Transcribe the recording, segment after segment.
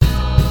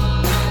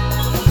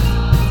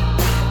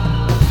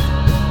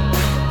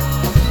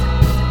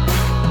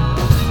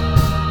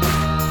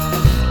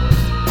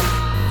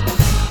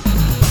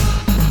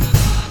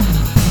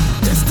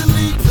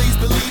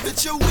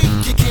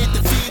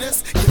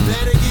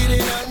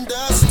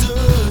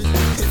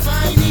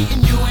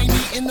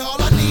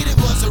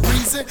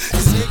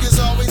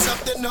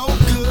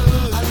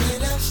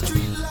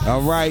All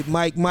right,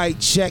 Mike,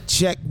 check,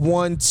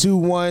 1 2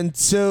 1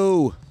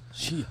 2.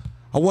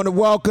 I want to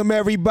welcome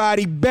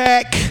everybody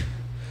back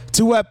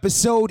to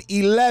episode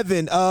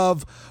 11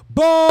 of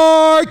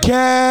BarKast.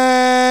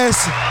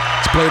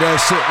 Let's play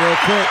that shit real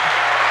quick.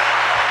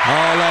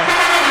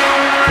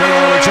 Play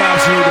all the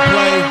drops you need to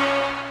play.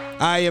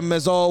 I am,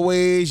 as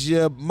always,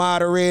 your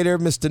moderator,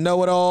 Mr.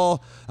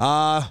 Know-It-All.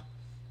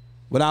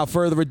 Without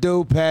further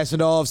ado, pass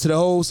it off to the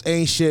host,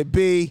 Ain't Shit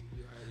B.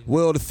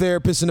 Will, the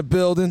therapist in the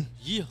building.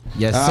 Yeah.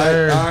 Yes,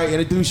 sir. All right,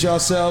 introduce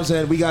yourselves,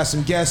 and we got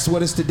some guests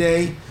with us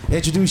today.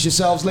 Introduce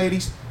yourselves,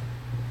 ladies.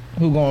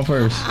 Who going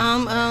first?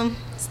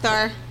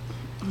 Star.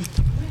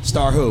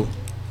 Star who?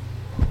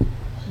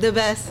 The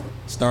best.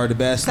 Star the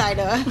best. Side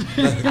of.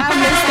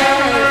 I'm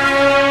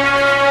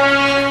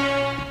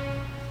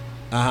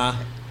Uh-huh.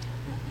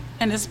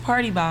 And it's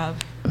Party Bob.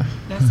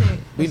 That's it.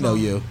 We know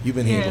you. You've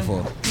been here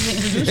before.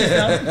 Introduce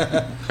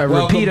yourself. A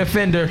repeat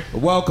offender.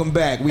 Welcome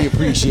back. We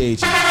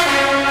appreciate you.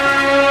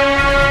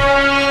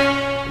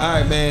 All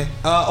right, man.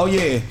 Oh,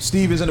 yeah.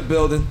 Steve is in the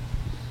building.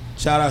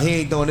 Shout out. He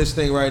ain't doing this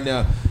thing right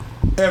now.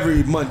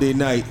 Every Monday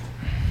night,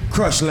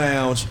 Crush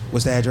Lounge.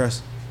 What's the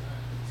address?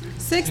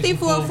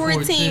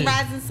 6414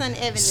 Rising Sun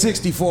Avenue.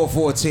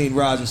 6414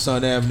 Rising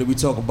Sun Avenue. We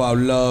talk about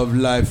love,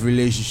 life,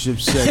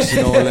 relationships, sex,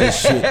 and all that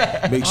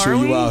shit. Make sure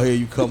you out here,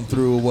 you come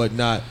through or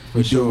whatnot.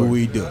 We do what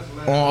we do.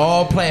 On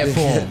all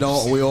platforms.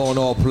 No, we on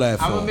all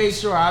platforms. I'm gonna make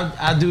sure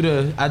I do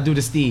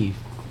the Steve.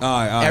 All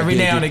right, Every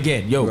now and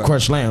again. Yo, right.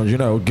 Crush Lounge,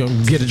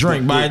 get a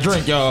drink, buy a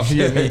drink, y'all. You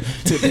know what I mean?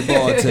 Tip the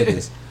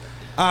bartenders.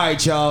 All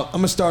right, y'all. I'm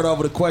gonna start off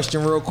with a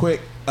question real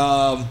quick.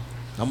 I'm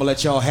gonna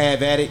let y'all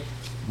have at it.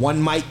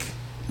 One mic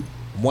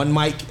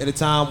at a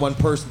time, one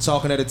person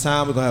talking at a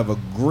time. We're gonna have a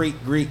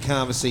great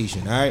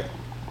conversation. All right.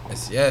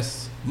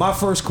 Yes. My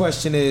first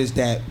question is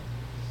that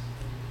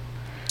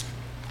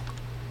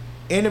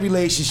in a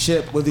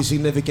relationship with a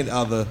significant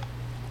other,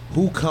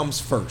 who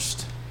comes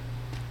first?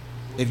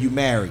 If you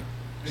married.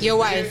 Your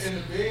wife.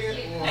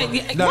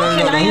 No,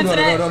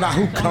 not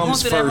who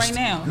comes first.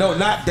 Right no,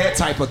 not that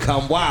type of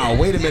come. Wow,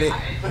 wait a minute.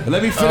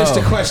 Let me finish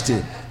the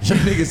question. You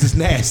niggas is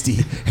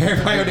nasty.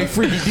 Everybody on their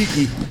freaky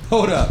deaky.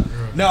 Hold up.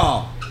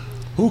 No.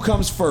 Who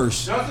comes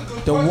first?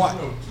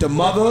 The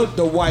mother,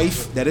 the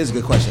wife. That is a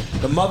good question.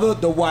 The mother,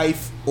 the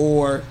wife,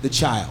 or the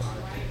child?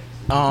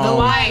 The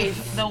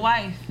wife.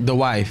 The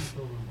wife.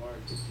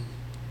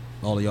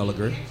 All of y'all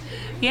agree?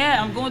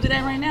 Yeah, I'm going through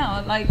that right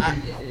now. Like,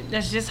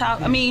 that's just how,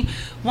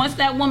 once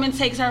that woman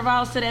takes her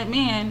vows to that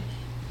man,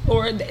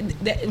 or to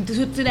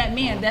that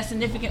man, that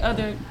significant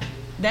other,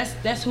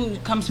 that's who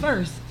comes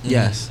first.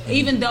 Yes.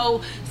 Even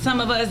though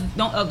some of us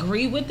don't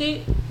agree with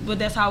it, but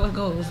that's how it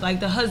goes. Like,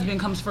 the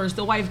husband comes first,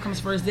 the wife comes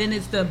first, then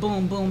it's the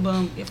boom, boom,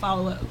 boom, you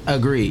follow up.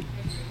 Agreed.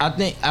 I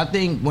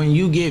think when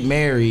you get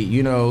married,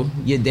 your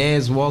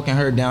dad's walking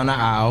her down the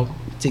aisle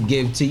to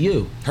give to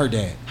you. Her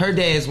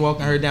dad's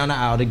walking her down the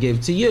aisle to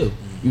give to you.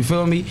 You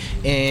feel me?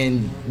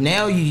 And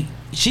now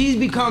she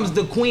becomes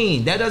the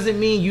queen. That doesn't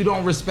mean you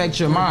don't respect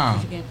your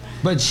mom,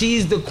 but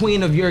she's the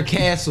queen of your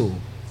castle.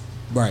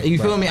 Right. You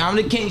feel me? I'm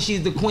the king.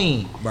 She's the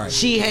queen. Right.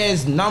 She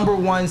has number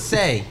one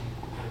say.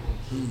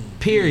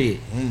 Period.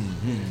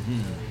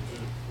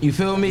 You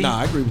feel me? Nah,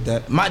 I agree with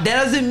that. That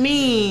doesn't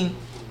mean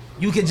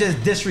you could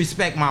just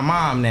disrespect my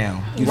mom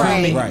now. You feel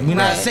me? Right. We're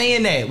not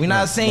saying that. We're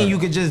not saying you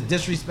could just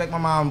disrespect my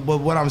mom. But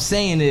what I'm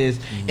saying is,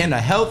 in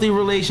a healthy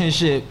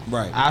relationship,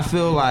 I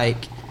feel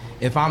like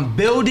if I'm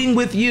building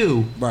with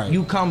you,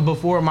 you come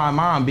before my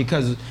mom,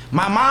 because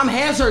my mom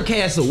has her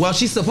castle. Well,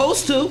 she's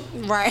supposed to.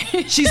 Right.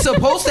 She's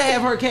supposed to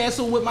have her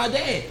castle with my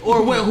dad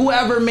or with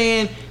whoever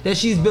man that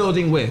she's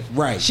building with.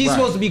 Right. She's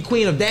supposed to be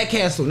queen of that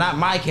castle, not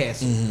my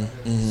castle.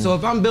 So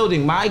if I'm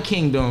building my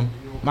kingdom,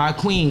 my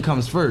queen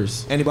comes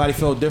first. Anybody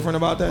feel different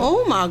about that?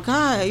 Oh my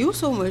God, you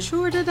so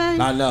mature today.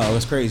 I know,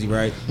 it's crazy,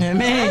 right? Yeah,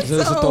 man. It's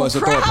a thought process.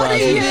 Give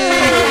Give him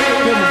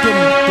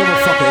a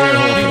fucking air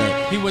hole for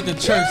that. He went to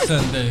church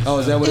Sunday. Oh,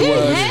 is that what it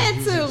was? He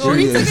had to. Or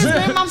he took his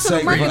grandmom to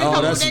the market a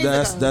couple days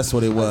ago. That's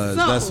what it was.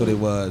 So, That's what it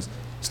was.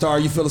 Star,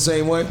 you feel the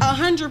same way?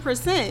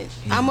 100%.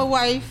 I'm a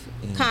wife,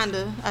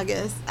 kinda, I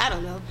guess. I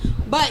don't know.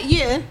 But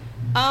yeah,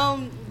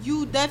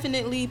 you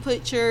definitely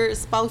put your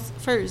spouse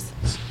first.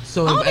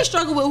 So I only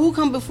struggle with who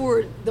come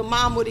before the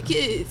mom or the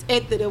kids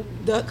after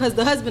because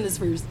the husband is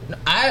first.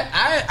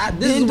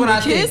 This is what I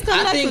think.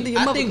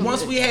 I think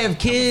once we have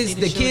kids,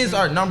 the kids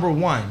are number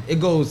one. It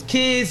goes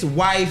kids,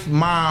 wife,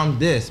 mom,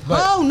 this.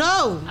 But oh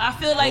no! I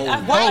feel like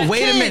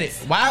wait a minute.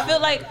 Why? I feel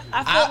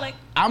like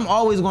I'm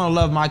always gonna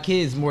love my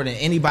kids more than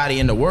anybody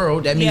in the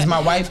world. That means my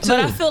wife too. But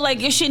I feel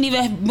like it shouldn't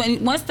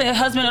even. Once the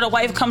husband or the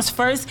wife comes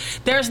first,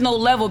 there's no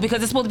level,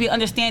 because it's supposed to be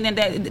understanding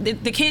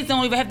that the kids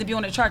don't even have to be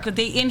on the chart, because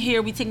they in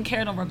here, we taking care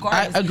of them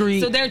regardless. I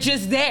agree. So they're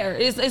just there.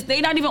 They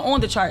not even on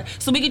the chart.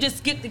 So we can just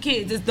skip the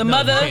kids. It's the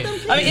mother.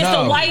 It's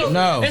the wife.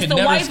 No. It's the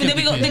wife, and then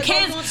we go the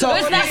kids. So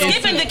it's not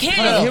skipping the kids.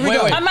 Here we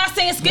go. I'm not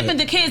saying skipping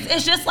the kids.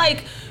 It's just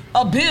like,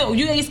 a bill.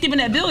 You ain't skipping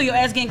that bill, your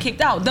ass getting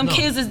kicked out. Them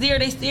kids is there,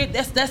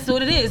 that's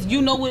what it is.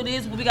 You know what it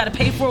is, what we gotta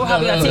pay for, how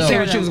we gotta take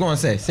care of them. Say what you was gonna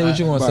say. Say what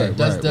you want to say.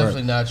 That's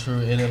definitely not true.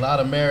 And a lot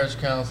of marriage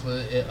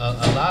counselors,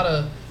 a lot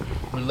of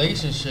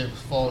relationships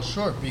fall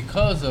short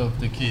because of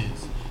the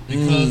kids.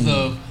 Because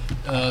of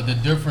the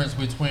difference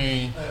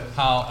between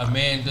how a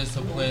man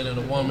disciplined and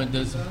a woman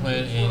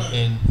disciplined,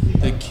 and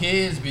the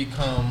kids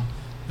become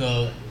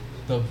the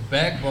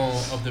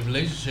backbone of the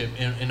relationship,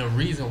 and the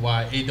reason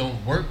why it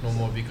don't work no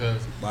more,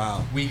 because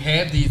we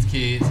have these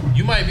kids.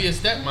 You might be a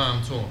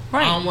stepmom to them.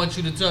 Right. I don't want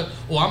you to touch,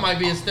 or I might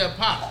be a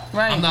step-pop.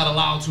 Right. I'm not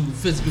allowed to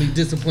physically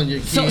discipline your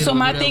kids. So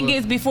my thing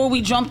is, before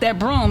we jump that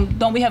broom,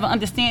 don't we have an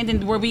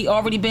understanding where we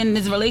already been in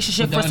this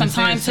relationship for some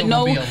time to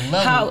know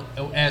how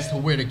as to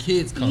where the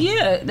kids come?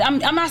 Yeah,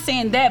 I'm not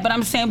saying that, but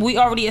I'm saying we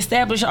already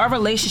established our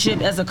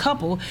relationship as a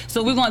couple.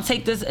 So we're gonna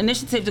take this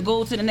initiative to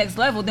go to the next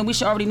level. Then we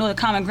should already know the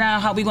common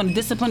ground, how we're gonna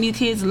discipline these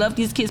kids, love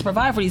these kids,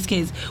 provide for these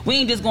kids. We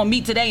ain't just gonna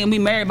meet today and be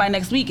married by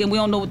next week and we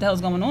don't know what the hell's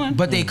going on.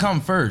 But they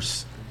come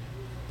first.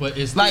 But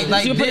it's like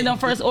you're putting them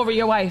first over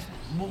your wife.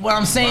 What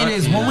I'm saying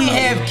is, when we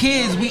have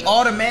kids, we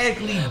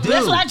automatically do.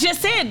 That's what I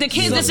just said. The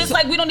kids is just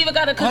like we don't even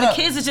gotta, because the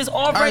kids is just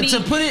already to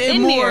put it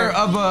in more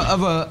of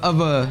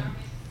a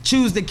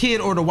choose the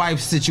kid or the wife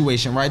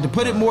situation, right? To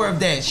put it more of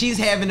that, she's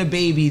having a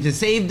baby. To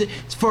save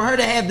for her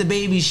to have the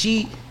baby,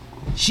 she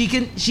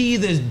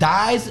either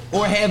dies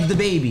or have the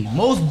baby.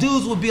 Most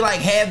dudes would be like,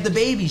 have the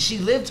baby. She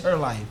lived her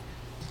life.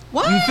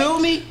 What? You feel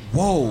me?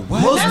 Whoa,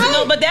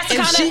 what? But that's the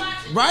kind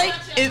of right.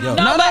 In the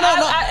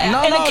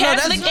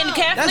Catholic,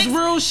 that's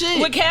real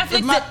shit. With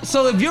Catholics,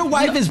 so if your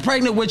wife is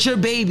pregnant with your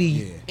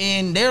baby,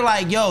 and they're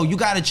like, "Yo, you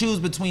got to choose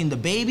between the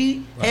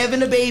baby,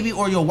 having a baby,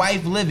 or your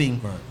wife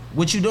living." Right.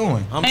 What you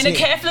doing? In the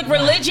Catholic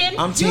religion,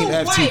 I'm team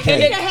FTK.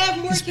 They can have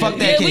more kids. Fuck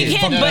that kid. We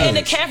can, but in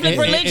the Catholic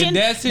religion,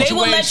 they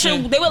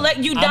will let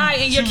you die,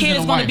 and your kid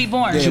is going to be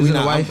born. Yeah, choosing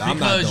a wife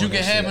because you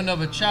can have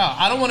another child.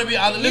 I don't want to be.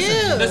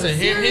 Listen.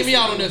 Hear me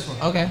out on this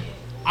one. Okay.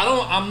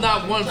 I'm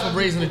not one for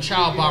raising a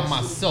child by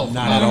myself.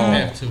 Not I at all. don't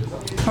have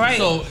to. Right.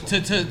 So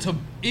to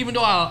even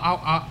though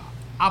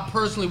I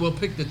personally will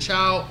pick the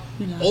child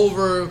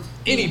over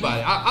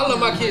anybody. I love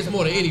my kids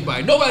more than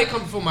anybody. Nobody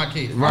comes before my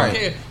kids. Right. I don't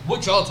care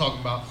what y'all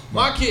talking about.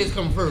 My kids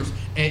come first.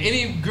 And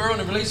any girl in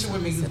a relationship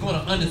with me is going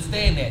to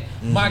understand that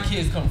my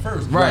kids come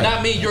first. Right.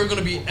 Not mean you're going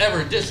to be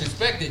ever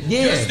disrespected.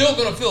 Yeah. You're still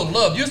going to feel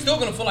loved. You're still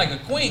going to feel like a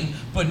queen.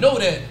 But know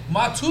that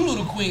my two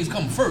little queens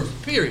come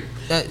first, period.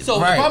 So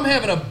if I'm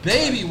having a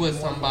baby with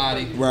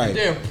somebody, if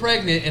they're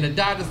pregnant and the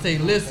doctor say,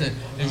 listen,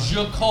 it's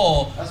your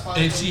call.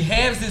 If she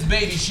has this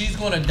baby, she's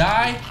going to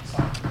die.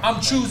 I'm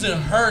choosing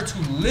her to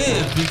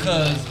live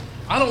because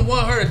I don't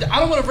want her to. I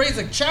don't want to raise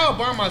a child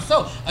by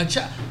myself.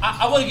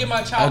 I want to give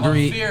my child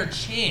a fair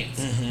chance,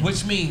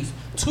 which means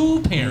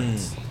two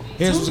parents.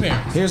 Here's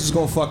what's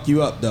gonna fuck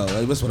you up though.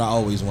 That's what I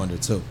always wonder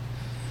too.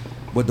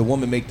 Would the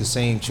woman make the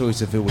same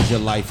choice if it was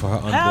your life for her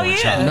unborn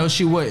child? No,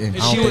 she wouldn't.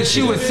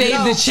 She would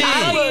save the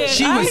kid.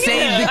 She would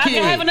save the kid. I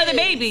can have another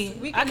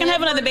baby. I can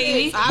have another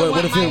baby.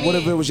 What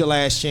if it was your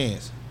last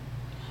chance?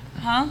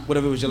 Huh? What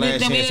if it was your last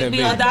chance at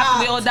baby?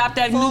 We'll adopt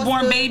that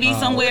newborn baby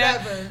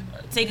somewhere.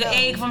 Take an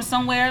egg from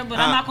somewhere, but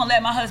I'm not gonna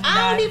let my husband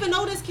die. I don't even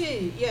know this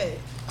kid yet.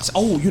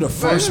 Oh, you the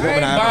first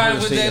woman I ever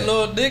heard say that.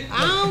 Little dick.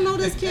 I don't know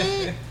this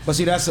kid. But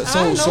see, that's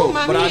I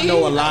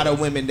know a lot of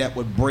women that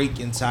would break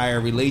entire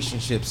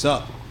relationships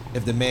up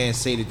if the man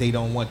say that they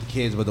don't want the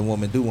kids, but the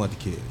woman do want the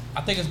kids.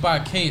 I think it's by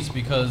case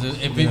because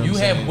if you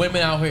have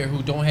women out here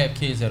who don't have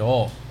kids at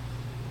all,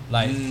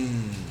 like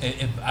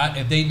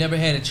if they never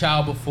had a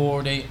child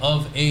before, they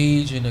of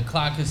age and the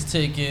clock is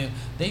ticking,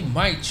 they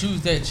might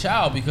choose that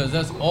child because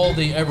that's all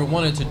they ever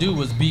wanted to do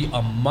was be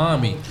a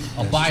mommy,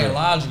 a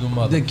biological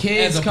mother. The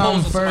kids as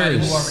come opposed to somebody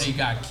first. who already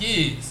got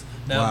kids.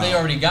 Now, if they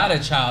already got a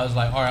child, it's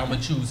like, all right, I'm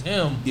going to choose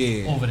him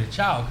over the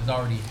child because I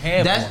already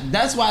have one.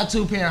 That's why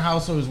two-parent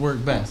households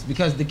work best,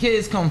 because the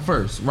kids come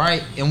first,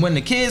 right? And when the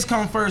kids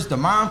come first, the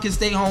mom can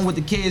stay home with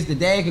the kids, the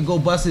dad can go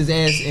bust his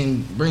ass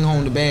and bring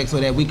home the bag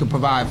so that we can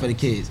provide for the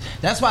kids.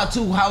 That's why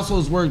two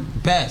households work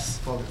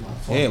best.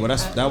 Yeah, well,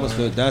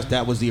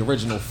 that was the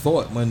original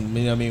thought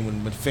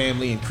when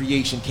family and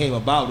creation came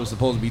about. It was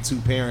supposed to be two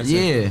parents.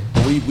 Yeah.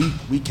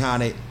 We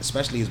kind of,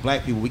 especially as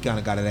black people, we kind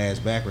of got it ass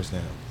backwards now.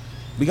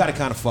 We got it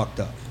kind of fucked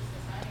up.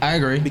 I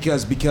agree.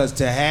 Because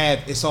to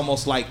have, it's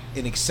almost like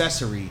an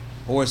accessory,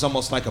 or it's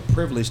almost like a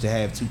privilege to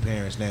have two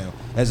parents now,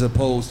 as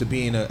opposed to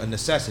being a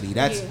necessity.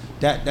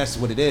 That's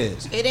what it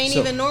is. It ain't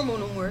even normal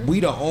no more. We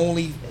the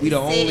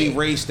only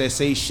race that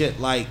say shit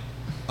like,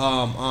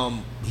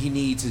 he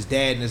needs his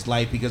dad in his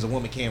life because a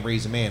woman can't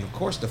raise a man. Of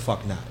course the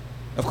fuck not.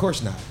 Of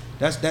course not.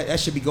 That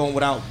should be going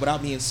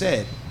without being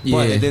said.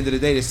 But at the end of the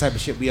day, this type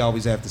of shit we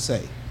always have to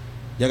say.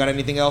 Y'all got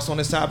anything else on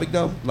this topic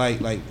though? Like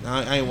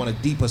I ain't want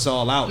to deep us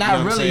all out.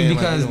 Not really,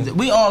 because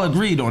we all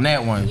agreed on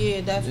that one.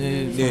 Yeah,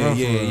 definitely.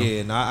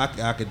 Yeah. No,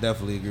 I could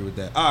definitely agree with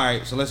that. All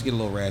right, so let's get a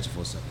little ratchet for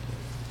a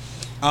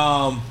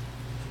second.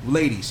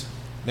 Ladies,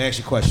 let me ask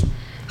you a question.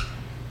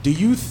 Do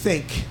you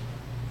think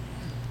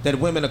that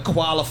women are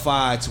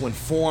qualified to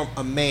inform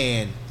a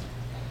man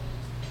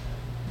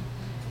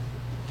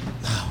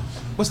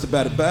what's the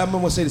better? I'm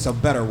gonna say this a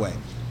better way.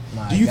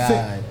 Do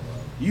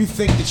you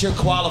think that you're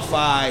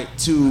qualified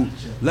to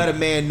let a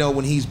man know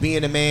when he's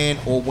being a man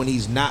or when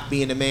he's not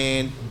being a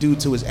man due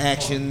to his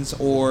actions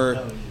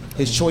or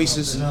his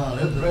choices?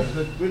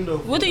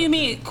 What do you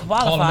mean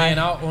qualified? Call a man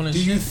out on his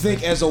Do you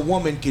think as a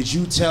woman could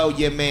you tell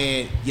your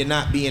man you're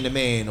not being a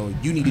man, or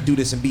you need to do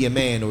this and be a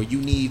man, or you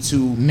need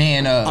to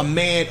man up,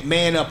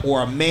 man up,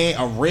 or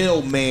a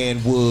real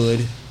man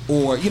would,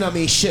 or you know what I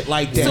mean, shit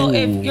like that. So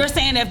if you're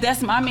saying if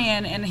that's my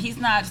man and he's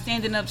not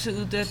standing up to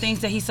the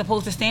things that he's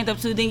supposed to stand up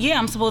to, then yeah,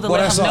 I'm supposed to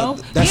let him know.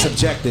 That's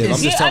subjective. I'm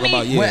just talking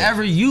about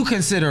whatever you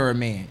consider a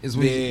man is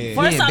what.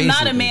 First, I'm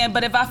not a man,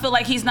 but if I feel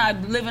like he's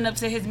not living up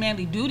to his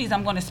manly duties,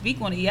 I'm going to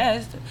speak on it.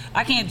 Yes,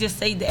 I can't just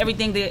say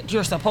everything that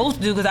you're supposed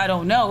to do because I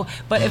don't know.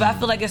 But if I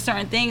feel like there's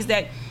certain things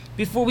that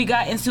before we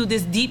got into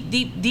this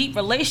deep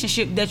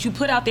relationship that you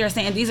put out there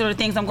saying these are the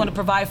things I'm going to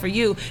provide for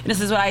you, and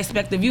this is what I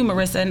expect of you,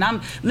 Marissa, and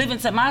I'm living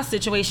to my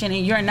situation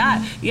and you're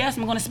not, yes,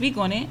 I'm going to speak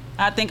on it.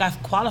 I think I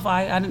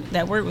qualify.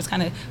 That word was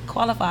kind of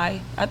qualify.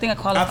 I think I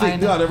qualify.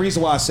 The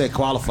reason why I said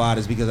qualified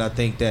is because I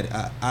think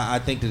that I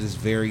think that it's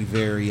very,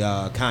 very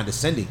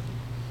condescending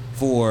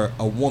for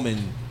a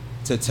woman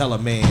to tell a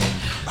man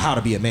how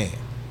to be a man.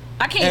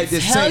 I can't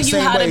tell you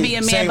how to be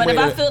a man, but if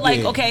I feel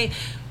like, okay,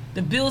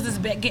 the bills is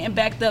getting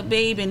backed up,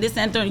 babe, and this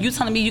and that. You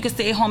telling me you can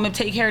stay at home and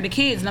take care of the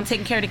kids, and I'm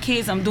taking care of the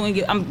kids.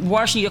 I'm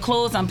washing your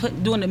clothes. I'm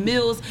doing the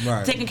meals,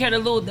 taking care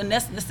of the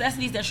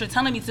necessities that you're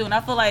telling me to. And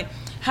I feel like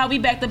how we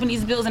backed up in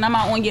these bills, and I'm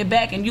out on your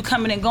back, and you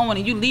coming and going,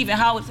 and you leaving.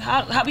 How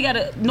we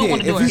gotta know when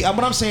to do it?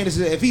 What I'm saying is,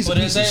 if he's a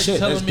piece of shit,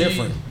 that's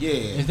different. Yeah.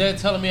 Is that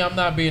telling me I'm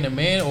not being a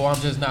man, or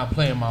I'm just not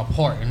playing my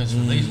part in this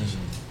relationship?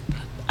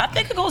 I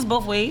think it goes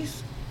both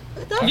ways.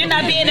 You're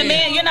not being the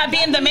man. You're not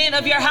being the man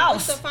of your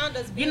house.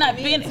 You're not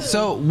being.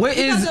 So what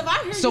is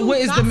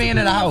the man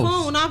of the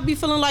house? I'll be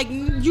feeling like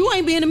you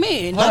ain't being a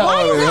man. Like,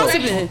 why are you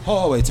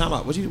gossiping? Wait, time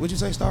out. What'd you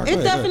say, Star? It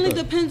definitely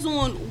depends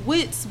on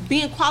what's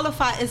being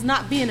qualified as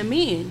not being a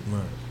man.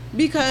 Right.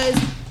 Because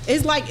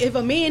it's like if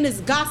a man is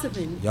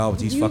gossiping, y'all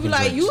with these you fucking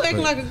like you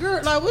acting like a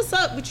girl. Like what's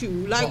up with you?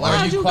 Like why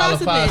are you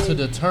qualified gossiping?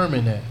 to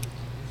determine that?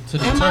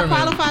 Am I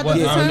qualified to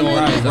determine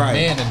as a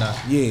man or not?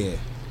 Yeah.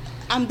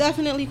 I'm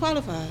definitely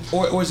qualified.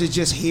 Or is it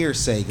just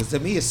hearsay? Because to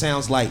me, it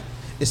sounds like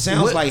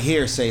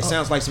hearsay. It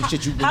sounds like some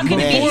shit you. How can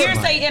it be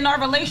hearsay in our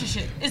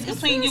relationship? It's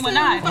between you and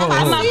I.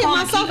 I see it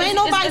myself. Ain't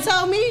nobody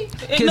tell me.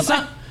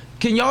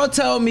 Can y'all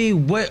tell me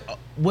what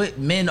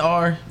men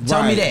are?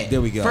 Tell me that.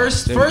 There we go.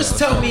 First,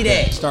 tell me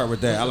that. Start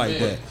with that. I like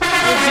that.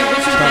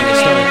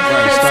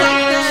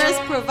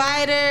 Protectors,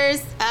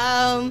 providers.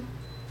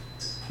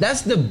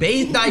 That's the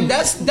base. Like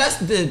that's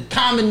the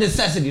common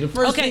necessity. The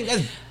first thing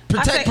that's.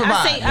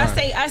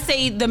 I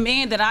say the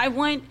man that I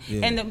want,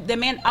 and the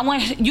man I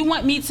want. You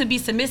want me to be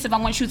submissive. I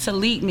want you to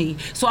lead me.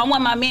 So I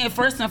want my man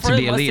first and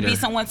foremost to be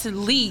someone to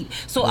lead.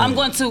 So I'm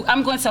going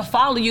to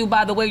follow you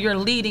by the way you're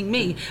leading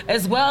me,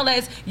 as well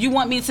as you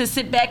want me to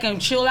sit back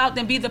and chill out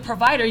and be the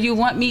provider. You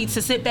want me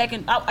to sit back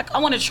and I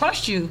want to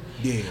trust you.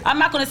 Yeah. I'm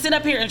not going to sit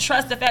up here and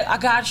trust the fact I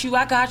got you,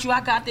 I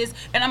got this,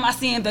 and I'm not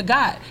seeing the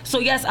God. So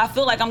yes, I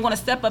feel like I'm going to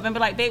step up and be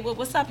like, babe,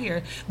 what's up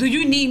here? Do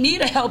you need me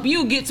to help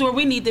you get to where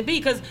we need to be?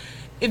 Because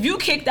if you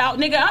kicked out,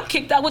 nigga, I'm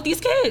kicked out with these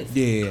kids.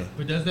 Yeah.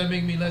 But does that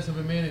make me less of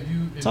a man if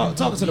you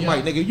talking to the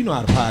mic, nigga? You know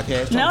how to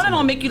podcast. No, that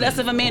don't make you less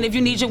of a man if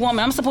you need your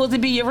woman. I'm supposed to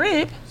be your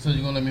rib. So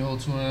you gonna let me hold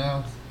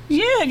 $200?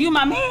 Yeah, if you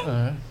my man. All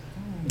right.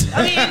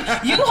 I mean,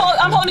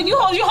 I'm holding you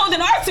holding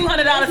our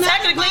 $200.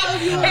 Technically,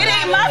 it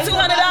ain't my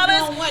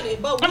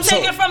 $200. I'm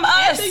taking from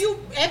us.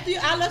 After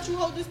I let you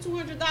hold this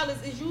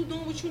 $200, is you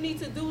doing what you need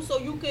to do so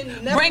you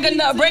can bring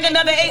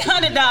another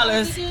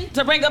 $800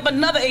 to bring up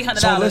another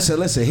 $800. So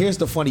listen. Here's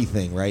the funny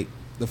thing, right?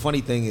 The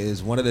funny thing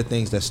is one of the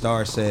things that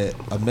Star said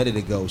a minute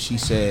ago. She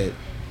said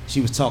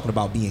she was talking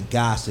about being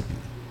gossipy.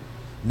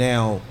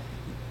 Now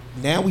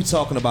we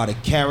talking about a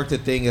character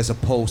thing as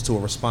opposed to a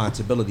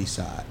responsibility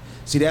side.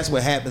 See, that's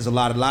what happens a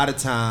lot. A lot of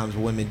times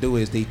what women do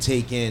is they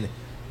take in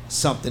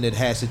something that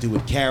has to do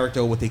with character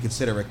or what they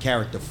consider a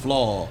character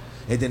flaw,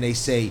 and then they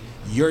say,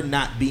 you're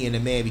not being a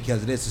man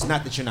because of this. It's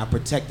not that you're not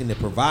protecting and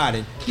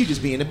providing. You're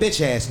just being a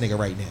bitch-ass nigga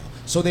right now.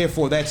 So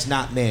therefore, that's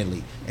not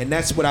manly. And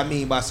that's what I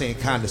mean by saying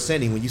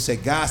condescending. When you say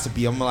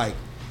gossipy, I'm like,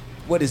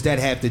 what does that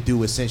have to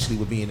do essentially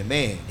with being a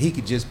man? He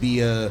could just be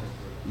a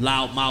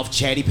loudmouth,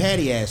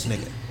 chatty-patty ass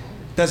nigga.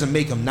 Doesn't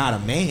make him not a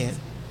man.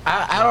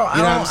 I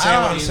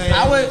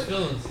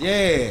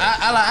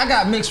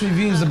got mixed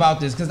reviews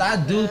about this because I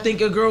do think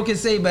a girl can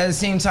say, but at the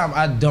same time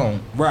I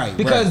don't. Right.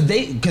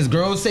 Because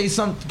girls say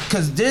something.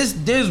 Because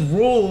there's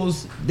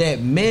rules that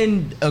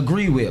men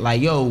agree with.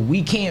 Like, yo,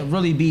 we can't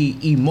really be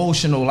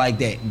emotional like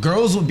that.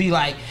 Girls would be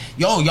like,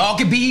 yo, y'all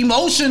can be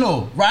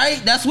emotional,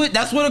 right? That's what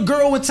a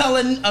girl would tell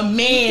a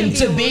man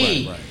to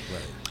be. Right.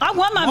 I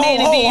want my man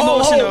to be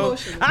emotional.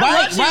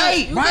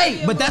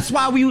 Right. But that's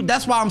why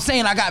I'm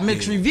saying I got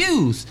mixed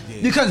reviews.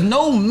 Because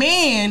no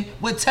man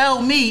would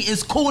tell me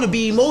it's cool to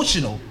be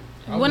emotional.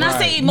 When I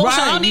say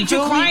emotional, I don't need you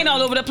crying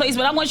all over the place,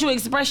 but I want you to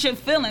express your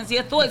feelings,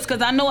 your thoughts,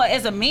 because I know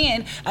as a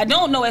man, I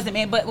don't know as a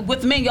man, but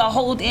with men, y'all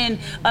hold in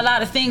a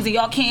lot of things and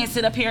y'all can't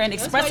sit up here and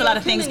express a lot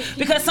of things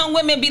because some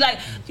women be like,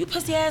 you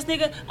pussy ass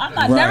nigga. I'm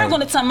not never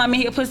going to tell my man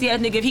he a pussy ass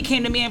nigga if he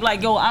came to me and be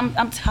like, yo,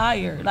 I'm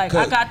tired. Like,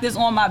 I got this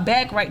on my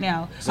back right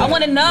now. I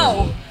want to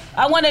know.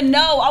 I want to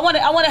know. I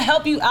want to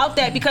help you out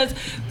that because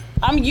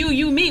I'm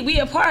you, me. We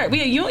apart.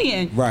 We a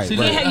union. Right. So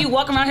can't have you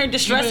walking around here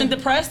distressed and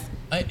depressed.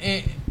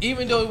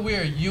 Even though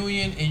we're a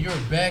union and you're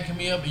backing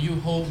me up and you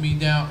hold me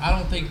down, I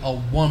don't think a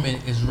woman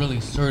is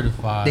really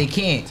certified. They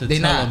can't. To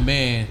tell a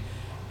man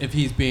if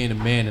he's being a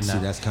man or not. See,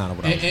 that's kind of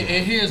what I'm saying.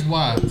 And here's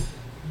why.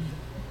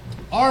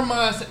 Our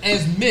minds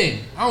as men,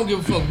 I don't give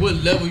a fuck what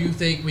level you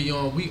think we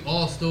on. We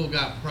all still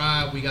got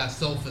pride. We got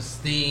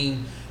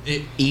self-esteem.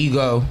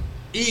 Ego.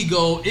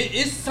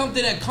 It's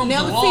something that comes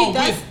along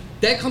with.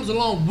 That comes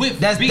along with.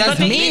 That's me.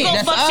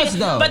 That's us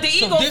though. But the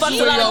ego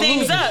fucks a lot of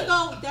things up.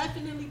 Ego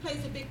definitely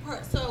plays a big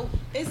part. So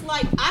it's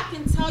like I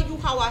can tell you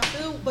how I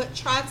feel, but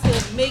try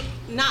to make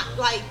not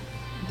like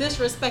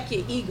disrespect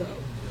your ego.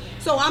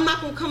 So I'm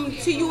not gonna come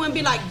to you and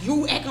be like,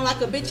 you acting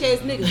like a bitch ass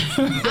nigga.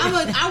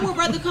 I would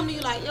rather come to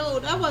you like, yo,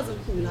 that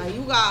wasn't cool. Like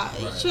you got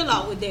chill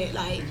out with that.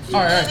 Like,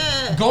 all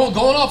right, going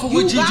off of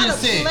what you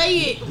just said. You gotta play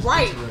it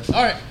right.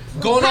 All right,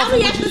 going off of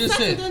what you just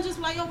said. Then just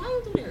like, yo, why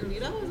you do that earlier?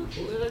 That wasn't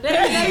cool.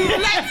 Then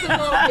relax a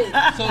little bit.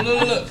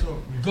 So look.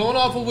 Going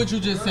off of what you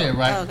just said,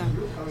 right?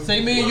 Okay.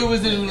 Say me and you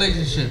was in a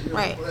relationship.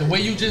 Right. The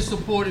way you just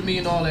supported me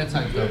and all that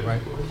type of stuff,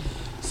 right?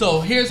 So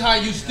here's how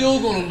you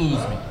still gonna lose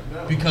me.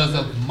 Because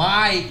of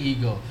my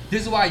ego.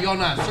 This is why y'all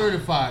not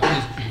certified,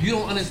 because you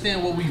don't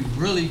understand what we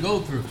really go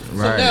through.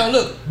 Right. So now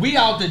look, we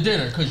out to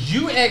dinner, because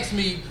you asked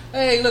me,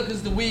 hey, look,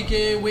 it's the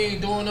weekend, we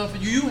ain't doing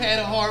nothing. You had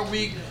a hard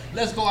week,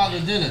 let's go out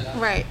to dinner.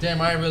 Right. Damn,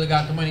 I ain't really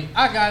got the money.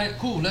 I got it,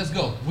 cool, let's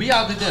go. We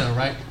out to dinner,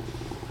 right?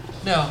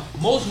 Now,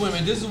 most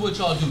women, this is what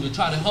y'all do to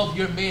try to help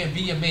your man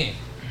be a man.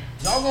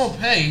 Y'all gonna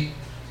pay,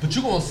 but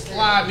you gonna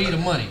slide me the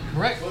money,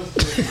 correct?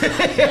 You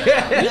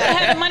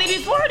had the money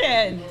before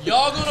then.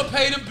 Y'all gonna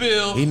pay the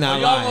bill, He not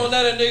or y'all lying. gonna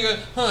let a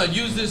nigga,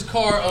 use this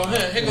card, or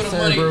here go the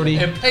money, Brody.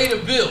 and pay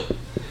the bill.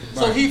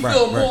 So he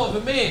feel more of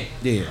a man.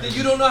 Yeah. Then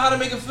you don't know how to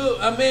make a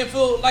man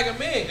feel like a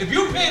man. If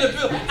you pay the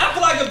bill, I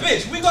feel like a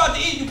bitch. We go out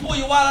to eat, you pull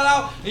your wallet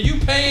out, and you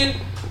paying.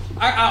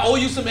 I owe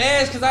you some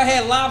ass because I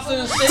had lobster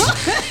and steak.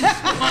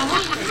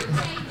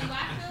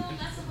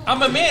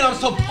 I'm a man. I'm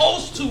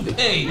supposed to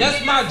pay.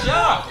 That's my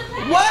job.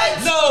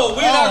 What? No,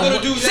 we're not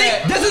gonna do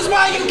that. See, this is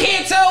why you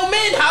can't tell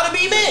men how to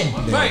be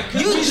men. Right?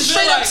 You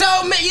straight up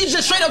tell men. You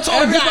just straight up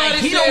told a guy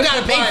he don't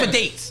gotta pay for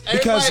dates.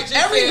 Because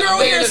every girl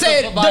here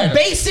said the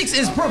basics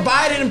is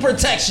provided and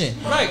protection.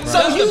 Right.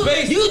 So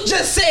you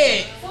just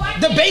said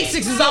the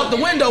basics is out the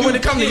window when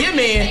it comes to your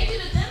man.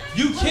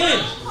 You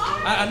can.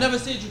 I never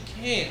said you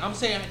can't. I'm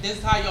saying this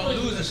is how y'all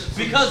lose it.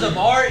 Because of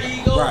our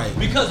ego, right.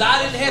 Because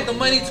I didn't have the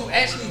money to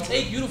actually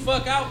take you the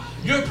fuck out,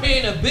 you're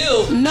paying a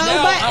bill. No,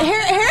 but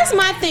here's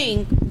my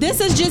thing. This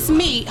is just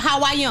me,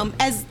 how I am,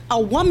 as a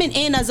woman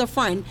and as a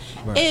friend.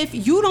 Right.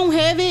 If you don't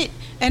have it,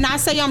 and I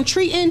say I'm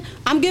treating,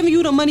 I'm giving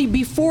you the money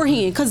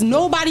beforehand, because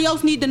nobody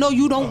else need to know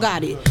you don't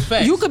got it.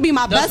 Facts. You could be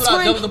my best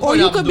friend, or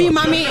you could be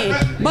my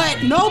man,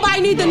 but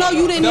nobody need to know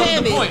you didn't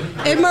have it.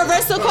 If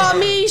Marissa called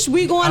me,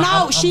 we going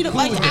out,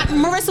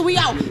 Marissa, we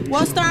out.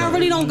 Well, Stern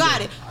really don't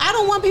got it. I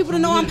don't want people to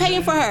know I'm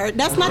paying for her.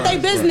 That's not their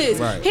business.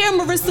 Right. Here,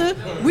 Marissa,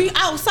 we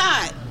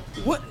outside.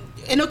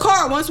 In the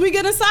car, once we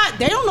get inside,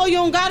 they don't know you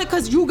don't got it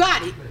because you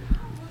got it.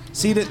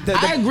 See,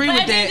 I agree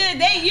with that. At the end of the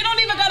day, you don't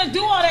even gotta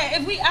do all that.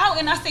 If we out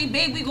and I say,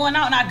 babe, we going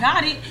out and I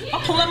got it,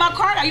 I'm pulling my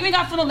card out. You ain't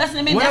got to feel no less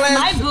than me. That's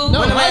my boo.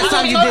 When the last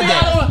time you did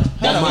that?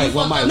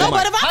 No,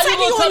 but if I'm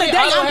taking you on a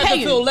date, I'm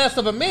paying. Feel less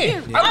of a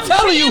man. Yeah. I'm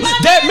telling you,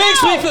 that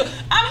makes me feel.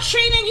 I'm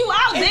treating you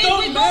out, babe. We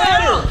going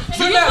matter. out.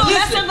 So you feel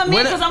less of a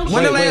man because I'm.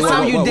 When the last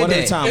time you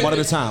did that? One at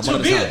a time. To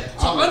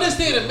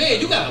understand a man,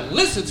 you gotta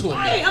listen to a man.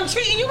 Right, I'm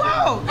treating you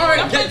out. All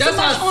right, that's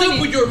how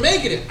simple you're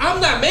making it.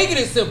 I'm not making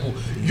it simple.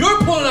 You're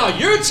pulling out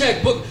your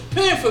checkbook,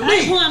 paying for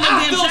me.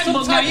 I feel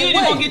some type of way. You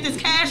ain't gonna get this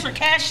cash or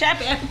cash app.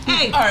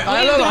 Hey, all right,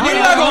 we're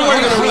not gonna work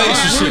in a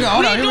relationship.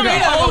 Hold on, here we go.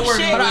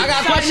 I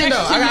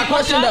got a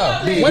question though.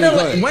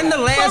 When the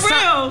last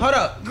time? Hold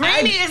up.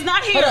 Granny is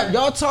not here. Hold up.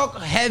 Y'all talk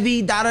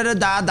heavy, da.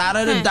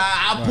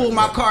 I pulled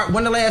my card.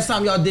 When the last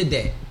time y'all did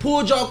that?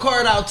 Pulled your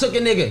card out, took a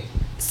nigga.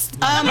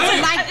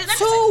 Like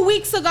 2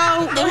 weeks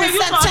ago, it was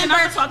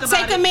September,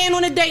 take a man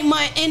on a date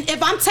month, and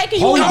if I'm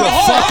taking you on a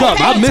date, fuck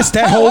up, I missed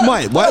that whole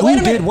month. What?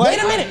 Who did what?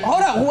 Wait a minute,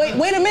 hold up,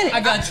 wait a minute.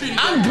 I got treated.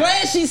 I'm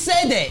glad she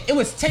said that. It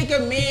was take a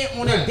man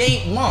on a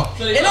date month.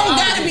 So it don't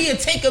gotta be a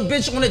take a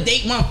bitch on a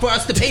date month for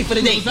us to pay for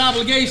the date. It's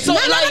obligation. So no.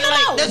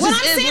 What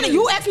I'm saying,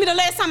 you asked me the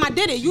last time I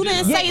did it. You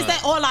didn't say is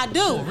that all I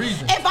do.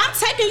 If I'm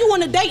taking you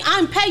on a date,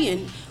 I'm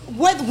paying,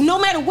 no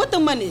matter what the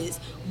money is.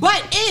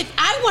 But if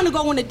I want to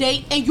go on a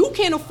date and you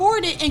can't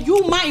afford it and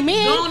you my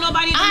man,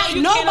 nobody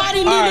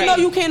need to know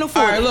you can't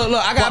afford it. All right,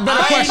 look, I got a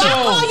better question. If I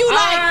call you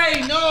like, all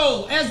right,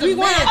 no, as a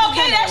man.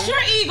 Okay, that's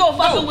your ego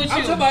fucking with you.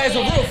 I'm talking about as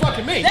a real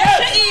fucking man.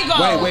 That's your ego.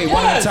 go. Wait,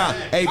 one at a time.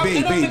 Hey,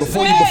 B,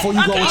 before you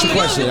go with your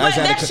question.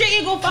 That shit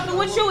ain't gonna fucking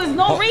with you is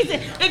no reason.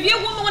 If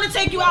your woman wanna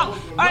take you out,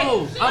 all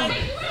right,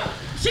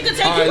 she can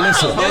take you out.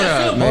 Hold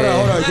on.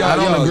 I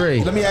don't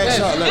agree. Let me ask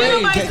y'all.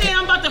 Everybody saying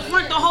I'm about to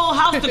front the whole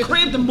house, the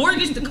crib, the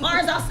mortgage, the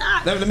cars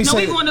outside. Let me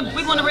say. We going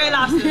to Red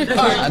Lobster.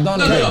 I don't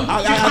agree.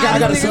 I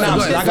got a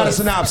synopsis. I got a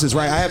synopsis,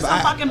 right?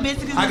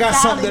 I got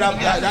something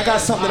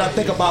that I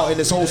think about in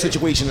this whole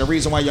situation. The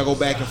reason why y'all go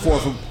back and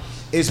forth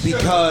is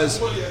because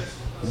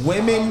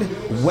women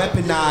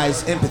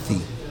weaponize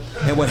empathy.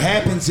 And what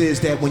happens is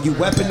that when you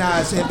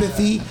weaponize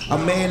empathy, a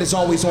man is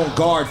always on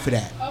guard for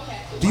that.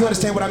 Do you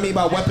understand what I mean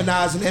by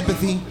weaponizing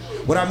empathy?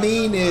 What I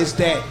mean is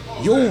that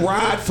you'll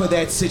ride for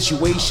that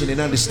situation and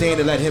understand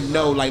and let him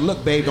know, like,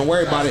 look, babe, don't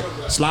worry about it.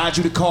 Slide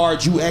you the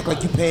cards, you act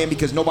like you paying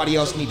because nobody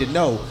else need to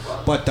know.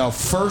 But the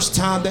first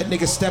time that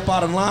nigga step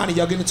out of line and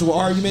y'all get into an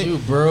argument, you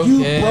broke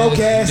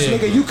ass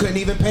nigga, you couldn't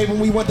even pay when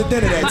we went to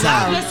dinner that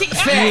time.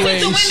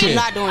 Shit.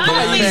 Not doing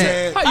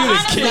that. How you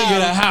the king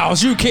of the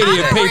house? You can't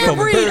even pay for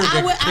burger.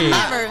 I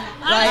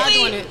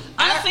never.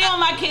 Honestly, on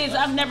my kids,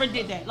 I've never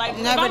did that. Like,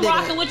 if I'm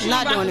rocking with you,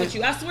 I'm rocking with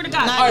you. I swear to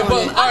God. I'm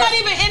not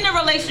even in the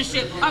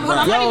relationship. I'm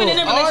not even in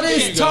the relationship. All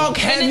this talk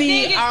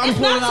heavy, I'm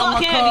pulling out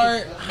my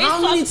card. How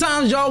many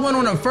times y'all went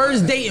on a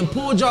first date and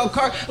pulled y'all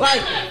card?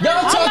 Like,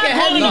 y'all talking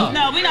heavy.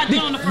 No, we're not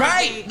doing the first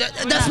date.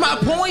 Right? That's my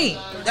point.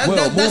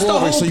 That's the whole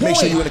point. So you make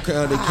sure you in the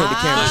camera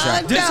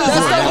shot. That's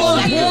the whole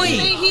point.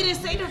 He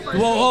didn't say the first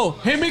date. Whoa,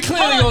 hear me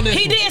clearly on this.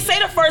 He didn't say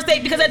the first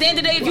date because at the end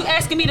of the day, if you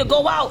asking me to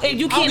go out and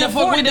you can't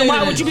afford it, then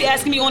why would you be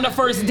asking me on the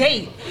first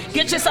date?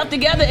 Get yourself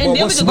together and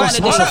then we can go on a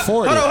date.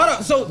 Hold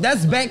on. So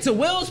that's back to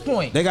Will's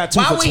point. They got 2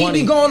 Why for would 20.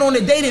 he be going on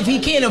a date if he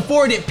can't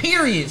afford it,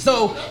 period?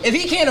 So if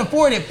he can't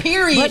afford it,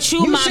 period, but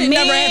you my should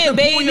man, never have to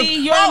baby.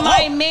 You're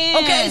my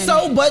man. Okay,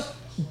 so but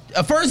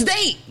a first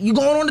date, you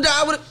going on the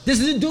date with this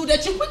is a dude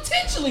that you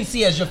potentially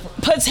see as your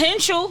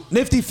potential.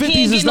 Nifty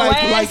 50s is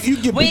like you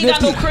get. We ain't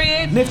got no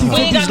crib. Nifty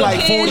 50s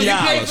like $40. You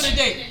paid for the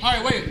date. All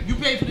right, wait. You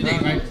paid for the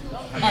date, right?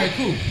 All right,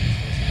 cool.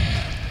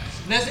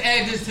 Let's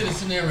add this to the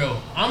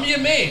scenario. I'm your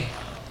man.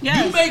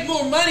 Yes. You make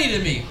more money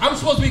than me. I'm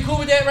supposed to be cool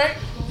with that, right?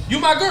 You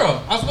my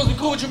girl. I'm supposed to be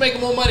cool with you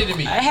making more money than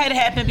me. I had it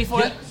happen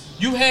before.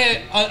 You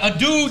had a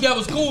dude that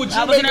was cool with you.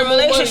 I was in a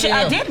relationship.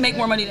 I did make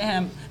more money than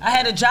him. I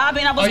had a job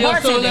and I was bartending. Are you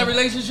still in that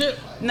relationship?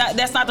 No,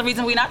 that's not the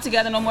reason we're not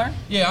together no more.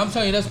 Yeah, I'm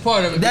telling you, that's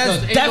part of it.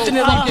 That's definitely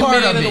no part of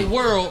man it. in the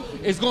world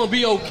is going to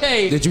be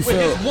okay with his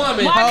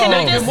woman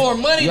making more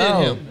money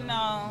than him.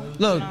 No.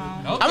 Look,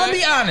 I'm gonna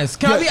be honest.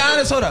 Can I be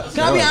honest? Hold up.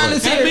 Can I be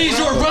honest here? That means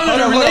you're running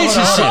a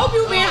relationship. I hope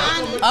you being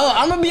honest.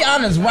 I'm gonna be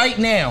honest right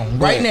now.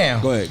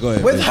 Go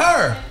ahead. With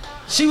her.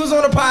 She was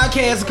on a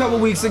podcast a couple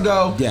weeks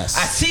ago. Yes.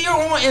 I see her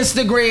on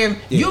Instagram.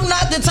 Yeah. You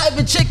not the type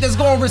of chick that's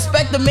gonna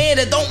respect a man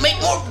that don't make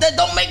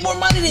more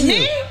money than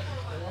you.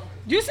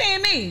 You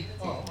saying me?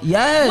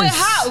 Yes. But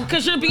how?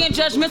 Because you're being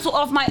judgmental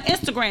off my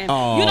Instagram.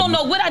 You don't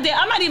know what I did.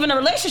 I'm not even in a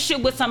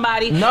relationship with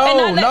somebody.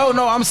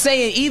 No. I'm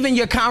saying even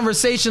your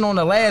conversation on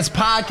the last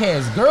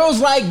podcast. Girls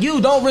like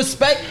you don't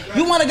respect.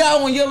 You want a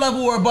guy on your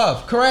level or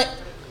above, correct?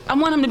 I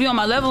want him to be on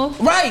my level.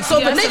 Right. So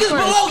the niggas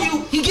below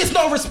you, he gets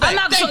no respect. No.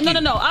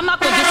 I'm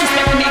not gonna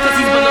disrespect me because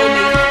he's below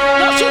me.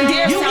 Don't you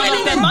dare sound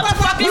up that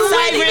motherfucking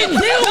siren.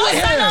 Don't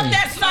sound up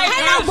that siren.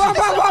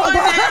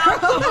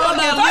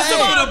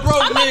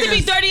 I'm about to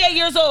be 38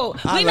 years old.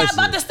 We not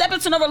about to step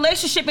into a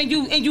relationship and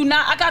you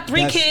not. I got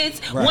 3 kids,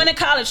 one in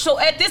college. So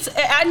at this,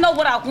 I know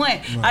what I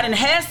want. I done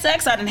had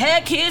sex. I done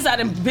had kids. I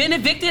done been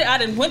evicted. I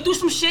done went through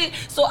some shit.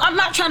 So I'm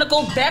not trying to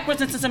go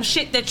backwards into some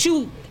shit that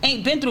you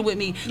ain't been through with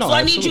me. So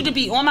I need you to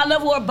be on my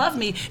level or above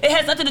me. It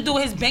has nothing to do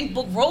with his bank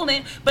book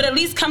rolling, but at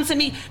least come to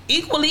me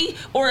equally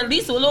or at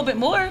least a little bit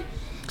more.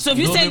 So if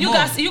you say you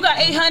got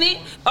 800,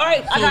 all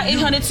right, I got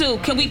 800 too.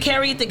 Can we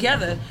carry it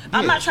together?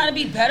 I'm not trying to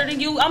be better than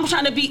you. I'm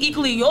trying to be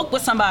equally yoked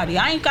with somebody.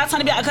 I ain't got time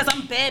to be because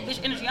I'm bad bitch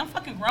energy. I'm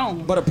fucking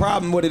grown. But the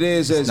problem with it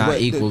is not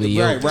equally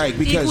yoked. Right,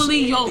 because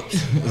equally yoked.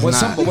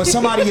 When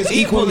somebody is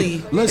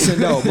equally listen,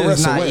 no,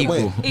 Marissa,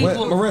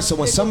 Marissa,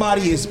 when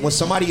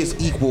somebody is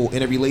equal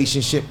in a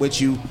relationship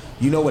with you,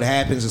 you know what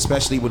happens,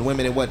 especially with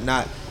women and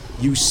whatnot.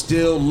 You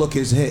still look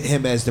at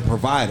him as the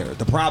provider.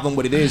 The problem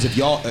with it is if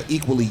y'all are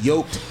equally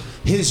yoked,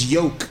 he's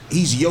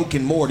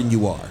yoking more than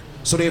you are.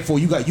 So therefore,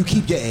 you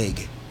keep your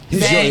egg.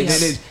 His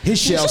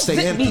shell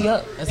stay empty.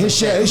 His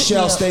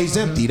shell stays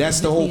empty. That's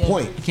the whole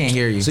point. I can't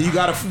hear you. So you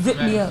gotta zip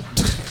me up.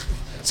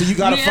 So you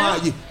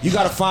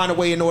gotta find a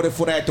way in order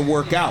for that to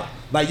work out.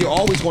 Like you're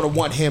always gonna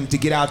want him to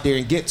get out there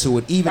and get to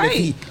it, even if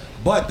he.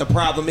 But the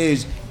problem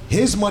is.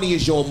 His money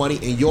is your money,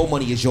 and your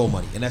money is your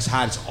money, and that's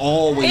how it's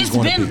always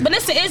going to be. But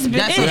listen, it's been.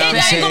 I ain't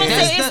gonna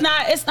say it's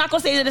not. It's not gonna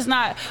say that it's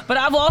not. But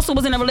I've also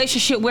was in a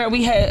relationship where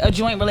we had a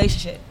joint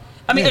relationship.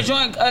 I mean, a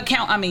joint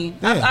account. I mean,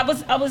 I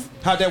was.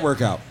 How'd that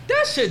work out?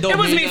 That shit don't. It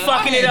was me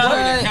fucking it up. Oh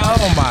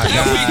my god.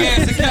 That weak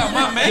ass account.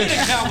 My main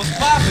account was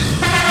popping.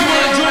 You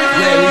want a joint?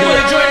 You want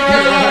a joint?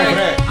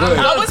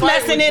 I was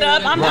messing it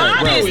up. I'm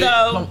honest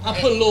though. I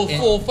put a little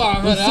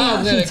 $400-500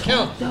 in that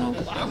account.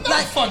 I'm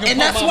not fucking. And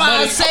that's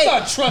why I say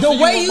the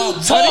way you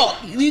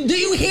talk. Do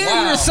you hear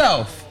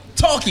yourself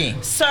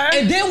talking. Sir.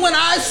 And then when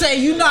I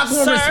say you not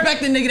going to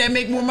respect a nigga that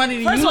make more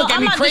money than you, look at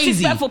me crazy. I'm not a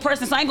disrespectful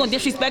person, so I ain't going to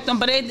disrespect them.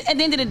 But at the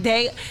end of the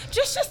day,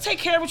 just take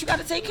care of what you got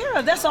to take care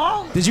of. That's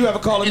all. Did you ever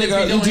call a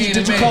nigga?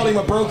 Did you call him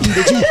a brokey?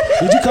 Did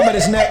you come at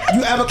his neck?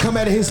 You ever come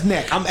at his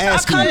neck? I'm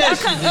asking.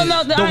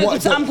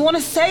 I'm going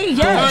to say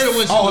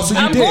yes.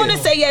 I'm going to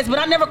say yes, but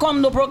I never call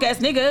him no broke ass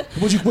nigga.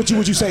 What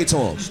you say to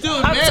him?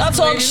 I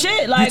talk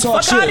shit. Like,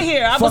 fuck out of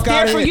here. I was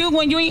there for you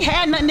when you ain't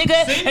had nothing,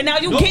 nigga, and now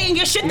you getting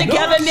your shit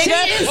together, nigga.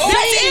 That's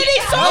it.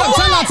 So what?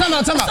 Time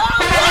out.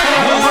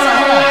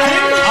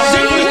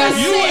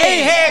 You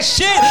ain't had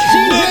shit. I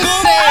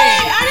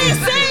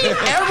didn't say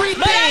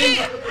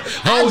everything.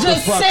 I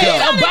just said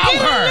about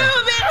her.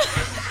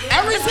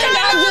 Everything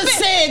I just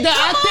said that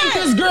I think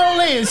this girl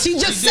is. She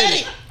just said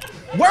it.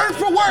 Word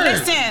for word.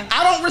 Listen.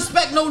 I don't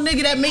respect no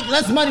nigga that make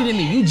less money than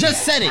me. You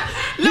just said it.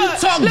 You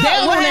talk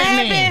down on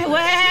that man.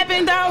 What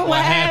happened, though?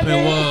 What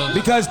happened was...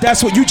 Because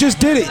that's what you just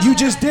did it.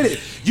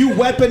 You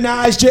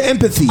weaponized your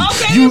empathy.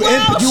 Okay, you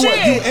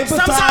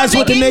empathize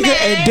with the nigga,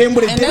 and then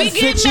when it didn't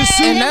fit your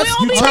suit,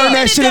 you turn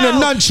that shit into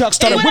nunchucks,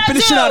 started whipping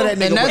the shit out of that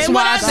nigga. And that's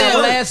why I said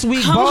last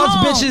week,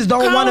 boss bitches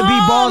don't want to be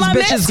boss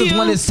bitches because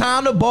when it's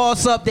time to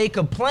boss up, they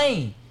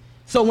complain.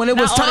 So when it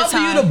was time for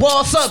you to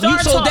boss up, you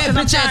told that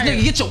bitch ass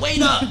nigga, get your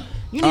weight up.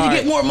 You need to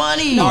get more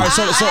money. All right,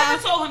 so I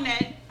never told him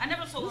that. I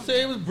never told him. You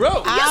say it was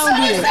broke. Yes,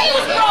 I didn't say it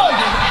was broke.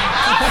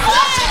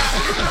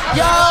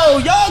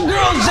 Y'all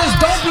girls just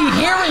don't be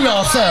hearing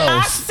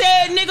yourselves. I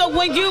said, nigga,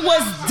 when you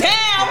was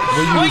down,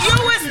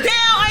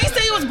 I ain't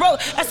say you was broke.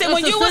 I said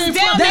when you was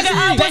down, nigga,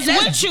 I was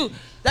with you.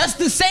 That's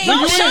the same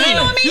Don't shit. shine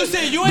on me. You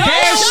said you ain't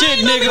had shit,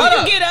 nigga. When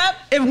you get up.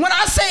 If when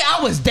I say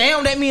I was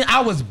down, that means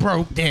I was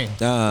broke then.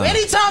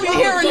 Anytime you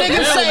hear a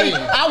nigga say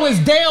I was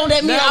down,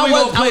 that means I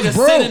was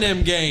broke.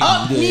 Synonym game.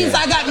 Up means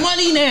I got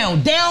money now.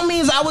 Down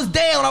means I was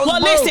down. I was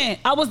broke. Listen,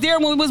 I was there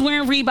when we was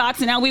wearing Reeboks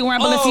and now we wearing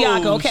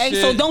Balenciaga, okay?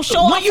 So don't show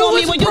off on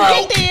me when you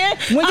get there.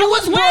 When you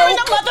was wearing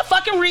the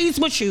motherfucking Reeds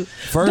with you.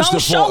 Don't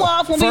show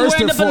off when we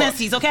wearing the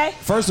Balenciagas, okay?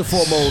 First and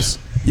foremost,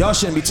 y'all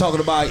shouldn't be talking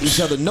about each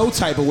other no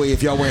type of way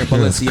if y'all wearing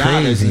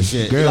Balenciagas and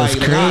shit. Girls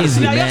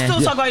crazy, man. Y'all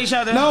still talk about each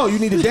other. No, you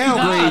need to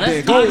downgrade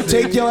then. Go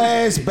take your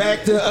ass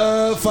back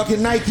to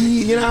fucking Nike,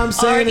 you know what I'm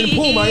saying, and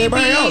Puma,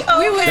 everybody else.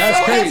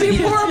 That's crazy. We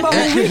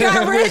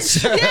got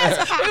rich.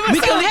 Yes.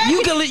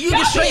 You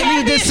can straight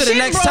lead this to the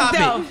next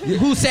topic.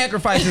 Who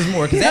sacrifices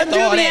more? Because after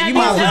all that, you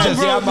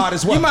might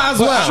as well. You might as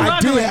well.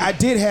 I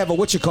did have a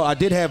I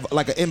did have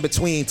like an in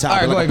between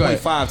topic, like a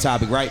 0.5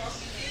 topic, right?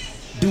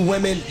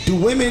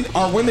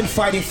 Are women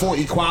fighting for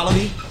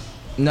equality?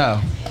 No.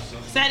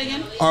 Say it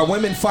again. Are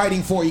women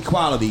fighting for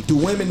equality? Do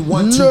women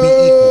want to be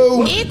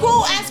equal?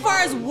 Equal as far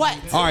as what?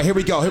 All right, here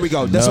we go.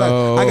 That's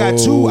right. I got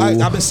two.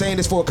 I've been saying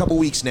this for a couple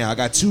weeks now.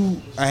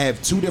 I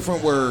have two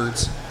different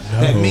words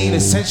that mean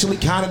essentially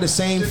kind of the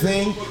same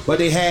thing, but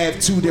they have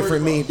two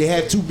different meanings. They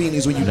have two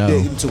meanings when you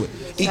dig into it.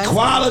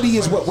 Equality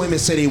is what women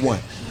say they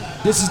want.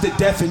 This is the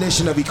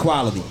definition of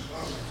equality.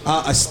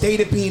 A state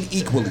of being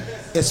equally.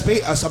 A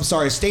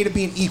state of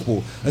being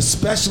equal,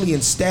 especially in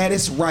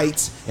status,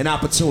 rights, and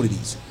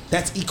opportunities.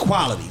 That's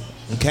equality,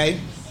 okay?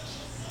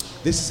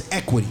 This is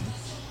equity,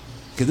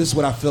 because this is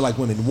what I feel like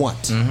women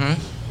want.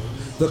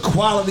 The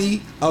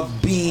quality of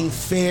being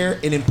fair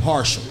and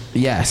impartial.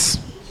 Yes.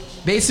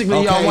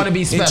 Basically, y'all want to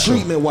be special.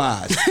 And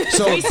treatment-wise.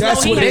 So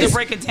that's what it is.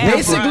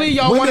 Basically,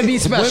 y'all want to be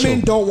special.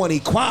 Women don't want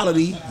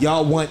equality,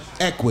 y'all want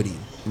equity.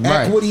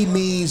 Right. Equity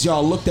means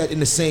y'all looked at in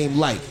the same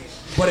light.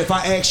 But if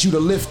I ask you to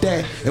lift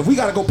that, if we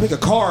gotta go pick a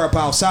car up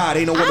outside,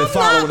 ain't no woman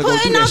following to go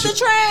do that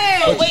shit.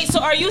 But wait,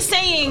 so are you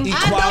saying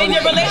in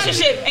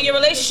your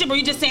relationship, or are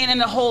you just saying in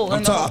the whole?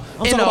 I'm talking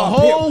in the about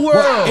whole world.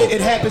 Well,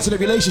 it happens in a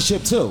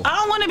relationship too. I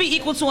don't want to be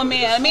equal to a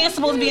man. A man's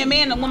supposed to be a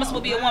man, a woman's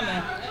supposed to be a woman.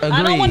 Agreed.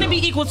 I don't want to be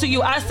equal to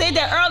you. I said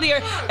that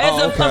earlier as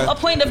a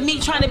point of me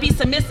trying to be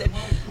submissive.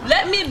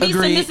 Let me be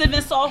submissive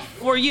and soft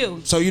for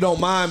you. So you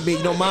don't mind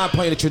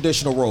playing a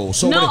traditional role.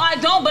 So no, I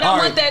don't. But I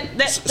want that man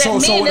that's gonna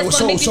make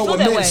me feel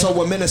that way. So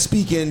when men are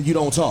speaking, you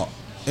don't talk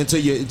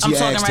until you I'm ask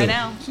talking right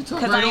now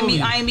because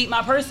I ain't meet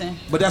my person.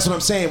 But that's what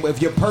I'm saying.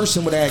 If your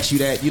person would ask you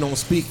that, you don't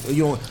speak.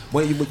 You don't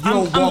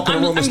walk in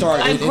the room and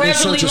start and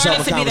insert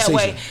yourself in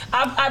conversation.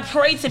 I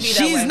pray to be that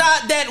way. She's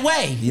not that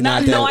way.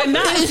 No, I'm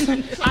not.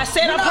 I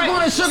said I'm not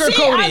going to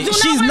sugarcoat it.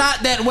 She's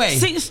not that way.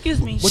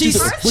 Excuse me. What you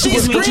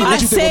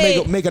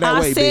think will make her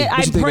that way? I said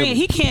I pray.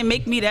 He can't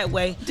make me that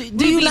way.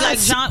 Do you like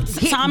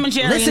Tom and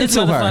Jerry and this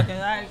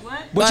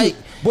motherfucker?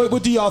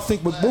 What do y'all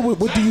think?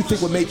 What do you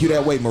think would make you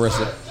that way,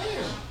 Marissa?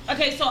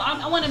 Okay, so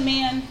I want a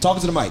man.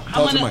 Talking to the mic.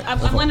 I want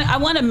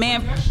a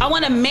man. I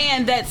want a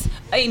man that's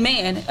a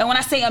man. And when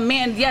I say a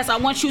man, yes, I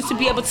want you to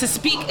be able to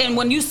speak. And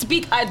when you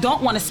speak, I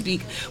don't want to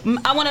speak.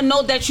 I want to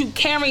know that you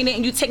carrying it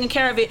and you taking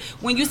care of it.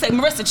 When you say,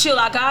 Marissa, chill,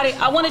 I got it.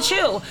 I want to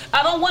chill.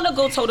 I don't want to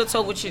go toe to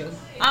toe with you.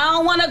 I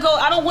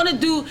don't want to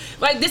do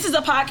like this is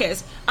a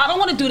podcast. I don't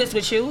want to do this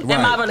with you in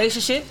my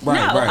relationship.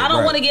 I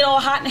don't want to get all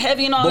hot and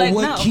heavy and all that. But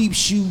what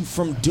keeps you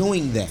from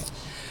doing that?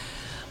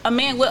 a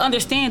man with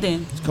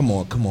understanding. Come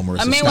on,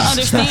 Marissa. A man with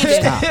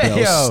understanding.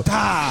 Stop.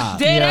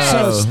 Stop. A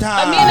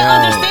man that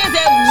understands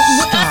that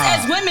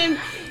us as women,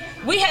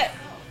 we have.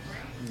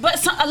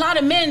 But a lot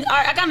of men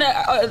I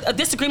got a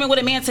disagreement with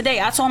a man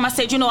today. I told him, I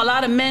said, a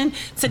lot of men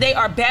today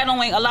are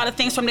battling a lot of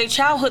things from their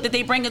childhood that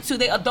they bring into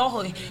their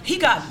adulthood. He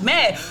got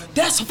mad.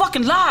 That's a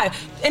fucking lie.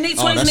 And they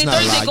 20s and they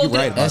 30s, they go through.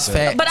 Right, that's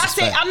fact. But I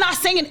said, I'm not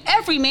saying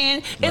every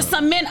man. It's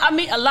some men. I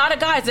mean, a lot of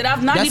guys that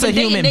I've not even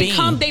dated. They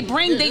come, they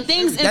bring their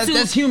things into.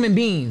 That's human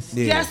beings.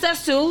 Yeah. Yes,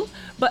 that's true.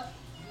 But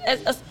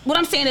what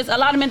I'm saying is, a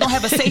lot of men don't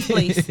have a safe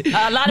place.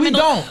 A lot of men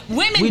don't.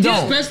 Women do,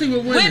 especially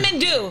with women. Women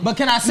do. But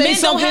can I say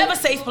something? Men don't have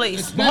a safe place.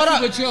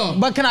 Especially with y'all.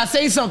 But can I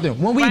say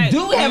something? When we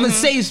do have a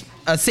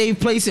safe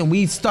place and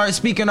we start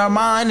speaking our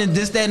mind and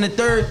this, that, and the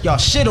third, y'all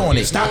shit on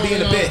it. Stop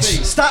being a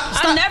bitch. Stop.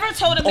 I never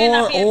told a man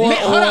not being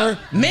a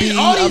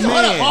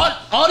bitch.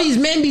 All these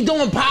men be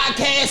doing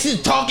podcasts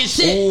and talking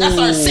shit. That's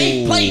our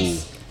safe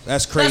place.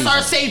 That's crazy. That's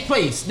our safe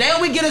place. Now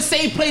we get a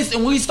safe place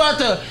and we start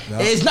to,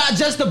 it's not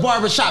just the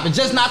barbershop, it's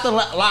just not the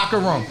locker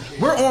room.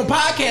 We're on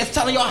podcasts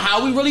telling y'all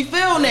how we really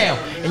feel now.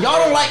 And y'all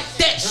don't like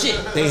that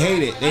shit. They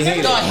hate it.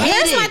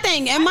 Here's my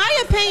thing. In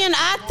my opinion,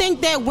 I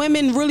think that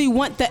women really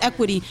want the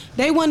equity.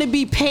 They want to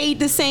be paid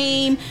the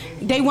same.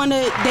 They want to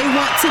be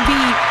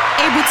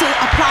able to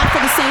apply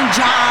for the same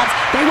jobs.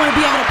 They want to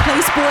be able to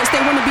play sports. They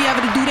want to be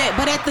able to do that.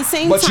 But at the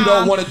same time, you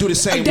don't want to do the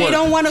same They work.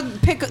 don't want to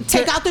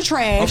take out the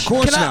trash. Of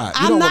course not.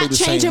 I'm not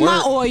changing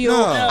my oil.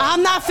 No.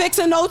 I'm not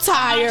fixing no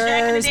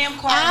tires.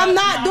 I'm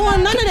not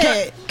doing none of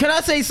that. Can I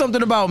say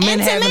something about men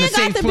having a safe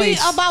place? And to me, it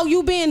got to be about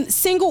you being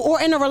single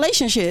or in a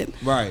relationship.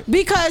 Right.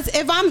 Because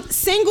if I'm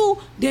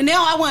single, then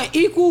now I want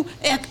equal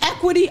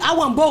equity. I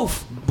want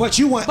both. But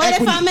you want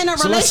equity. But if I'm in a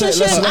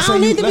relationship, I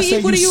don't need to be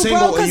equal to you,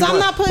 bro, because I'm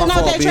not putting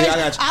out that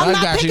trash. I'm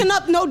not picking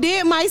up no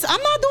dead mice.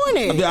 I'm not doing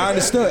it. I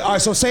understood. All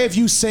right, so say if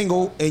you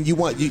single and you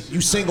want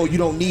you single, you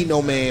don't need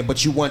no man,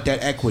 but you want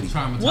that equity.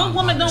 What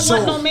woman don't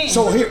want no man?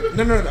 So here,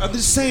 no. I'm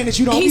just saying that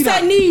you don't. He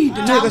said need.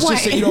 Let's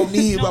just say you don't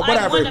need, but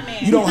whatever.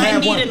 You don't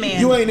have one. Man.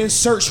 You ain't in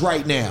search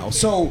right now.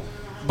 So,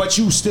 but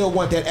you still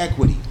want that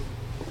equity,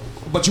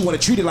 but you want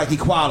to treat it like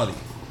equality.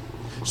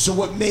 So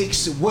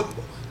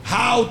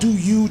how do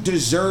you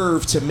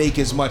deserve to make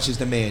as much as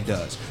the man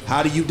does?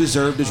 How do you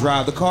deserve to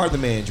drive the car the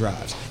man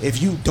drives?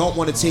 If you don't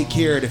want to take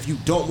care of it, if you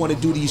don't want to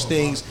do these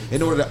things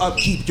in order to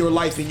upkeep your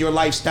life and your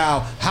lifestyle,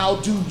 how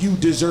do you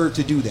deserve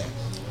to do that?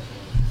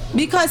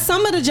 Because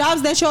some of the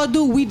jobs that y'all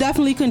do, we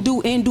definitely can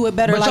do and do it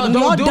better. But like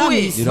y'all y'all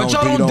dummies. But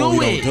y'all don't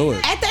do it.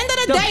 At the end of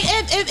the day,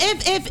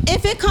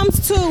 if it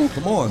comes to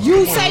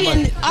you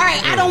saying, all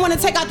right, I don't want to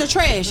take out the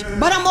trash,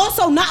 but I'm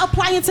also not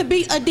applying to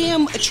be a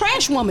damn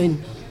trash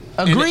woman.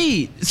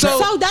 Agreed.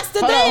 So that's the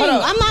thing.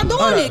 I'm not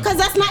doing it because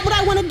that's not what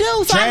I want to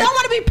do. So I don't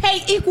want to be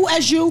paid equal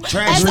as you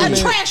as a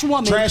trash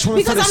woman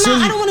because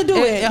I don't want to do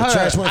it.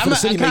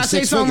 Can I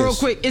say something real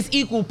quick? It's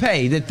equal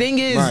pay. The thing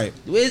is,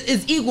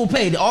 it's equal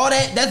pay. All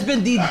that's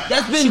been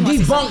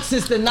debunked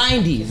since the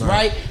 90s,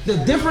 right? The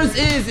difference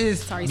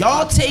is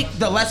y'all take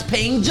the less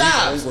paying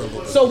jobs.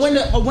 So when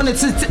the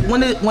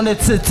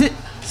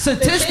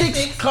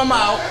statistics come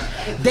out,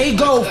 they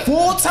go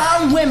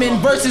full-time women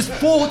versus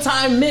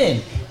full-time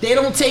men. They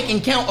don't take in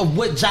account of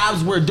what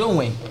jobs we're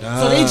doing.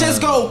 So they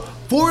just go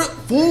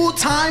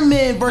full-time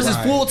men versus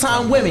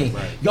full-time women.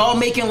 Y'all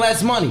making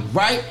less money,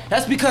 right?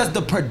 That's because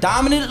the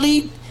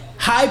predominantly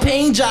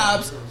high-paying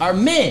jobs are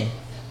men,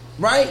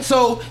 right?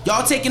 So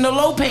y'all taking the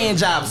low-paying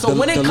jobs. So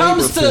when it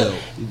comes to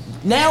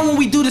now, when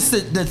we do the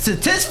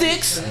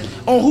statistics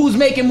on who's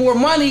making more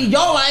money,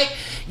 y'all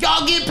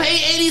get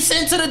paid 80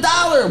 cents to the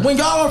dollar when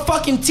y'all are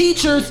fucking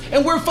teachers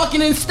and we're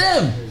fucking in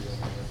STEM.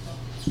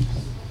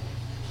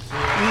 No.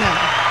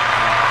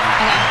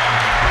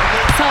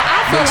 So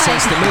I feel like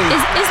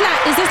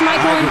is this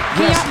mic on?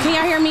 Can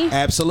y'all hear me?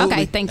 Absolutely.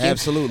 Okay, thank you.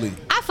 Absolutely.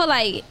 I feel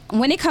like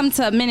when it comes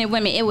to men and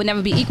women, it would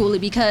never be equally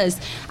because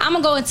I'm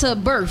gonna go into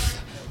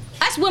birth.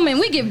 Us women,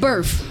 we give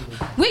birth.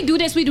 We do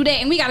this, we do that,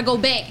 and we gotta go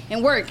back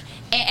and work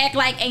and act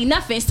like ain't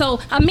nothing. So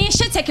a man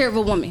should take care of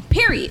a woman.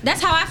 Period.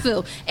 That's how I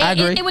feel. I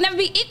agree. It would never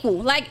be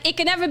equal. Like it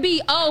can never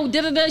be,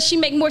 she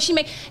make more, she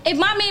make. If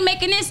my man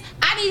making this,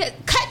 I need to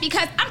cut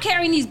because I'm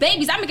carrying these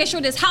babies. I'm making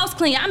sure this house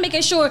clean. I'm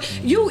making sure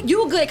you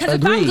good. Because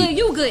if I'm good,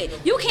 you good.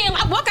 You can't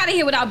walk out of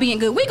here without being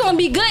good. We gonna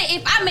be good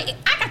if I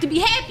got to be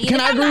happy. Can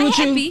I agree with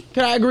you?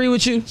 Can I agree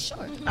with you?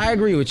 Sure. I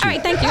agree with you. All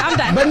right, thank you. I'm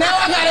done. But now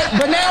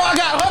I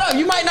got. Hold on.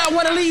 You might not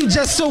want to leave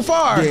just so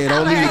far. Yeah,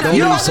 don't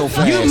leave so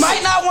fast. You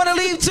might not want to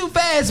leave too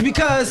fast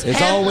because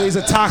it's always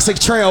a toxic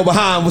trail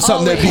behind with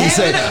something that people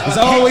say. There's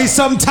always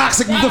something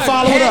toxic to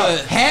follow it up.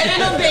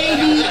 Having a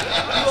baby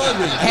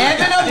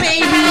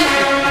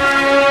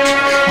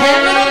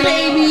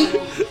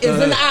is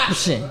an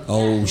option.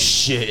 Oh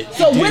shit.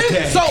 So what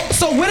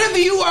if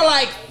you are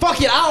like,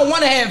 fuck it, I don't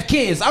want to have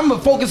kids. I'm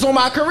gonna focus on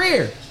my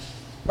career,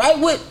 right?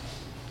 What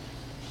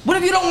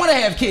if you don't want to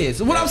have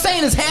kids? What I'm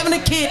saying is having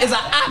a kid is an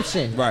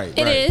option. Right.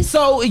 It is.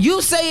 So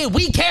you say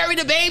we carry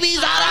the babies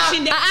out of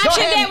an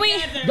option that we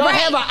don't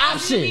have an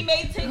option.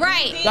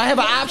 Right. Y'all have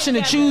an option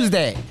to choose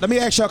that. Let me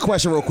ask y'all a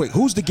question real quick.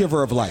 Who's the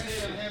giver of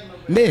life?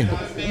 Men.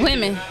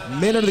 Women.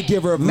 Men are the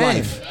giver of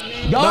life.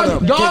 Y'all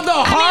the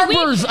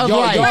harbors of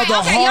life.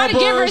 Y'all the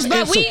givers,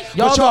 but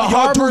y'all the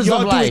harbors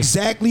of life. Y'all do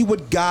exactly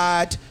what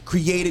God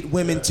created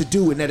women to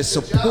do, and that is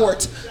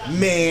support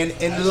man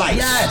in life.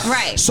 Yes.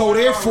 Right. So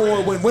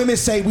therefore, when women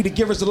say we the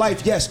givers of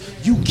life, yes,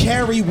 you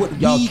carry what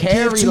we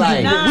give to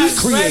life. you, what we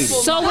created.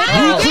 So we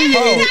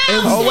created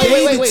and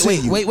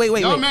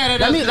wait. Y'all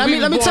mad at us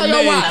Let me tell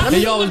y'all why.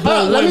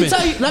 Let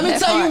me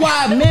tell you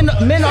why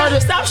men are the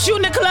stop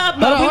shooting the club.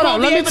 Hold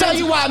on. Let me tell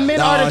you why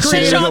men are the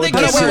creators.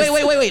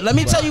 Wait. Let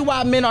me tell you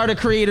why men are the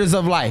creators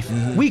of life.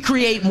 We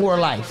create more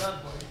life.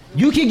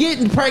 You can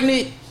get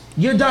pregnant.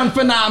 You're done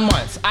for 9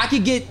 months. I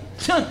could get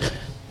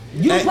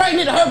you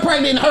pregnant, her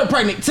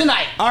pregnant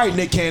tonight. All right,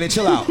 Nick Cannon,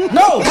 chill out. But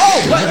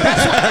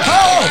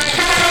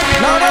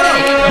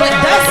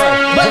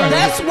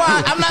that's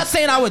why I'm not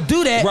saying I would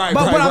do that.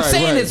 What I'm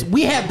saying is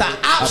we have the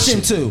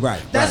option to.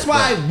 That's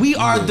why we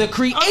are the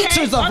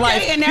creators of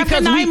life. And after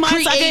 9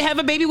 months, I can have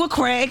a baby with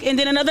Craig, and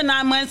then another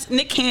 9 months,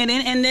 Nick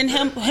Cannon, and then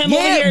him over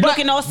here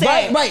looking all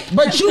sad. Right.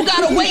 But you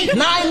gotta wait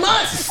 9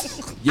 months.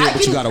 Yeah,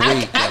 but you gotta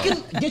wait. I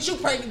can get you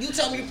pregnant. You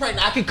tell me you're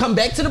pregnant. I can come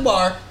back to the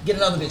bar, get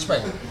another bitch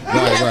pregnant. You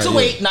have to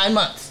wait 9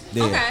 months.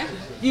 Yeah. Okay.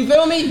 You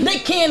feel me?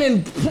 Nick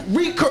Cannon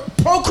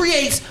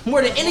procreates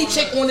more than any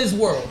chick on this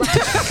world. But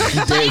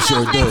it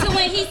goes back to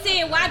when he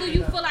said, "Why do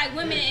you feel like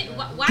women?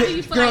 Why do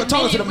you feel like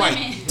talk men to the and mic.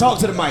 women?" Talk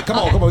to the mic. Come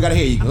on, we gotta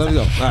hear you. Let me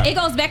go. Right. It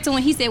goes back to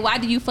when he said, "Why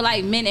do you feel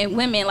like men and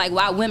women, like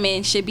why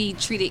women should be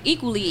treated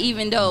equally,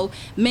 even though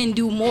men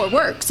do more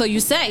work?" So you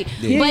say,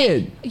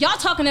 but y'all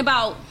talking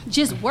about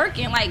just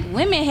working. Like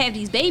women have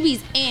these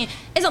babies, and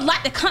it's a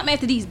lot to come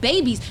after these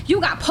babies. You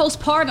got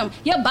postpartum,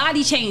 your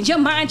body change, your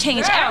mind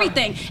change,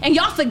 everything, and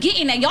y'all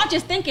forgetting that. Y'all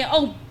just thinking,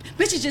 oh,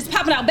 bitches just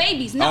popping out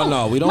babies.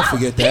 No, we don't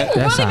forget that.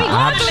 People really be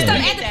going through stuff.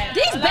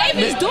 These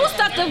babies do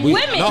stuff to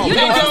women. You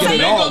know what I'm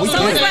saying?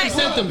 So it's like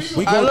symptoms.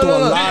 We go through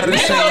a lot of the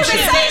same shit.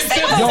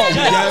 Yo, we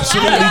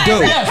absolutely do.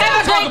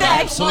 Have a great day.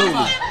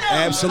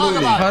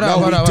 Absolutely. Hold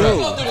on.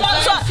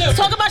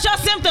 Talk about your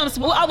symptoms.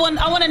 I want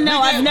to know.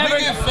 I've never.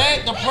 We get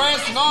fat,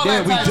 depressed, and all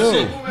that we type do. of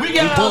shit. We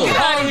get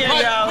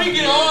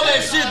all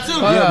that shit too.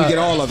 Yeah, we get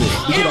all of it.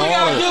 We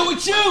gotta deal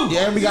with you.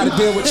 Yeah, and we gotta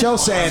deal with your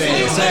sad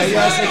ass.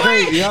 That's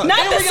great.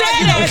 Not the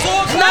sad ass. 4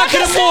 o'clock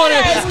in the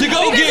morning to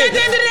go get. At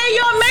the end of the day,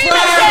 you're a man.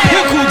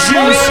 Pickle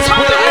juice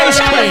with ice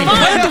cream.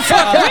 What the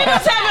fuck? We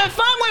was having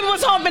fun when we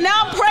was humping.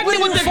 Now I'm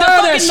pregnant with the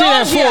Fire that fucking shit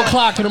at nausea. 4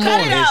 o'clock in the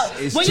morning. Cut it out.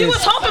 When you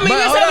was humping me, you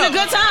was having a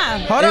good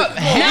time. Hold up.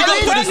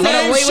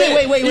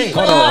 Wait.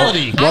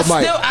 Quality.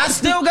 I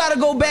still gotta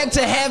go back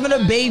to having a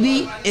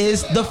baby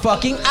is the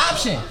fucking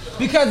option.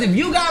 Because if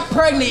you got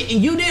pregnant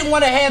and you didn't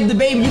want to have the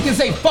baby, you can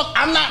say, fuck,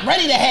 I'm not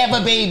ready to have a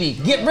baby.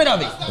 Get rid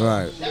of it.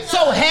 Right.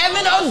 So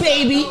having a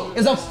baby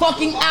is a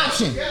fucking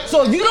option.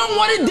 So if you don't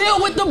want to deal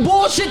with the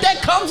bullshit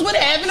that comes with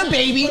having a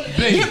baby,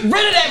 get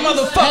rid of that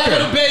motherfucker.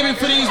 Having a baby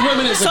for these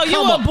women is so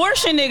you an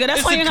abortion nigga.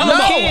 That's why you don't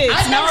have kids.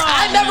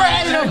 I never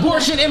had an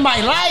abortion in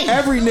my life.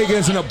 Every nigga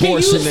is an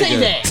abortion nigga. Can you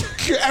say that?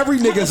 Every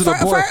nigga is an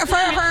abortion.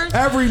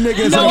 Every nigga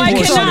is an No, I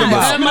abortion.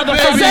 cannot.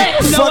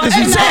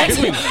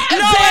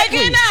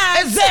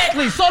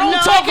 Exactly. So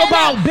don't talk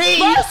about B.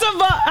 First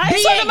of all, I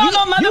ain't talking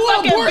about no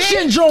motherfucking You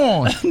abortion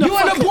John. You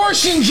an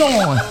abortion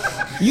John.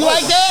 You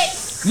like that?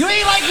 You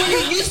ain't like when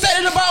you said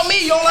it about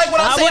me. You don't like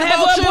what I said about you. I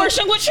would have an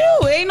abortion with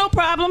you. Ain't no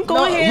problem.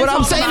 Go ahead. What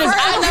I'm saying is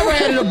I never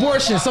had an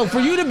abortion. So for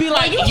you to be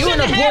like, you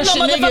an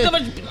abortion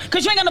nigga.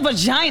 Because you ain't got no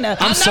vagina.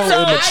 I'm so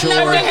immature.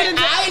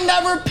 I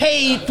never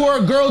paid for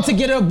a girl to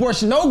get an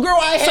abortion. No girl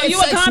I had sex with.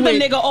 So you a condom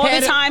nigga all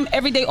the time,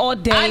 every day, all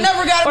day. I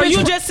never got a bitch. Or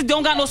you just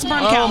don't got no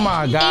sperm count. Oh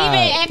my God.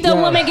 Even after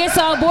a woman gets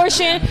an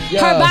abortion,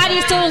 her body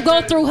still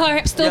go through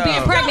her still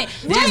being pregnant.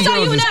 Just so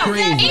you know,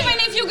 even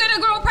if you get a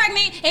girl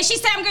pregnant and she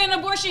said I'm getting an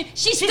abortion,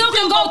 she still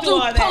can go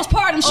through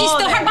postpartum. She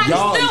still, her body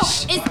still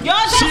is.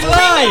 She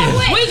lying.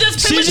 We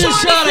just She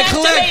just trying to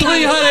collect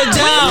 $300.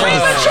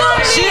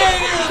 She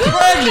ain't even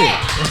pregnant.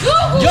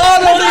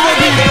 Y'all don't even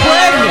be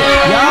pregnant.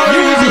 Y'all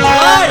be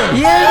lying.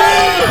 We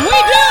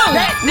do.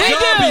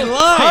 Y'all be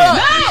lying.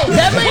 No.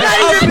 That may not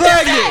even be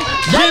pregnant.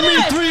 Give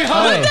me $300.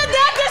 What did the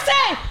doctor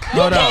say?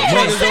 Hold up.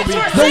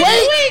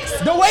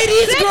 The way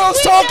these girls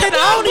talking,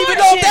 I don't even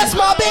know if that's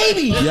my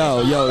baby.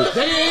 Yo.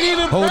 They ain't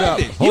even Hold up.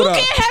 You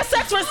can't have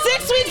sex for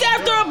 6 weeks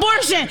after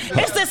abortion.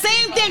 It's the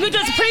same thing. You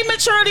just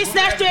prematurely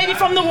snatched the baby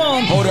from the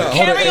womb. Hold up.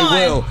 Carry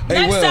on.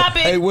 Hey, Next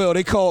topic. Hey, Will.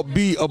 They call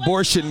B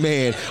abortion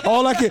man.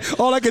 All I can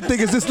think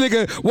is this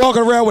nigga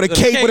walking around with a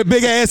cape with a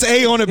big ass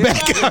A on the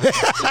back. They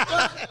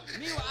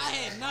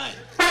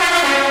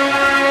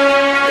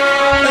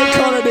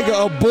call that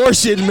nigga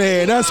abortion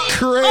man. That's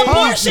crazy.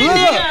 Abortion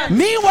nigga.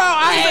 Meanwhile,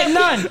 I had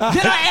none.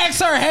 Then I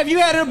asked her, "Have you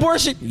had an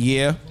abortion?"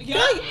 Yeah.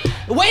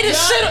 Way to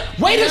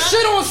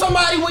shit on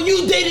somebody when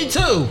you did it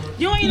too.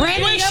 You ain't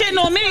shitting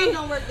on me.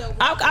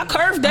 I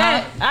curved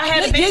that. I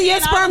had a baby. Your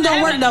sperm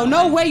don't work though.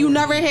 No way you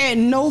never had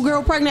no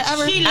girl pregnant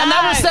ever.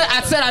 I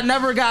said I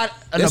never got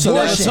an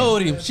abortion.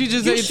 Told him. She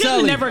just You ain't should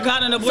telling. have never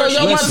gotten an abortion.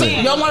 So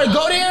y'all want to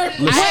go there?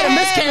 I had a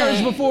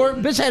miscarriage before.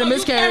 Bitch had a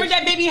miscarriage. You carried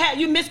that baby.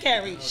 You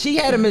miscarried. She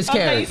had a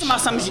miscarriage. Okay, you talking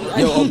about something.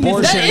 Yo,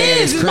 abortion That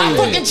is my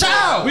fucking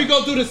child. We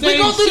go through the same shit.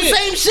 We go through the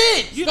same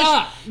shit.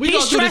 Stop. We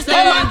go through the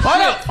same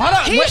Hold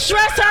up. He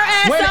stressed her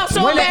ass out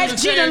so bad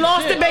she done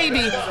lost the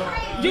baby.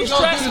 You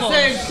stressful.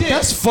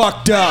 That's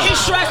fucked up. He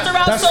stressed her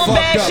out That's so fucked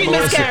bad up, she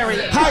Marissa. miscarried.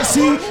 Hi,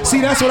 see,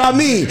 that's what I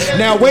mean.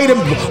 Now wait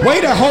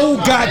a whole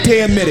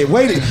goddamn minute.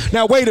 Wait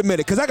a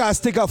minute, cause I gotta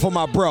stick up for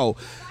my bro.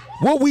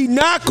 What we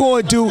not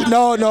gonna do?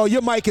 No,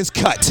 your mic is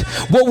cut.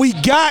 What we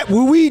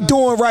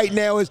doing right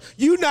now is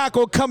you not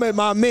gonna come at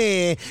my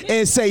man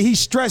and say he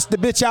stressed the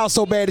bitch out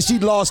so bad that she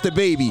lost the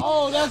baby.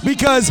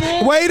 Because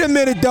wait a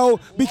minute though,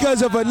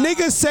 because if a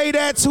nigga say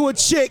that to a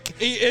chick,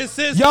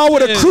 y'all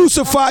would have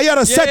crucified, y'all would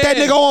have set that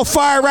nigga on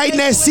fire right in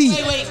that seat.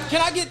 Wait,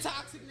 can I get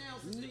toxic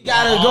now? You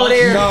gotta go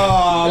there.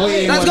 No, we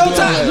ain't Let's gonna go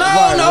do toxic.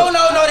 that.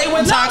 No, they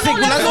went toxic.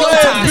 Let's go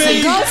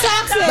toxic. Go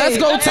toxic. Let's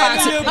go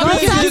toxic.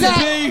 Go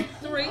toxic.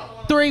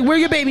 3. Where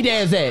your baby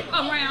dad's at?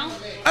 Around.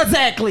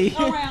 Exactly.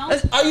 Around.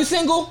 Are you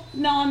single?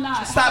 No, I'm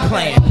not. Stop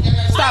playing.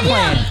 Stop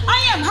playing.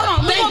 I am. Hold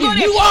on. Thank Go you.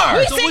 there. You are.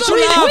 We So single. what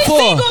you lying We for?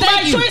 single by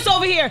Thank you. choice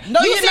over here. No,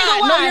 you you're single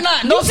not. why? No, you're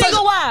not. No You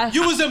single why?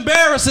 You was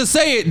embarrassed to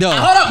say it though.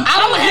 Hold up.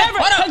 I was never.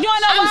 Hold up. You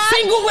wanna know I'm why?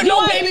 single with You no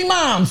want- baby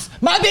moms.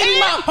 My baby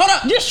mom. Hold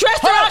up. You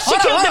stressed her out. She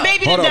killed the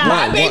baby to Hold up, die.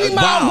 My baby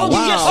mom will be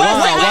wow,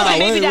 wow,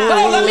 baby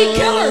wow,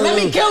 daddy. Let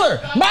me kill her.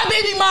 My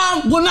baby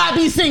mom will not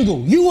be single.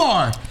 You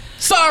are.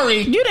 Sorry.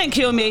 You didn't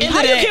kill me.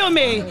 How you kill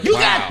me? You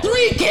got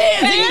 3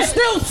 kids and you're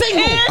still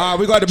single. All right,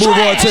 we got to move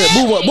on to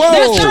move on. Whoa!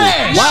 That's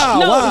trash. Wow!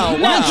 No, Wow!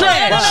 no,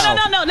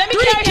 Wow! no. Let me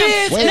 3 carry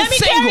kids him. and Let me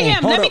carry single.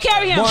 him. Let me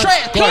carry him. One,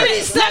 Trash. one.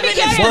 37 is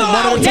carry still him. out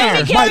One at a there.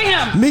 time. carry Mike,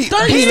 him. me.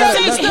 37 let-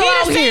 is let- still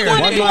out here.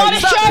 Want to do all this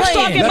Stop trash playing.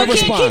 talking, Let but her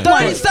can't respond. keep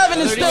one. 37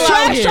 is still out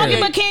Trash here. talking,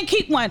 but can't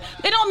keep one.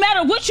 It don't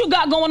matter what you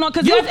got going on,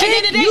 because You at the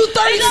end of the day, you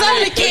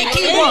 37 and can't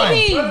keep one.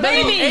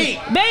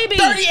 Baby.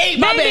 38,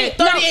 my bad.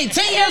 38,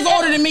 10 years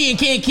older than me and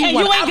can't keep And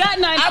one. you ain't got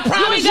none. I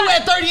promise you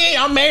at 38,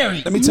 I'm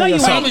married. Let me tell you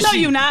something. No,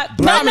 you not.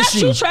 Promise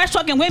Not you. you trash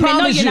talking women. No,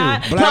 Promise you're you.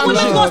 not. Black No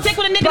women's love. gonna stick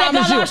with a nigga that got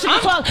Promise a lot you. of shit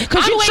to talk.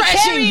 Because I'm you ain't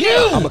trashing carrying you.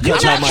 it. I'ma You're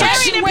cut y'all not mic.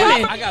 carrying it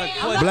women.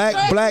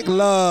 properly. Black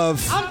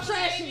love. I'm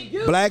trashing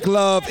you. Black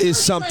love is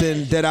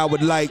something that I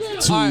would like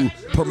to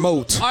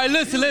promote. All right,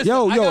 listen.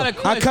 Yo,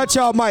 I cut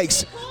y'all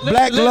mics.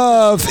 Black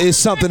love is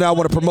something I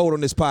want to promote on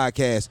this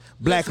podcast.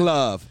 Black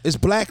love. It's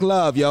black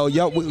love, yo.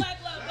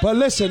 But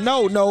listen,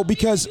 no,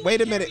 because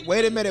wait a minute.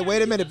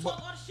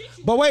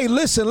 But wait,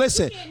 listen.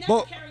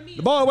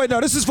 But wait, no,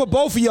 this is for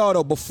both of y'all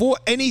though. Before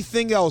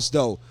anything else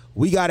though,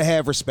 we gotta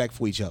have respect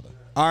for each other.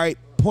 All right,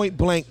 point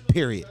blank,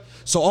 period.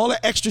 So all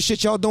the extra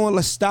shit y'all doing,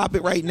 let's stop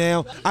it right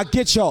now. I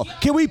get y'all.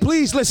 Can we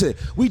please listen?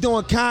 We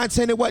doing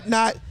content and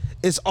whatnot.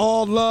 It's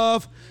all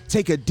love.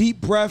 Take a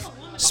deep breath.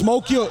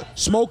 Smoke your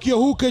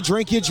hookah.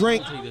 Drink your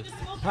drink.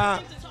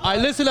 All right,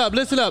 listen up.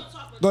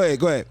 Go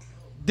ahead.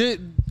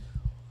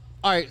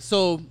 All right,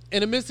 so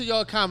in the midst of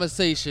y'all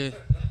conversation,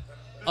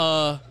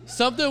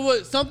 something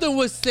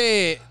was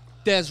said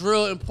that's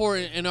real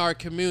important in our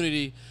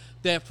community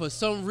that for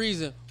some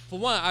reason, for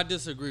one, I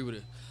disagree with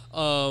it.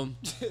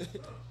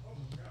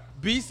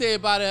 B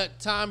said by the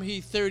time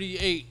he's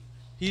 38,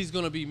 he's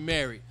gonna be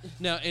married.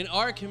 Now in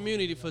our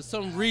community, for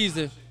some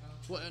reason,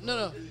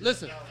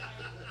 listen,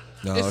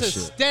 it's a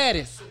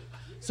status.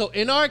 So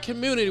in our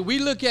community, we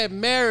look at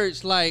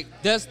marriage like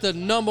that's the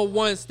number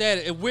one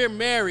status. If we're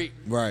married,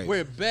 right,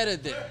 we're better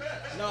than,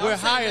 we're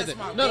higher than.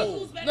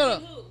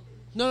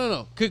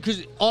 No.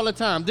 Because all the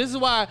time, this is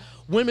why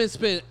women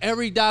spend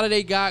every dollar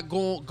they got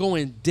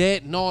going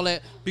debt and all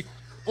that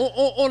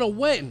on a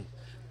wedding.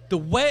 The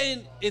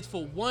wedding is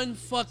for one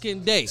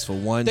fucking day. It's for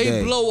one day.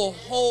 They blow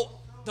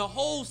the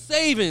whole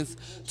savings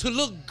to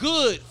look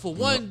good for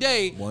one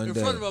day in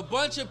front of a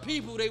bunch of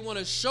people they want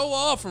to show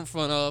off in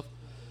front of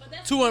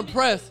to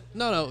impress.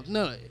 No.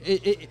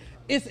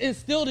 It's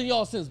instilled in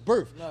y'all since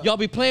birth. Y'all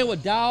be playing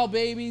with doll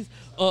babies,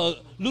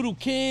 little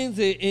kids,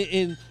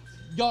 and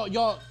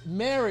y'all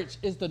marriage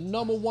is the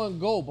number one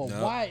goal. But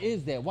why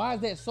is that? Why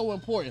is that so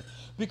important?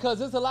 Because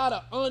there's a lot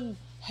of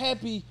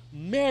unhappy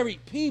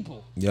married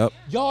people. Yep.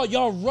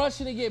 Y'all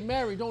rushing to get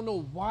married. Don't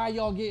know why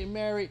y'all getting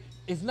married.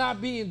 It's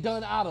not being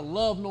done out of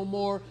love no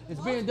more. It's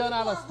being done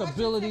out of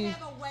stability.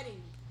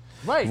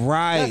 Right.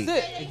 That's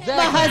it. Exactly.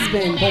 The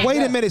husband. But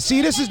wait a minute.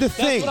 See, this is the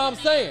thing. That's what I'm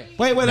saying.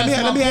 Wait. Let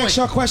me ask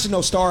y'all a question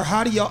though, Star.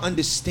 How do y'all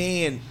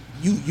understand?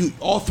 You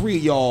all three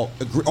of y'all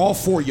agree. All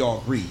four of y'all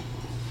agree,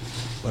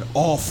 but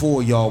all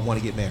four of y'all want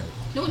to get married.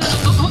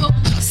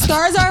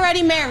 Star's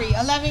already married,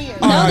 11 years.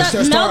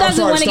 No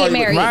doesn't want to get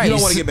married. Right. You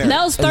don't want to get married.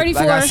 Mel's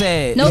 34. Like I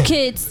said, no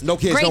kids. No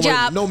kids. Great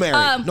job. No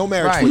marriage. No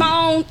marriage. Right.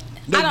 My own.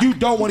 No, you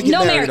don't want to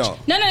get married at all.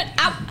 No.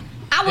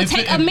 I would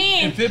take a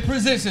man. If it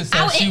presents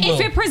itself, she will.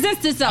 If it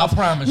presents itself, I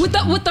promise with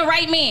you. the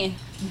right man.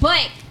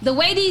 But the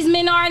way these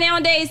men are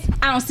nowadays,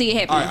 I don't see it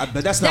happening. All right,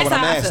 but that's not what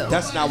I'm asking.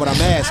 That's not what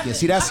I'm asking.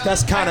 See, that's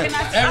kind of.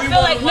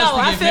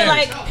 I feel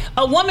like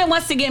a woman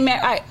wants to get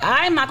married.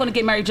 I'm not going to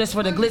get married just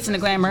for the glitz and the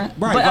glamour.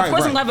 Right, but of course, right.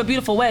 I'm going to have a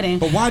beautiful wedding.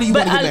 But why do you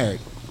want to get married?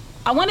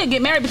 I want to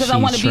get married because I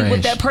want to be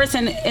with that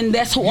person, and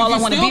that's who all I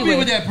want to be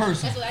with that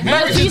person.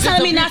 But you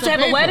telling me not to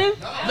have a wedding?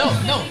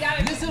 No.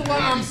 This is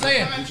what I'm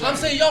saying. I'm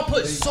saying y'all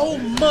put so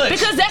much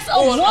because that's a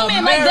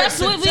woman. Like that's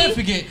what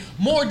certificate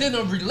more than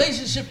a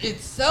relationship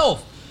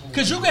itself.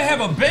 Cause you can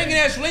have a banging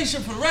ass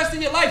relationship for the rest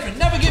of your life and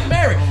never get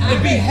married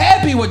and be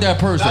happy with that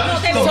person.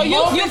 Okay, so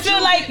you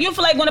feel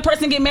like when a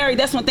person get married,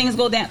 that's when things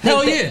go down.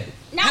 Hell yeah.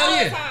 Hell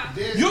yeah.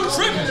 You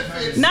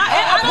tripping. Nah,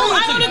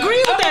 I don't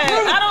agree with that.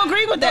 I don't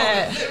agree with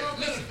that.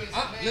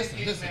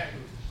 Listen.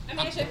 I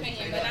mean, it's your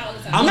opinion, but not all the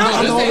I'm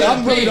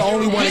time. really the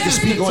only one that can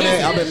speak on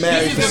that. I've been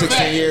married for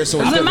 16 years,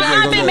 so I've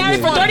been married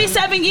for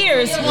 37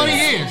 years. 20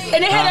 years.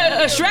 And they had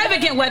an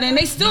extravagant wedding.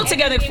 They still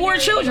together, 4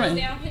 children.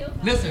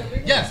 Listen,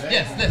 yes,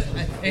 listen.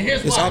 And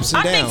here's it's why. ups and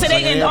I think downs,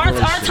 today, in our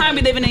time,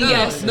 we living in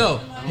yes. No,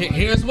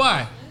 here's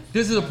why.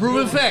 This is a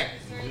proven fact.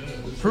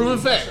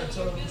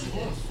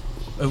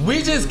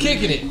 We just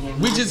kicking it.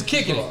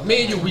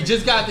 Me and you, we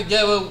just got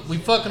together. We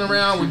fucking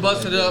around. We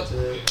busted up.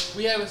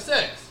 We having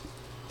sex.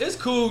 It's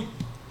cool.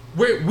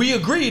 We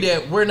agree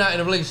that we're not in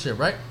a relationship,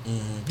 right?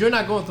 Mm-hmm. You're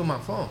not going through my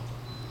phone.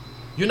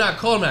 You're not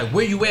calling me like,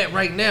 where you at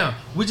right now?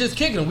 We're just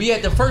kicking it. We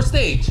at the first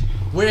stage.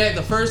 We're at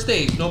the first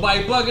stage.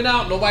 Nobody bugging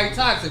out. Nobody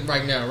toxic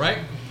right now, right?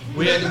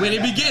 We're in the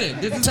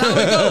beginning. This is how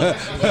it goes.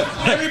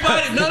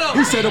 Everybody, no.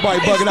 You said nobody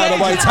bugging out.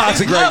 Nobody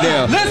toxic right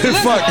now. Listen.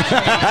 Fuck.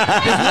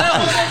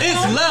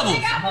 It's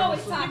levels.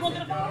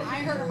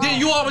 Then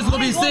you always gonna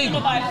be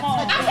single.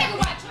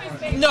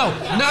 No,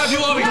 now if you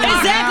always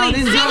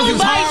exactly single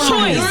by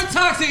choice. You're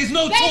toxic. It's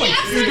no choice.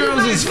 These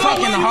girls is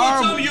fucking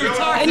horrible.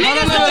 And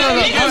niggas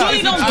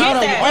really don't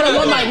get that.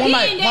 One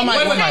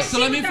mic. So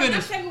let me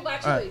finish.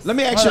 Let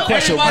me ask you a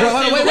question. Wait.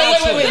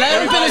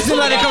 Let me finish and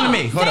let it come to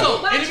me. Hold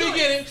up.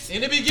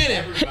 In the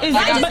beginning.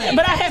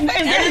 But I have to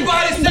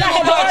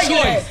argue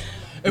that.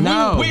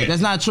 No,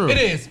 that's not true. It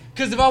is.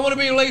 Because if I want to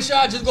be in a relationship,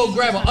 I just go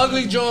grab an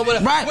ugly joint.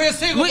 Right. We're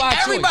single by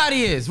choice.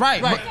 Everybody is,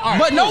 right.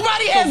 But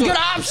nobody has good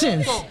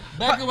options.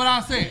 Back to what I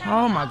was saying.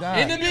 Oh my God.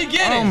 In the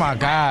beginning. Oh my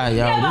God,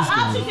 yo. You have an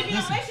option to be in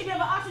a relationship. You have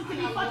an option to be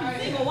fucking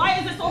single. Why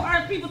is it so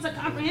hard for people to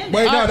comprehend that?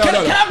 Wait, no.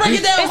 Can I break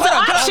it down? It's an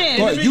option.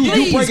 You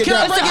break it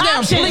down. Break it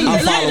down, please.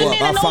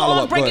 I'll follow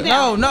up.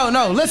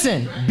 No.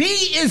 Listen, B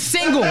is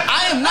single.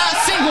 I am not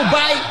single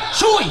by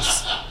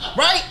choice.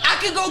 Right? I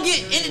could go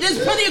get.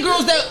 There's plenty of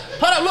girls that.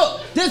 Hold up,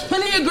 look. There's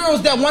plenty of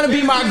girls that want to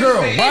be my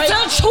girl. Right?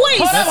 It's a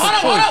choice.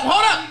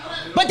 Hold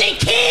up. But they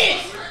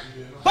can't.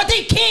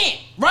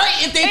 Right?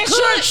 If they it's could,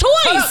 your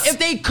choice.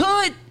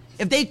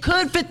 If they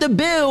could fit the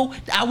bill,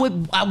 I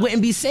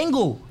wouldn't be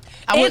single.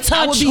 I would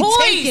choice. be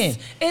taken.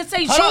 It's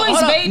a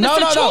choice, babe. It's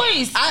a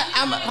choice.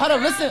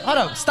 Hold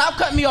up. Stop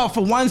cutting me off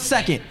for 1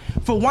 second.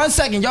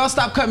 Y'all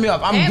stop cutting me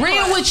off. I'm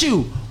agreeing with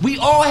you. We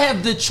all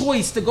have the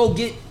choice to go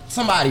get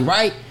somebody,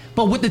 right?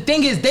 But what the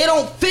thing is, they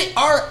don't fit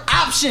our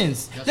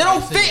options. They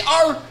don't fit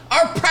our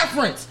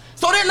preference.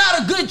 So they're not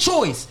a good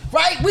choice,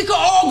 right? We could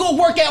all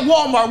go work at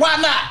Walmart. Why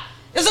not?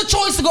 It's a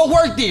choice to go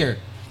work there.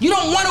 You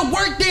don't want to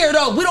work there,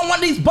 though. We don't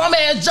want these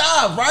bum-ass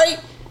jobs, right?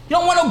 You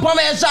don't want no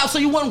bum-ass job, so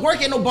you wouldn't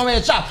work at no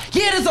bum-ass job.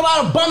 Yeah, there's a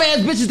lot of bum-ass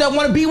bitches that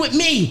want to be with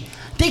me.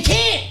 They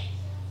can't.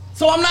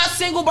 So I'm not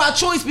single by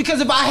choice because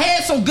if I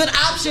had some good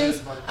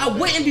options, I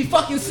wouldn't be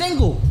fucking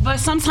single. But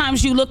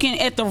sometimes you looking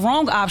at the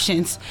wrong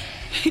options.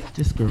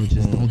 This girl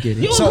just don't get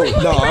it. You agree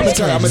with me,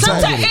 right? I'm gonna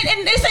tell you.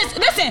 And this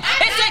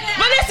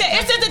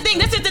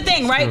is the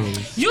thing, right?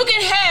 You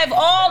can have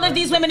all of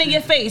these women in your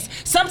face.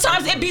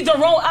 Sometimes it be the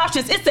wrong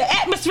options. It's the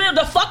atmosphere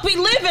the fuck we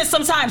live in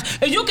sometimes.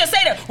 And you can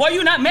say that, well,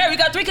 you're not married, you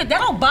got 3 kids. That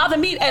don't bother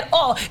me at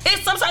all.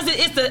 Sometimes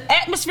it's the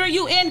atmosphere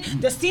you in,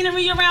 the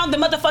scenery around, the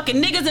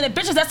motherfucking niggas and the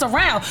bitches that's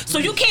around. So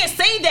you can't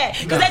say that.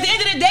 Because at the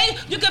end of the day,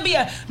 you could be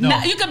a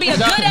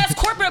good ass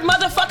corporate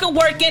motherfucker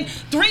working,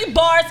 3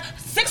 bars,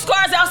 6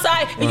 cars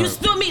outside, and you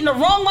still meeting the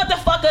wrong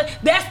motherfucker.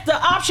 That's the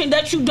option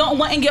that you don't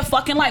want in your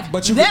fucking life.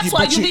 That's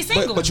why you be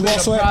single. But you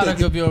also have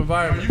to of your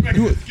environment.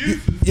 You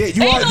ain't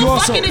no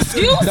also fucking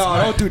excuse. No,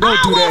 don't do that,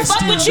 Steve. I won't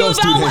fuck with you if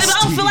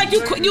I don't feel like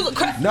you.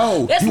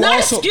 No, that's not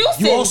excuses.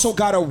 You also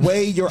gotta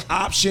weigh your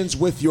options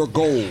with your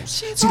goals.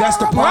 See, that's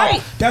the problem.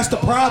 Right. That's the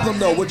problem,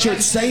 though. What you're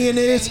saying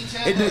is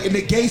it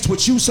negates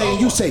what you say. And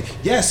you say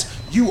yes,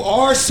 you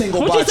are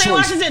single by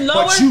choice,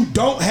 but you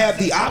don't have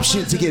the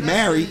option to get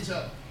married.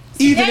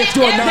 Even if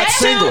you're not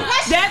single.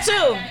 That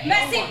too.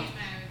 Let's see.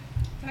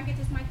 Can I get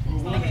this mic,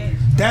 please?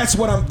 That's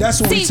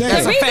what we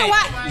saying. The reason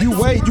why you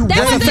weigh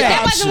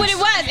that wasn't what it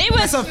was. It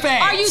was. That's a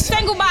fact. Are you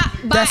single by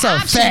That's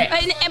option? a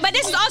fact. But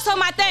this is also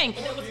my thing.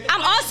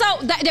 I'm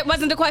also that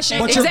wasn't the question.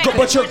 But exactly.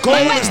 your goal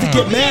is to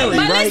get married,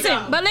 right?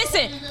 But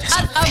listen.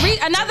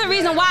 Another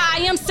reason why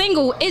I am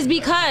single is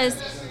because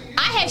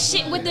I have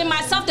shit within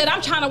myself that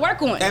I'm trying to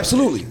work on.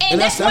 Absolutely.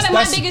 And that's one of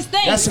my biggest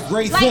things. That's a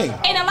great thing.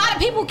 And a lot of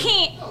people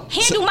can't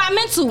handle my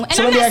mental. And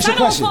so I'm not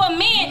settling for a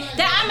man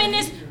that I'm in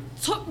this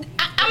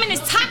I'm in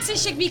this toxic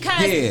shit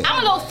because I'm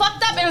a little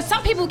fucked up, and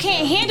some people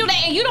can't handle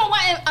that, and you don't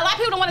want. A lot of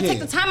people don't want to take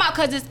the time out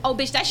because it's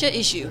bitch, that's your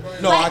issue.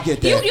 No, I get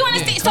that. You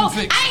understand? So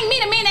I ain't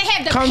mean a man that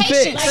have the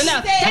patience.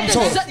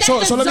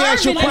 So let me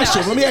ask you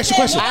a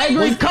question. I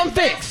agree. Come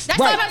fix. That's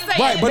what I'm saying.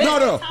 Right, but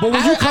no. But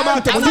when you come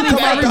out the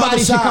other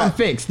side, come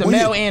fix the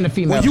male and the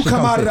female. When you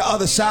come out of the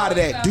other side of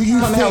that, do you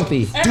think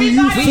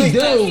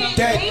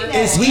that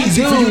it's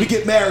easy for you to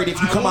get married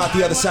if you come out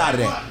the other side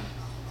of that?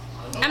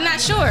 I'm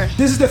not sure.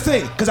 This is the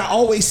thing, because I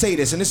always say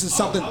this, and this is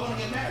something: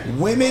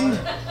 women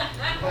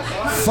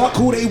fuck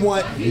who they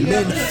want,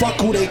 men fuck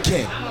who they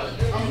can.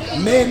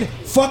 Men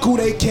fuck who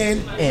they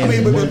can.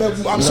 Men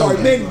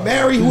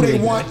marry who they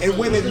want, and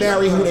women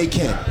marry who they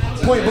can.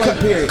 Point blank,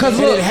 period. And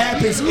it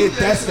happens.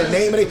 That's the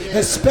name of it.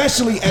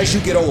 Especially as you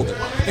get older,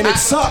 and it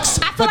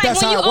sucks. I feel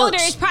like when you're older,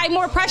 it's probably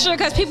more pressure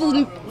because people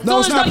feel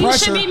as though you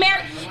should be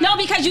married. No,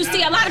 because you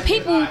see a lot of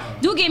people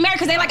do get married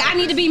because they like, I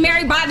need to be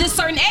married by this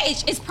certain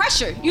age. It's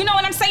pressure. You know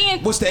what I'm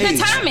saying? What's the age?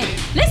 The timing.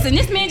 Listen,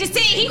 this man just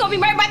said he gonna be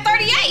married by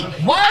 38.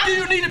 Why do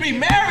you need to be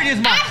married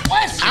is my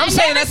question. I'm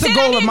saying that's a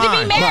goal of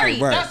mine.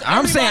 Right.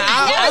 I'm saying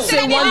I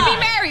said one to be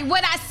married.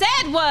 What I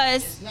said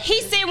was,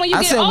 he said when you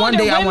get older, one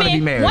day I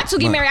women want to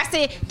get married. I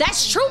said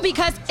that's true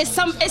because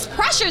it's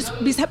pressures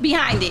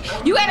behind it.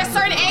 You at a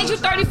certain age, you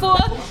 34,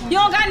 you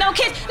don't got no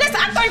kids. Listen,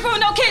 I'm 34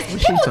 with no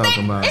kids. People think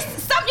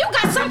it's some. You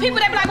got some people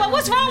that be like, well,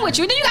 what's wrong with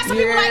you? Then you got some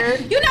people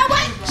like, you know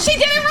what? She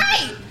did it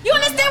right. You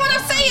understand what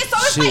I'm saying? So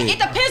it's like, it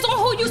depends on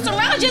who you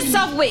surround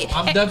yourself with.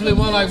 I'm definitely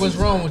one like, what's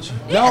wrong with you?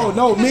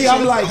 No, me,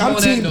 I'm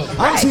team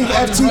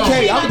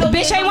FTK. The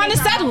bitch ain't want to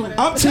settle.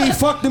 I'm team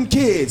fuck them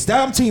kids.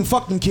 I'm team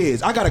fuck them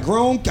kids. I got a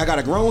grown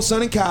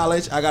son in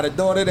college. I got a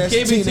daughter that's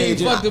a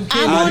teenager.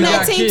 I'm on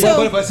that team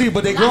too.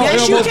 But they grown, they're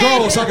almost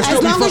grown, so I can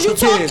still be fuck them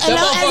kids. As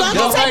long as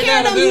you take care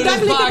of them, you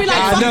definitely could be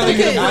like fuck them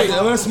kids.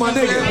 That's my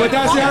nigga. But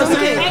that's what I'm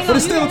saying. But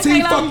it's still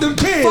team fuck them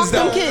kids,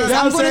 though.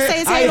 I'm gonna say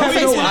it to your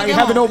face. I ain't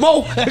having no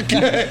more.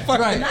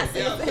 Right.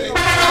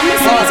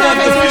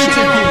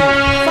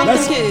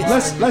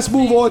 Let's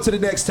move on to the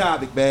next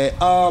topic, man.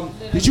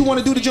 Did you want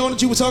to do the joint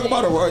that you were talking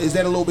about, or is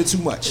that a little bit too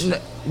much?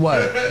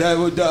 What?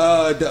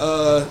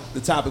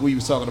 The topic we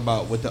was talking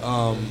about with the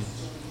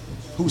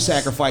who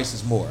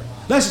sacrifices more.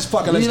 Let's just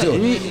fucking let's do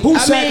it.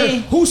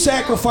 Who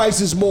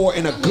sacrifices more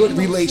in a good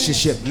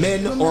relationship,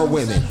 men or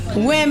women?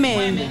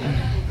 Women.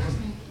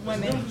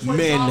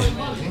 Men.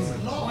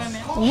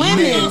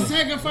 Women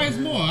sacrifice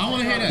more. I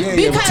want to hear that.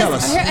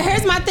 Because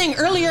here's my thing.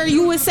 Earlier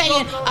you were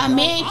saying a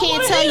man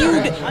can't tell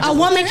you, a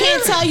woman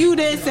can't tell you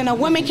this, and a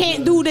woman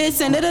can't do this,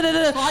 and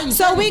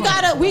So we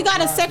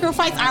gotta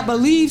sacrifice our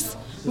beliefs.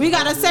 We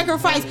gotta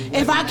sacrifice.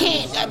 If I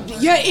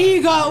can't, your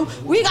ego.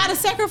 We gotta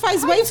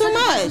sacrifice way too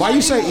much. Why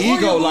you say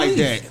ego like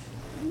that?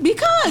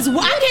 Because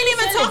I can't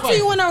even talk to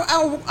you in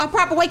a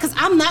proper way because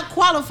I'm not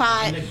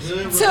qualified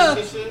to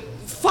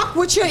fuck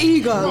with your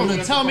ego.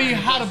 To tell me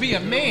how to be a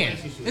man.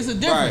 It's a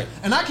difference.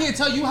 And I can't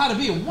tell you how to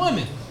be a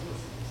woman.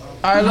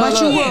 All right, but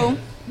you will.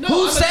 No,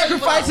 who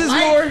sacrifices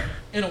more?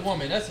 In a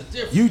woman, that's a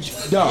difference.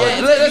 Listen,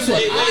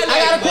 I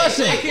got a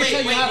question. I can't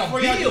tell you how to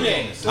be a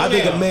woman. I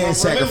think a man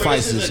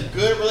sacrifices. A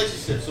good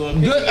relationship.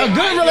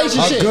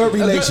 A good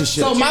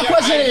relationship. So my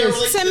question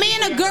is, to me,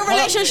 in a good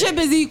relationship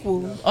is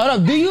equal. Hold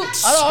up.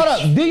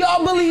 Do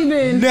y'all believe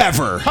in?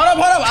 Never. Hold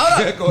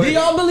up. Do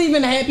y'all believe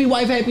in a happy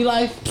wife, happy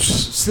life?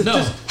 No.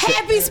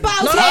 Happy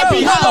spouse,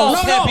 happy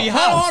house. Happy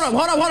house.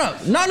 Hold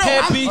up. No.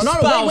 Happy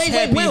spouse, wait.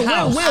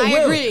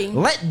 I agree.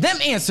 Let them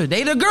answer.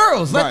 They the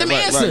girls. Let them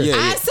answer.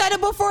 I said it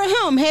before him.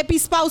 Happy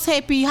spouse,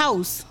 happy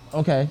house.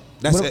 Okay.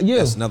 That's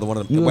another one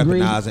of the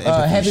weaponized and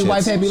happy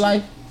wife, happy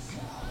life.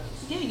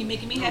 Yeah, you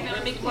making me happy,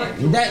 I'm making you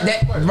happy.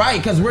 That right,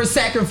 because we're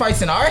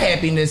sacrificing our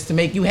happiness to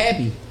make you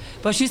happy.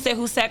 But you say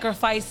who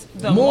sacrificed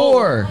the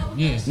more?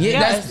 Yes,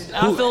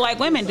 I feel like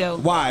women do.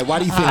 Why? Why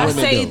do you think women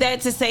do? I say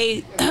that to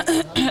say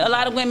a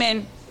lot of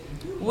women,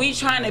 we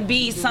trying to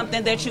be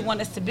something that you want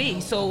us to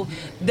be. So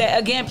that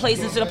again plays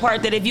into the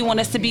part that if you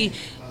want us to be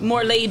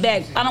more laid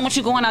back, I don't want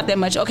you going out that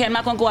much. Okay, I'm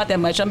not gonna go out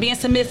that much. I'm being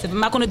submissive. I'm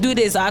not gonna do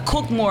this. I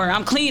cook more.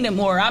 I'm cleaning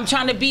more. I'm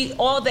trying to be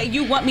all that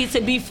you want me to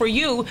be for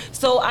you.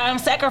 So I'm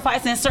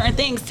sacrificing certain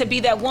things to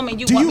be that woman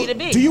you want me to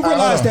be. Do you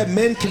realize that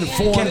men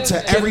conform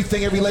to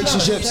everything in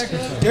relationships?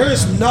 There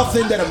is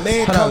nothing that a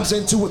man comes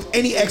into with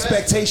any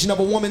expectation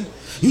of a woman.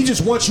 He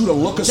just wants you to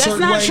look a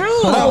certain way. That's not true.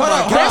 Oh my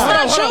God. That's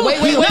not true.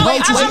 Wait.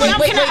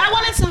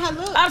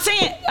 I'm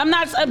saying I'm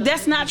not.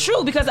 That's not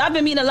true because I've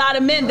been meeting a lot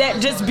of men that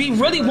just be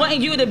really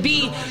wanting you to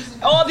be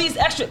all these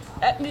extra.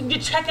 You're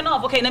checking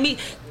off. Okay, I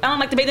don't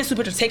like the bathing suit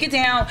picture. Take it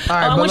down.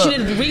 I want you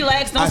to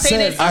relax. Don't say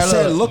this. I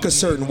said look a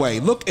certain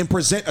way. Look and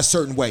present a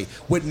certain way.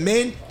 With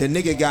men, the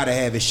nigga gotta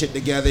have his shit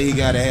together. He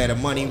gotta have the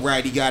money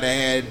right. He gotta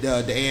have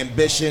the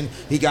ambition.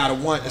 He gotta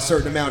want a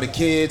certain amount of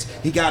kids.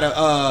 He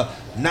gotta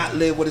not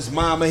live with his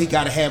mama. He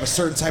got to have a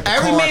certain type of car.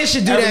 Every man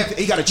should do that.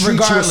 He got to treat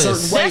you a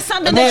certain way. That's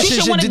something that you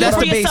should want to do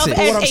for yourself as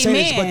what I'm a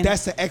saying man. But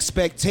that's the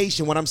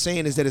expectation. What I'm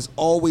saying is that it's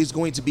always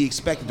going to be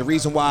expected. The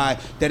reason why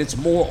that it's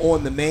more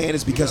on the man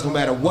is because no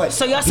matter what,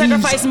 so y'all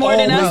sacrifice more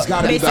than us.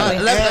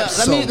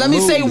 Basically, let me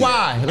say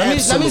why.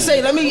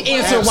 Let me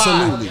answer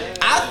why.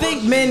 I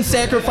think men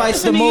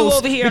sacrifice the most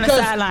over here on the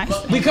sidelines.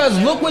 Because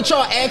look what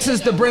y'all ask us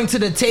to bring to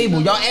the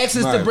table. Y'all ask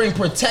us to bring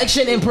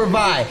protection and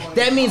provide.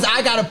 That means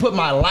I gotta put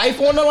my life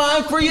on the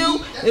line for you.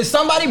 If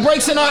somebody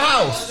breaks in our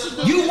house,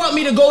 you want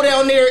me to go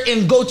down there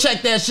and go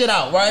check that shit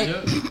out, right?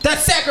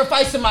 That's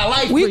sacrificing my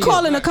life. We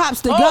calling the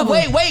cops together. Oh,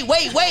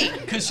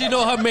 wait. Cause she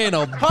know her man.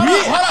 Hold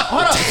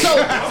up. So,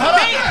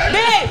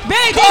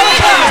 big.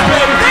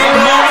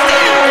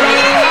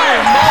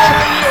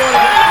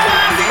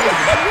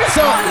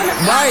 So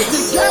right.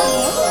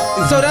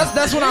 So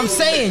that's what I'm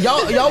saying.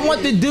 Y'all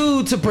want the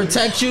dude to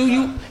protect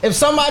you. If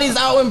somebody's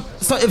out in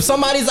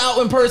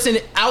person,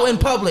 out in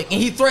public,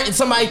 and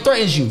somebody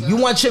threatens you, you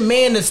want your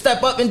man to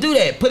step up and do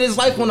that. Put his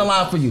life on the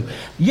line for you.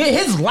 Yeah,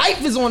 his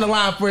life is on the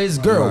line for his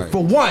girl. Right.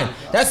 For one,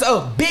 that's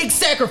a big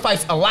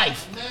sacrifice of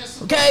life.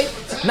 Okay.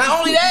 Not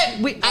only that,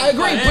 I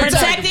agree.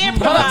 Protect and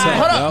provide.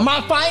 Hold up.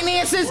 My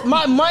finances,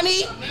 my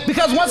money,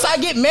 because once I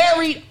get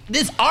married,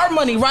 it's our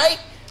money, right?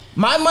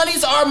 My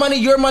money's our money,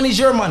 your money's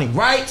your money,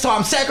 right? So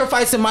I'm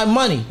sacrificing my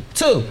money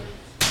too.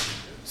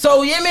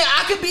 So yeah, man,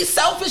 I could be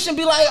selfish and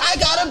be like, I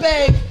got a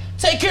bag.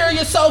 Take care of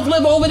yourself,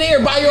 live over there,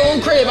 buy your own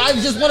crib. I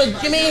just want to,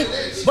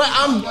 but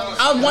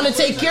I want to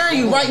take care of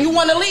you, right? You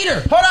want a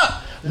leader. Hold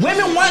up.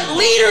 Women want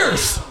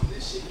leaders.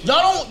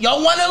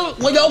 Y'all want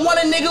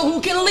a nigga who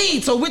can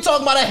lead. So we're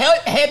talking about a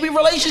happy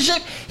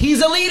relationship.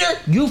 He's a leader,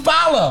 you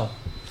follow.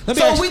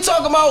 So we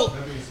talking about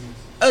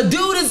a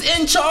dude is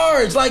in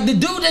charge, like the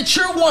dude that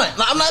you want.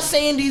 Like, I'm not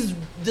saying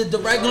the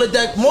regular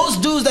that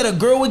most dudes that a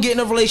girl would get in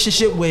a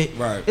relationship with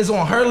is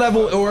on her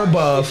level or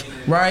above,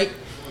 right?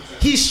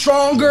 He's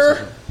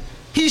stronger.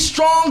 He's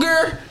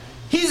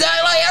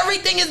like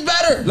everything is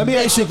better. Let me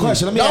ask you a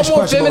question. Y'all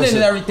more feminine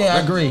than everything. I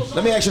agree.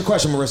 Let me ask you a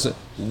question, Marissa.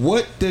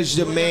 What does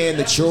the man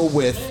that you're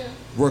with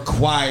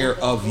require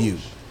of you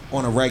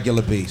on a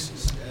regular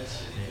basis?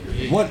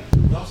 What?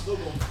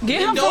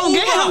 Get him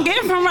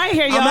from right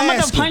here, y'all. I'm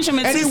about to punch him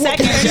in 2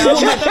 seconds, y'all.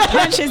 I'm about to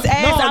punch his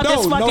ass out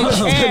this fucking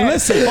chair.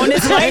 Listen. On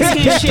this light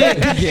skin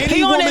shit.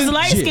 He on his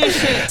light skin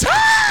shit.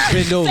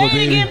 Bend over, say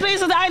it again, please,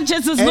 because I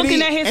just was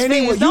looking at his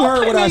face.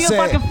 Don't put me on your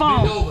fucking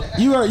phone.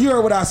 You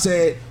heard what I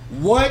said.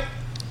 What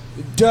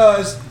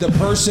does the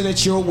person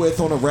that you're with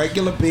on a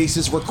regular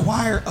basis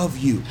require of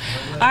you?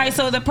 All right,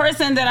 so the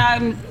person that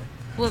I'm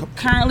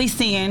currently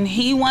seeing,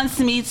 he wants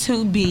me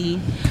to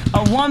be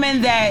a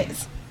woman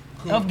that's,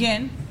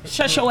 again,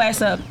 shut your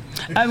ass up.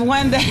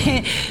 One that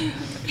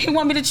he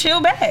want me to chill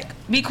back,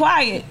 be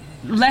quiet,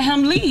 let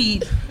him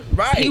lead.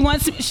 Right. He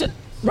wants to.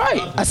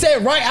 Right. I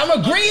said right. I'm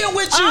agreeing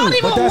with you. I don't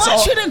even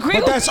want you to agree with me.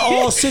 But that's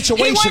all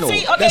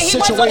situational. That's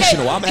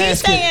situational. I'm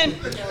asking.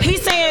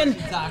 He's saying,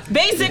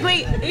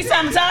 basically, he's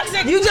something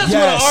toxic. You just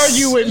want to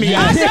argue with me.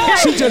 I know.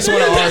 She just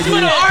want to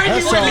argue.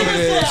 That's all it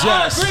is.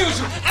 I agree with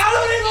you. I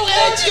don't even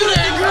want you to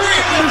agree.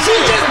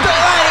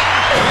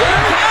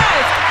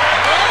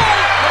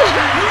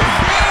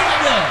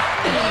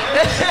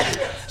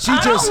 She just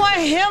I don't want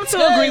him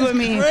to agree with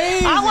me.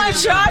 I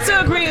want y'all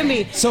to agree with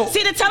me. So,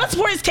 see, the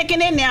teleport is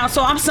kicking in now,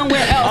 so I'm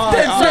somewhere else.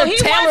 So he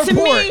wants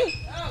me.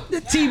 The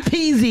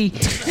T-Peasy.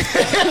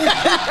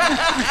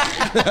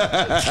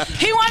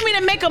 He wanted me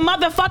to make a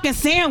motherfucking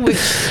sandwich.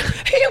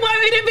 He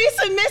wanted me to be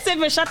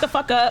submissive and shut the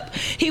fuck up.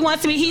 He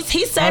wants me.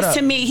 He says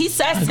to me.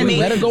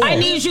 I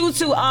need you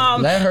to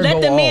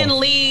let the man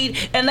lead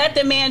and let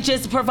the man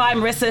just provide.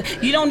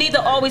 Marissa, you don't need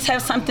to always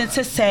have something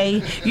to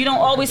say. You don't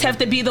always have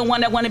to be the one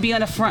that want to be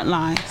on the front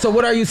line. So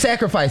what are you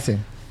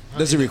sacrificing?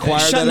 Does it require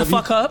Shut that the of you?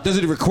 fuck up. Does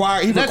it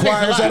require? He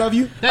requires that of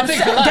you. That's a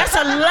lot.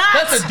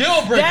 That's a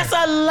deal breaker. That's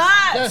a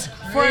lot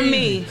for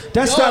me.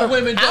 That's not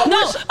women.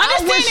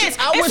 Understand this.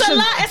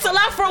 It's a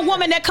lot for a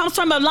woman that comes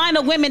from a line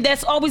of women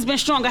that's always been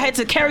strong. I had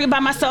to carry by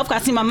myself. I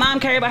see my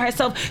mom carry by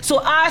herself. So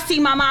I see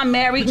my mom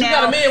married now. You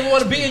got a man who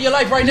want to be in your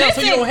life right now,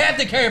 so you don't have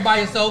to carry by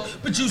yourself.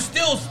 But you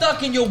still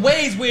stuck in your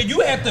ways where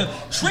you have to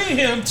treat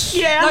him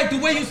like the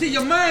way you see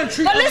your mom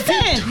treat other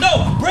people.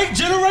 No, break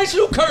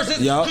generational curses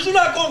because you're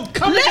not gonna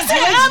come. Listen,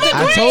 I'm agreeing.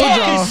 I told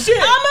y'all.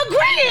 I'm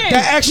agreeing.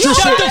 That extra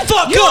shut the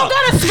fuck up. You don't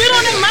gotta spit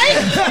on the mic.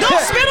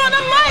 Don't spit on the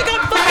mic.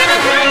 I'm fucking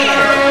agreeing.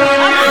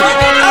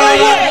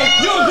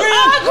 You agree?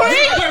 I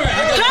agree.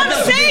 Come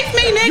save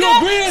me, nigga.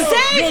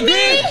 Save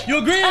me. You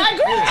agree? I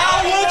agree.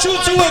 I want you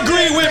to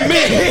agree with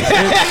me.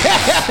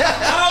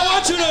 I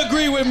want you to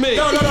agree with me.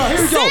 No. Here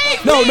we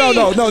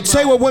go. No.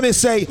 Say what women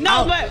say.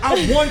 No, but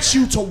I want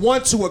you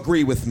to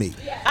agree with me.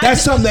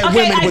 That's something that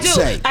women would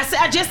say.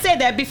 I just said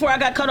that before I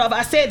got cut off.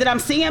 I said that I'm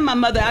seeing my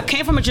mother. I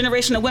came from a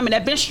generation of women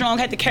that been strong,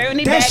 had to carry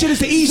me back. That shit is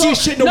the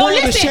easiest shit in the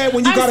world to share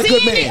when you got a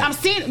good man.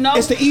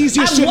 It's the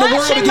easiest shit in the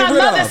world to get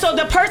rid of. So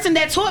the person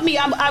that taught me,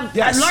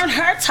 I learned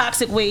her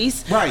toxic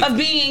ways of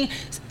being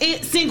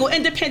single,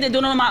 independent,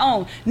 doing it on my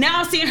own. Now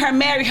I'm seeing her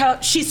marry her.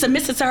 She's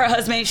submissive to her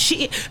husband.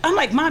 I'm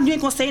like, Mom, you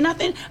ain't gonna say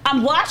nothing.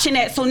 I'm watching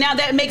that, so now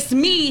that makes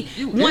me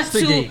want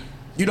to.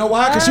 You know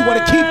why? Because she want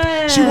to keep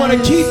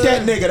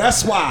that nigga.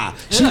 That's why.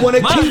 She want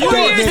to keep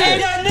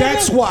that nigga.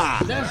 That's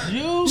why. That's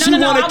you. She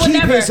want to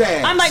keep his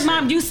ass. I'm like,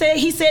 Mom, he said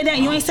that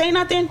and you ain't say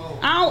nothing?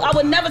 I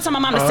would never tell my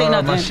mom to say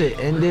nothing. My shit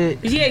ended.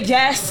 Yeah,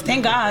 yes,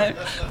 thank God.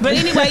 But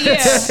anyway,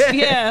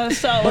 yeah,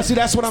 so. But see,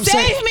 that's what I'm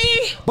saying. Save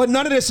me. But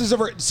none of this is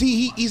ever.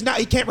 See, he's not.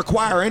 He can't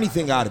require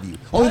anything out of you.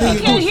 Only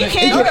thing He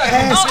can't.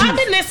 I've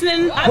been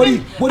listening. I've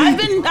been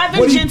gentle.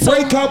 Would he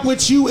break up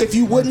with you if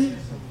you wouldn't?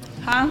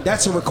 Huh?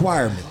 That's a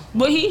requirement.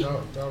 Would he?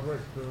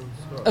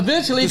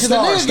 Eventually, because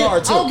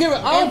I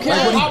don't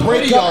care.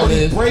 Would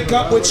he break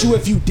up with you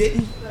if you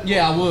didn't?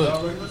 Yeah, I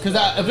would. Because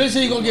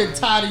eventually you're going to get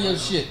tired of your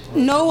shit.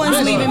 No one's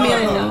leaving me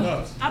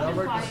alone.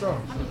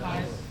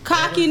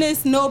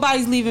 Cockiness,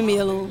 nobody's leaving me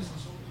alone.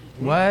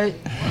 What?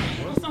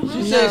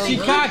 She said she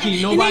cocky.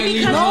 Nobody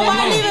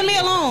leaving me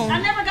alone. I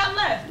never got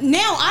left.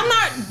 Now, I'm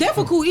not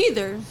difficult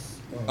either.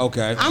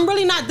 Okay. I'm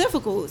really not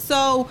difficult.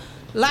 So,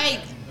 like,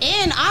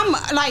 and I'm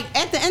like,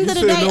 at the end of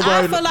the day,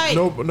 I feel like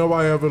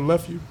nobody ever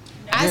left you.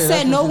 I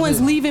said no one's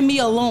leaving me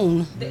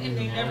alone.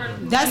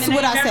 That's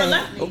what I said.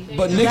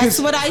 But niggas, that's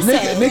what I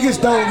said.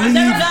 Niggas don't leave.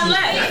 You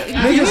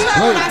heard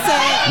what I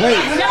said. Wait.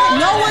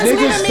 No one's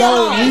niggas leaving me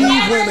don't alone.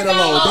 leave women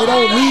alone. They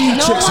don't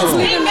leave chicks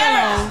alone.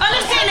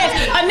 Understand this.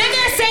 A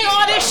nigga say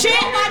all this shit.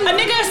 A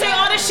nigga say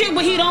all this shit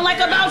what he don't like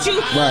about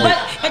you. Right. But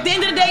at the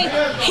end of the day,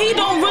 he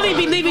don't really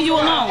be leaving you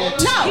alone.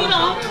 No. He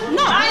don't.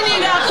 No. I ain't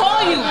even gotta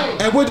call you.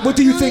 And what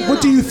do you think?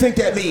 What do you think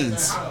that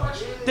means?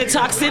 The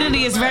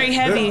toxicity is very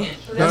heavy.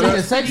 That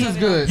means sex is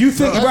good. You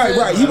think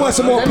right? You want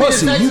some more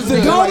pussy? You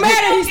think don't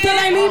matter. He still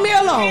ain't leave me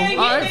alone.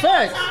 All right,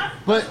 facts.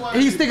 But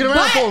he's sticking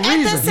around for a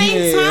reason. At the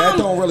same time, that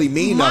don't really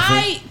mean nothing.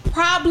 My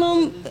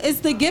problem is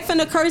the gift and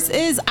the curse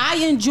is I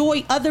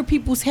enjoy other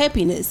people's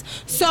happiness.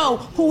 So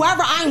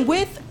whoever I'm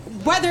with,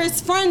 whether it's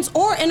friends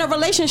or in a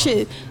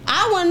relationship,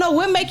 I want to know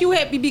what make you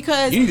happy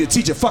because you need to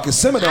teach a fucking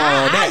seminar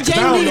on that. I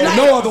don't know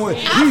no other way.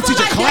 You need to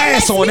teach a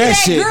class on that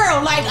shit.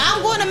 Girl, like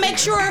I'm going to make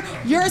sure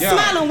you're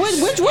smiling. What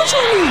you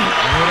need?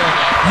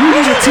 You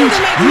need to teach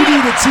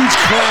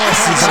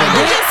classes. So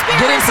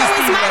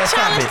it's my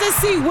challenge to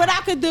see what I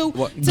could do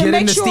to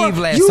make sure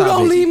you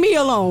don't leave me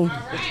alone.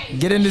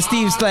 Get into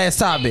Steve's last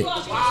topic.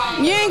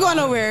 You ain't going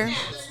nowhere.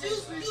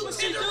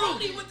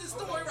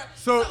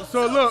 So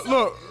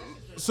look.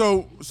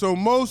 So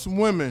most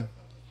women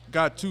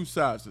got two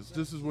sizes.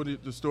 This is what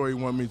the story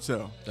want me to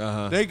tell.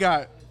 Uh-huh. They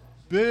got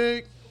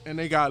big and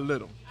they got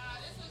little.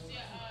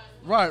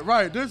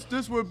 Right.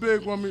 This what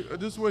big want me.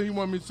 This is what he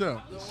want me to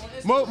tell.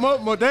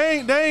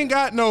 They ain't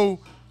got no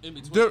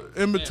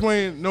in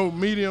between, no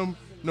medium,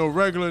 no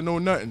regular, no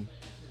nothing.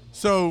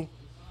 So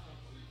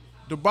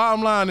the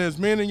bottom line is,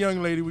 me and a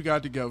young lady we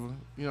got together.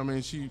 You know what I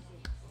mean? She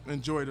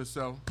enjoyed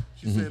herself.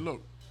 She said,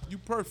 "Look, you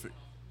perfect."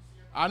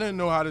 I didn't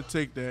know how to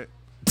take that.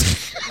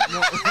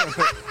 No.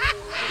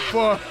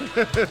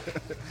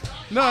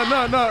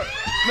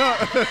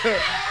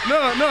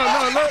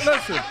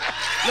 Listen.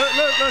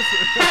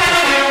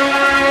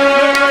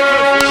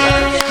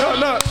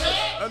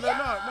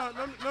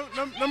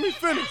 Let me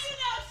finish.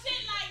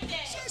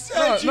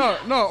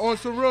 No. On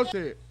some real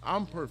shit,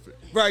 I'm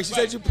perfect. Right, she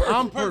said you're perfect.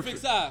 I'm perfect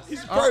size.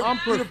 He's perfect. I'm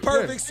perfect. You're the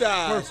perfect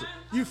size. Perfect.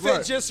 You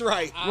fit just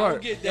right. I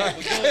don't get that.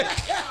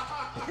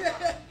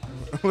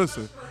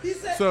 Listen. She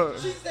said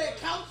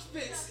couch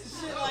fits and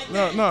shit like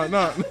that. No.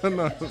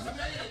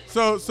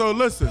 So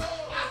listen.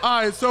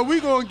 All right, so we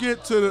gonna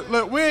get to the.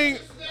 Look, we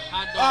ain't.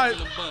 All right,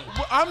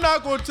 I'm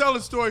not gonna tell the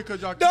story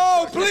because y'all.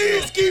 No,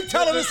 please keep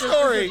telling the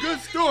story. It's a good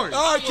story.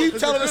 All right, keep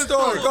telling the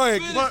story. Go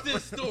ahead. Finish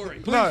this story.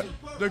 No,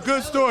 the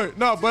good story.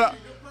 No, but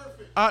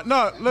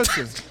no.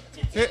 Listen.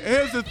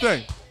 Here's the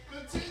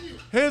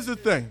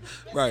thing.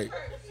 Right.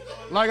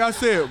 Like I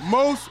said,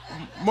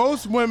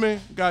 most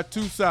women got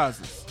two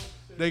sizes.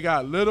 They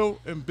got little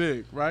and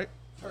big, right?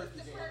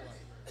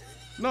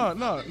 No.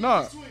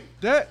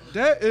 That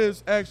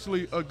is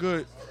actually a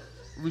good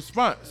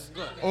response.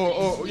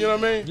 Or you know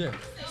what I mean? Yeah.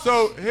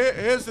 So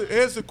here's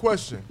the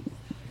question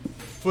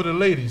for the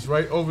ladies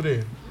right over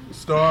there.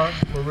 Star,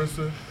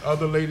 Marissa,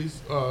 other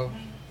ladies, come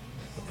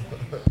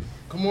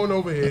on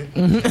over here.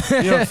 You know what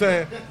I'm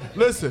saying?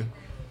 Listen.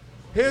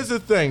 Here's the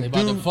thing. They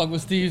about to fuck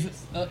with Steve's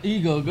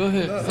ego. Go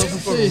ahead. Go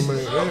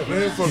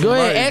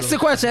ahead. Ask the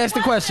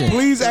question.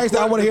 Please ask.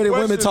 I want to hear the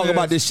women talk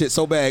about this shit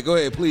so bad. Go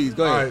ahead, please.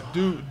 Go ahead.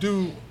 All right.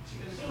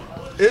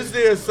 Is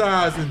there a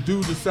size and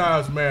do the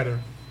size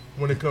matter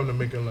when it comes to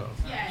making love?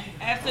 Yeah,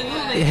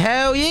 absolutely.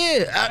 Hell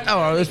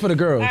yeah. It's for the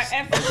girls.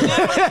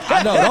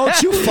 I know.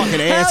 Don't you fucking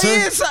answer.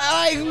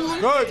 Hell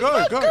yeah. Go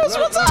ahead. Girls,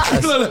 what's up?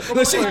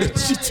 Look, she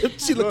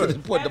looked at the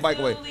point the mic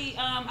away.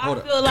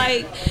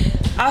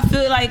 I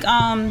feel like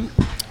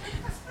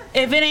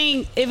if it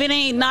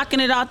ain't knocking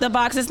it out the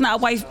box, it's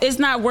not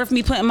worth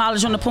me putting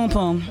mileage on the poom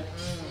poom.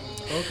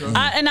 Okay.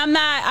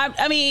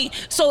 I mean,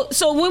 so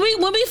when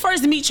we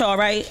first meet y'all,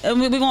 right?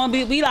 And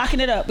we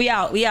locking it up. We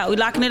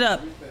locking it up.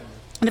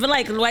 If I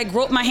like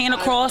rope my hand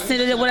across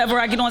and whatever,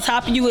 I get on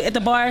top of you at the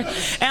bar, and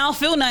I don't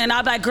feel nothing.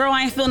 I'll be like, girl,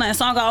 I ain't feel nothing.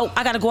 So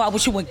I gotta go out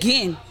with you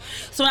again.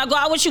 So when I go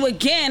out with you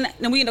again,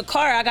 and we in the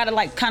car, I gotta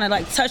like kind of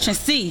like touch and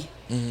see.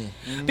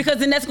 Because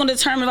then that's gonna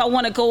determine if I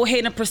wanna go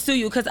ahead and pursue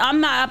you. Because I'm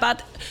not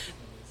about,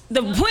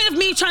 the point of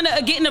me trying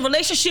to get in a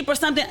relationship or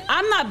something,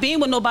 I'm not being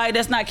with nobody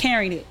that's not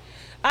carrying it.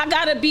 I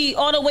gotta be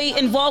all the way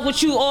involved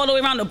with you all the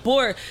way around the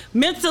board.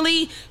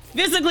 Mentally,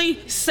 physically,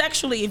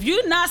 sexually. If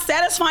you're not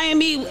satisfying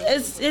me,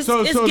 it's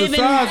so giving.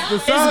 The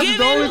size is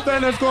the only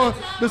thing that's going.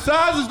 The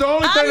size is the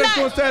only thing that's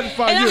going to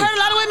satisfy and you. And I heard a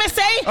lot of women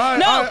say,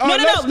 no.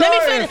 Let me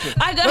finish.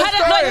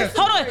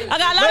 Hold on. I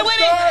got a lot of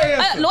women.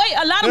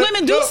 A lot of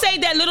women do say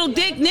that little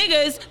dick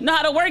niggas know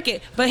how to work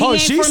it, but he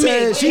ain't for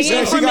me. She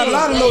said she got a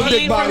lot of little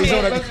dick bodies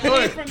on her.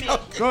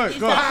 Go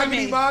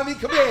ahead. Mommy,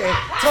 come here.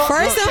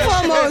 First and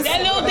foremost,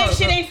 that little dick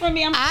shit ain't for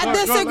me. I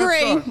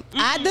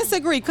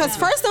disagree. Because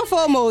first and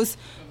foremost,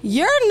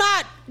 you're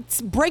not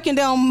breaking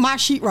down my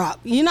sheetrock.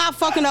 You're not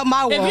fucking up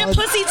my walls. If your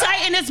pussy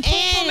tight and it's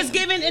boom is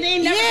given, it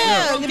ain't never.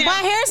 Yeah,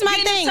 but here's my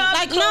thing.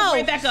 Like,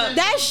 no,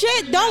 that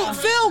shit don't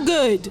feel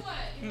good.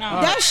 No.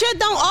 That shit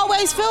don't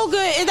always feel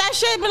good. And that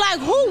shit be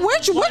like,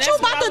 what you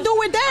about to do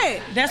with that?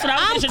 That's what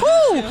I'm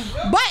cool.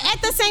 But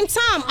at the same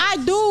time, I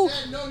do.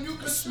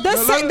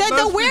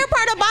 The weird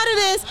part about it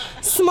is,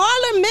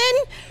 smaller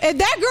men, if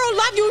that girl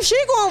love you, she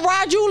gonna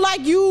ride you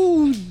like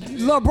you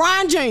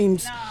LeBron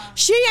James.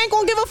 She ain't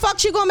gonna give a fuck.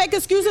 She gonna make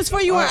excuses for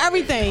you and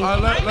everything.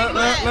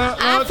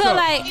 I feel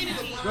like.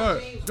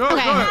 Go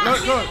ahead.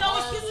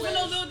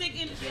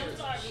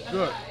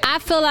 I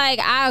feel like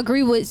I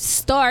agree with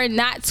Star,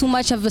 not too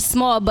much of a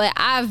small, but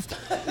I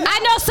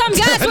know some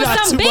guys with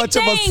some big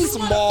things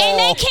and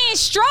they can't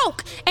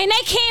stroke and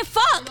they can't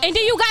fuck, and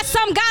then you got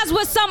some guys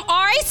with some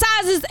RA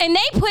sizes and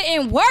they put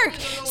in work.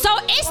 So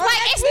it's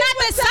like it's not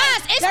the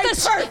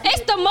size,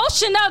 it's the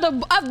motion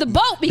of the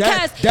boat,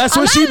 because that's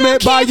what she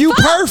meant by you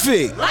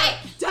perfect. Like,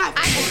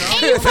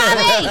 and you 5'8".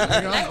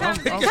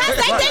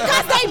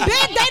 Cause they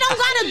big, they don't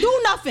gotta do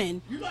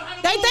nothing.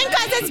 They think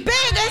cause it's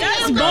big.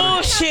 That's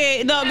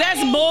bullshit. No,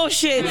 that's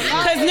bullshit.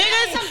 Cause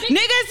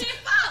niggas.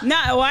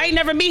 Nah, well, I ain't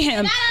never meet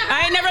him.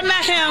 I ain't never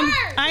met him.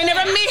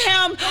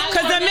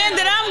 Cause the men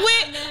that I'm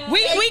with,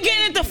 we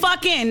get it the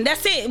fuck in.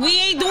 That's it. We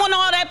ain't doing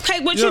all that.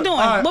 What you doing?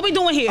 Right. What we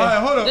doing here? All right,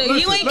 hold on.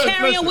 You ain't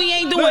carrying. We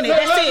ain't doing it.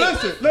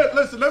 That's it.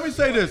 Listen. Let me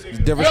say this.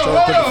 Hold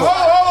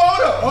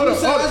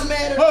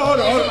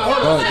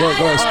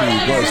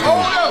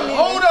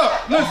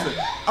up. Listen,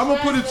 I'm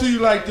gonna put it to you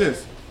like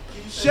this.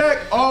 Shaq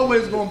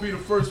always gonna be the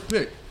first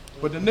pick,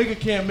 but the nigga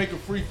can't make a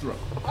free throw.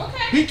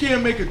 Okay. He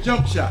can't make a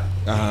jump shot.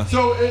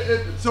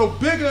 So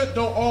bigger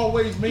don't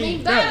always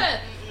mean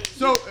better.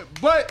 So,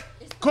 but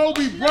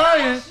Kobe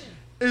Bryant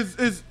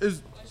is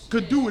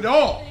could do it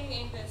all.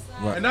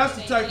 Right. And that's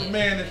the type of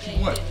man that you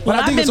want. Well,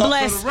 I've been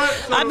blessed.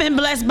 I've been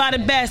blessed by the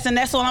best, and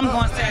that's all I'm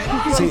going to say.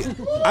 See,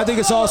 I think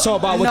it's also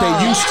about what they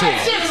used to.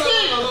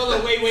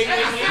 Wait.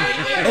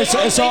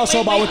 It's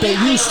also about what they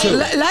used to.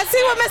 Let's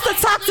see what Mr.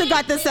 Toxic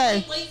got to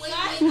say.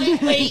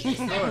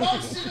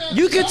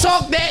 You can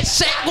talk that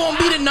Shaq gonna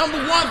be the number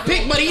one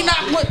pick, but he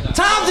not.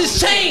 Times has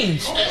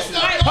changed.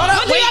 Hold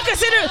up, what do y'all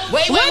consider?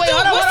 What's the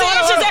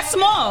inches that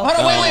small? Hold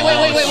on, wait.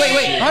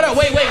 Hold on,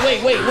 wait.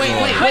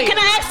 Wait, can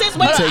I ask this?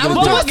 What's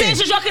the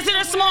inches y'all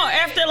consider small?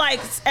 After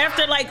like 6?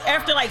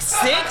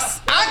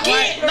 I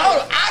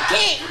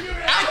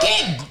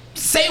can't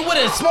say what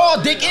a small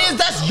dick is.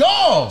 That's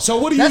y'all. So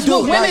what do you do?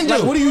 What women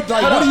do. What do you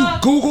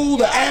Google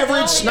the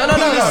average? No.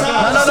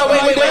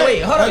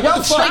 Wait. Hold on.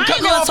 Y'all I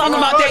ain't gonna talk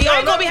about that. Y'all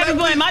ain't gonna be having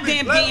people in my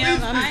damn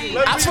DM.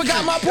 I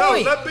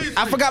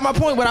forgot my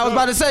point. What I was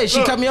about to say.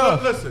 She cut me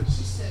off. Listen.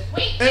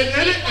 In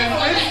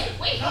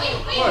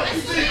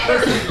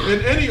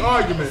any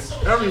argument,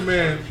 every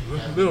man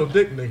is a little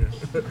dick nigga.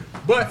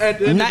 But at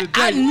the end of the day,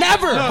 I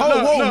never.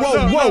 Whoa.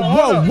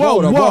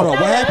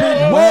 What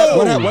happened?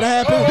 What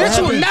happened?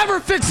 Bitch will never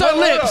fix her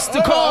lips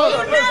to call.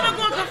 You're never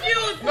gonna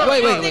confuse me.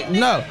 Wait.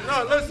 No.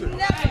 No, listen.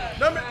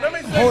 Let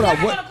me say. Hold up.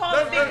 What?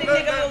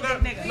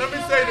 Let me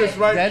say this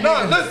right.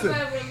 No, listen.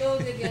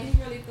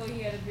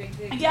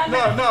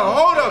 No,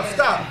 hold up,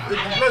 stop.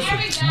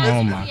 Listen.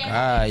 Oh my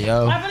God,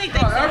 yo.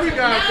 Every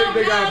guy think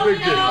they got a big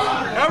dick.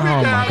 Every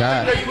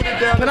guy think they put it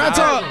down. Can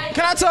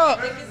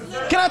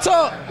I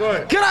talk? Go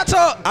ahead. Can I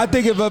talk? I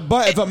think if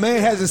a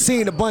man hasn't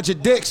seen a bunch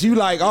of dicks, you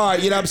like, all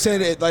right, you know what I'm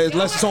saying?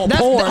 Unless it's on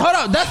porn.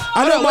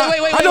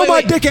 I know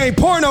my dick ain't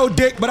porno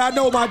dick, but I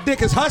know my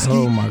dick is husky.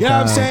 Oh my you know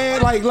what I'm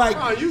saying? Like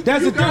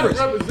that's the difference.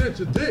 Represent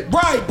your dick.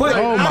 Right, but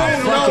I don't know.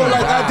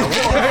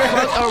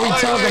 What are we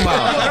talking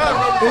about?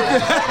 What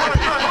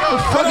the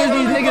fuck is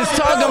these niggas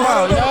talking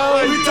about, yo?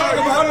 What are we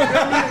talking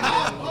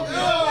about?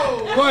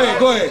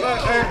 Go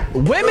ahead.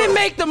 Women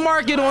make the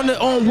market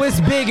on what's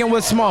big and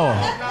what's small,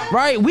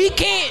 right? We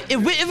can't,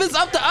 if it's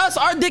up to us,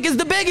 our dick is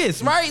the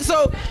biggest, right?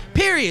 So,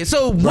 period.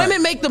 So,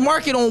 women make the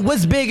market on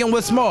what's big and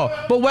what's small.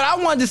 But what I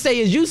wanted to say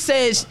is, you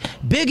said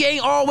big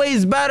ain't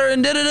always better,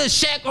 and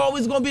Shaq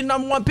always gonna be the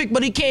number one pick,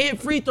 but he can't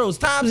hit free throws.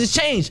 Times has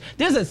changed.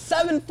 There's a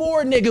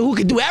 7'4" nigga who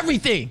can do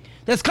everything.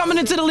 that's coming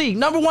into the league,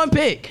 number 1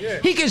 pick. Yeah.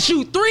 He can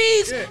shoot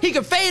threes. Yeah. He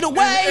can fade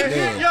away. And he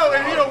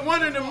a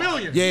 1 in a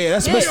million. Yeah,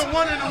 that's he a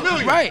 1 in a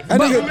million. Right.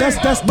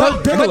 That's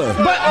Dirk Diggler.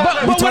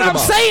 But what I'm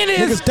saying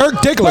is, Dirk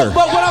Diggler.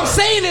 But what I'm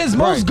saying is,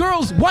 most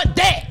girls want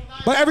that.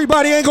 But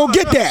everybody ain't gonna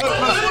get that.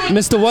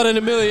 Mr. 1 in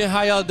a million,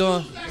 how y'all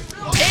doing?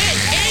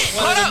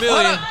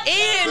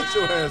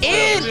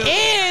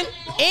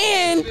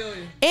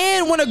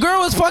 And when a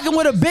girl is fucking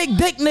with a big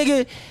dick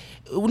nigga,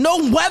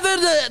 no whether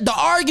the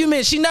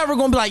argument, she never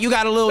gonna be like, you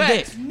got a little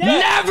dick.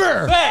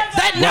 Never.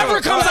 That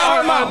never comes out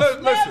her mouth.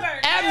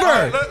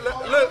 Ever.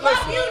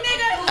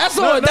 That's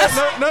all.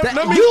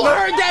 You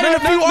heard that in a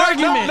few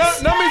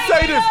arguments. Let me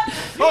say this.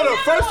 Hold up.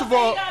 First of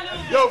all,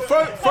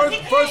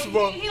 first of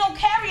all, he don't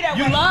carry that.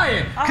 You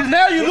lying? Cause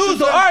now you lose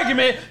the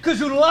argument because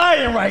you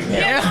lying right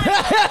now.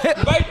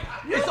 Right?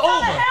 It's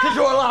over because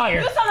you're a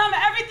liar. You tell him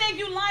everything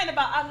you lying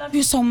about. I love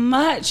you so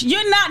much.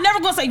 You're never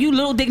gonna say, you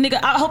little dick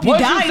nigga. I hope you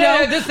die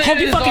though. Hope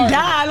you fucking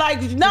die.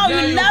 Like, no,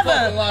 you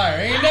never.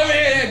 Liar. Ain't never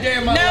heard that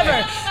damn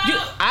never.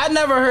 I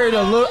never heard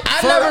a little.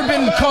 I never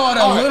been called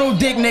a little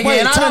dick nigga. Wait,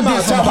 and I done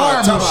did some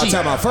horrible shit.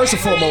 Time out. First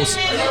and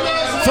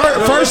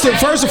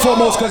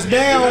foremost, because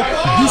now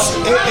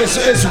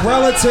it's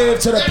relative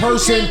to the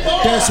person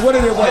that's with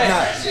it and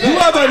whatnot. You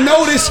ever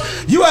notice?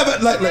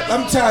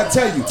 I'm trying to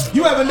tell you.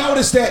 You ever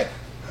notice that?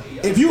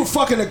 If you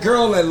fucking a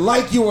girl that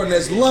like you or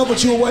that's love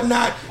with you or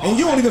whatnot, and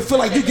you don't even feel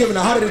like you giving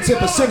 110%,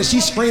 and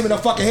she's screaming her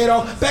fucking head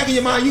off, back in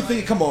your mind you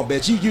think, come on,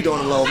 bitch, you doing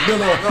a little, you doing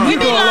a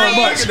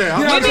little much. You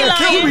know what I'm saying?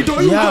 Can we be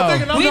doing? We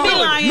be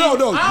lying.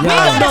 No. I'm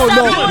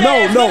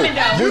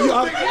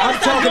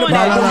talking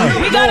about.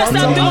 We gotta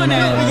stop doing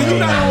that. You're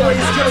not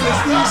always killing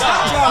this thing.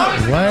 Stop.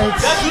 What?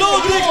 That's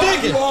little dick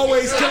thinking. You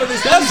always killing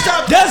this.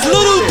 That's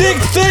little dick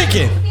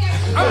thinking.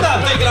 I'm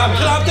not thinking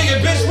I'm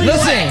thinking, bitch.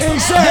 Listen,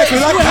 exactly.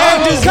 Like,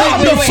 calm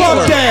the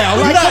fuck down.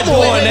 Like, come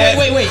on,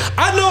 wait.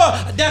 I know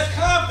that's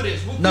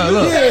confidence. No,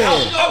 look. Yeah.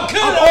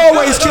 I'm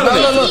always killing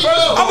it.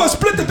 I'm gonna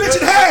split the bitch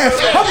in half.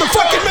 I'm the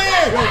fucking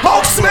man.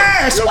 Hulk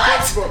smash.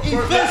 What?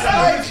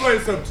 Let me explain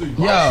something to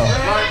you. Yo. I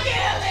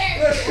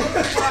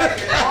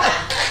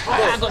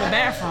gotta go to the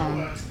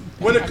bathroom.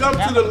 When it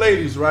comes to the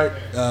ladies, right?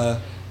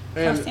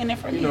 And it's a, I don't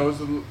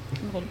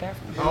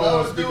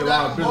want to speak a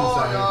lot of business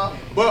out here.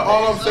 But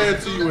all I'm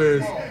saying to you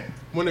is,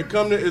 when it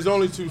comes to, it's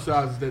only 2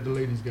 sizes that the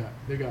ladies got.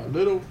 They got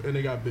little and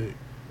they got big.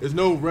 There's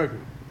no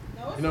regular.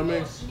 You know what I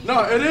mean?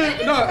 No, it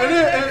is.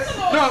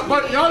 No,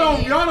 but y'all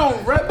don't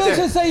rep that.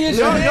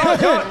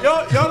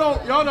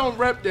 Y'all don't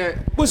rep that.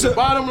 What's the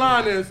bottom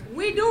line is,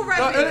 we do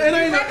rep it. It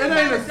ain't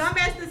the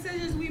dumbass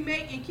decisions we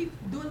make and keep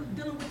dealing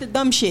with the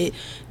dumb shit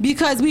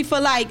because we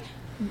feel like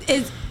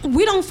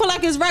we don't feel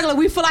like it's regular.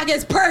 We feel like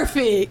it's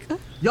perfect.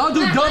 Y'all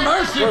do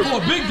dumber shit for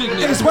a big dick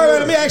nigga. Wait,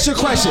 let me ask you a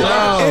question.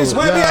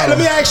 Let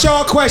me ask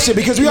y'all a question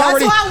because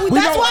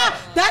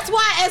that's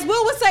why, as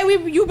Will would say,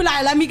 you be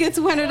like, let me get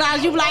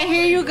 $200. You be like,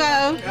 here you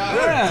go.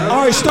 Yeah.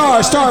 All right,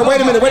 Star.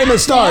 Wait a minute,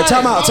 Star.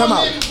 Time out.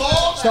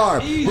 Star.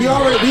 We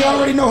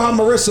already know how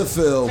Marissa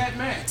feel.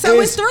 So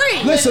it's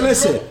 3. Listen.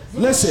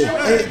 It's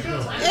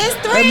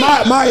 3. And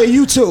Maya,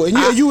 you too, and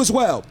you as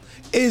well.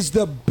 Is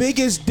the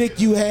biggest dick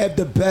you have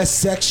the best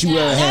sex you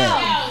ever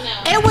had?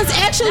 It was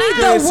actually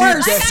the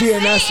worst.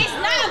 It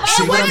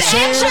was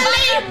actually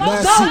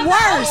the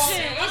worst.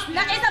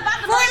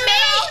 For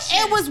me,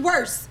 it was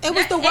worse. It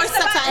was the worst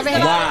sex I ever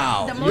had.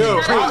 Wow.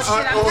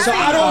 So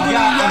I don't really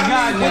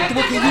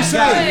what can you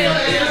say?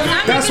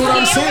 That's what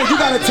I'm saying. You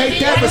gotta take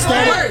that for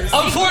standard.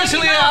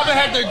 Unfortunately, I would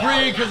have to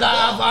agree because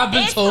I've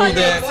been told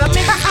that.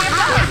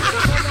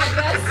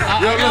 I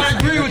gotta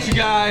agree with you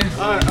guys.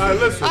 All right,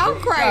 listen. I'm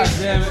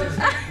crazy.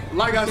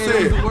 Like I said,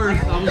 it was the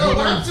worst.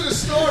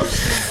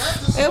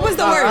 It was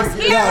the worst.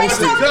 He already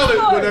told it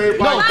with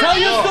everybody. No, tell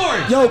your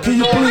story. Yo, can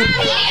you please?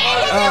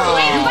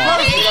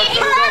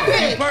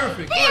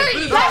 Perfect. We're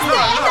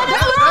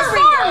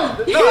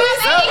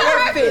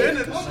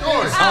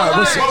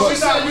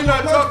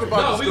not talking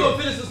about the story. We're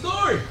gonna finish the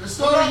story. The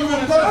story you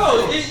gonna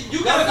tell. You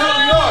gotta tell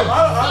me yours.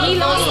 He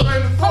lost me.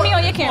 Put me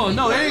on your camera. Oh,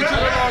 no, they ain't He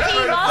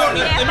lost me.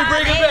 Let me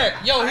bring it back.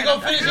 Yo, he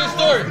gonna finish his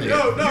story. You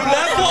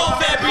left off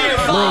that being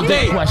 5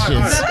 days.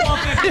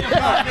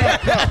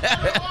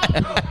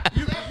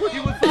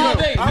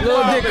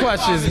 Little dick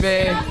questions,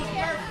 man.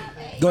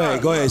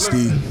 Go ahead,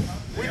 Steve.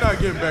 We're not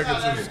getting back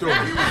into the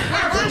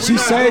story. She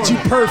said you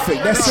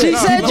perfect. That's it. She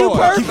said you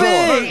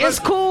perfect. It's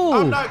cool.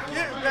 I'm not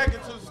getting back into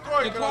the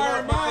story. Oh,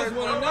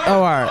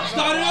 all right.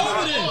 Start it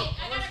over then.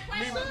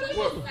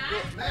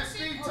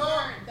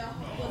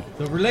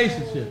 The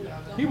relationship.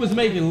 He was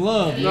making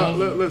love, yo.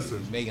 No,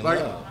 listen. Making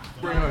love.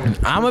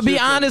 I'm gonna be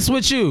honest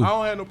with you. I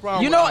don't have no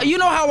problem. You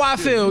know how I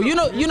feel. You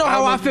know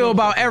how I feel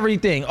about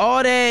everything.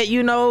 All that,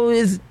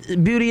 is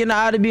beauty in the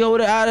eye of the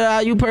beholder.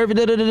 You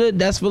perfect.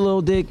 That's for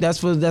little dick. That's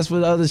for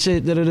the other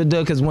shit.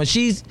 Because when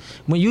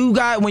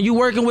you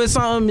working with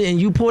something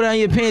and you pull down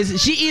your pants,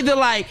 she either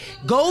like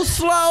go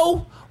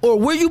slow or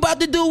what you about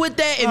to do with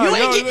that.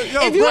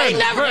 If you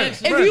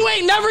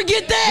ain't never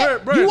get that,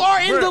 you are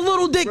in the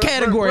little dick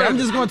category. I'm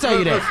just gonna tell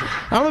you that.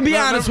 I'm gonna be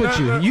honest with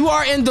you. You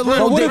are in the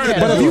little dick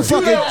category.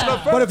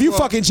 But if you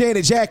fucking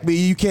Janet Jack me,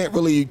 you can't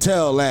really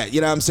tell that.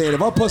 You know what I'm saying? If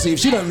her pussy, if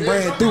she done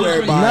ran through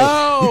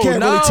everybody, you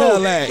can't really tell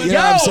that. You know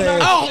what I'm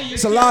saying?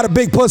 It's a lot of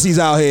big pussies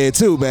out here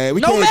too, man.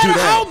 We can't do that. No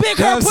matter how big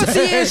her pussy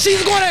is,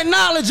 she's gonna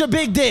acknowledge a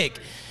big dick.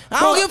 I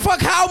don't give a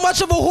fuck how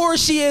much of a whore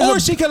she is. Or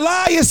she can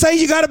lie and say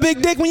you got a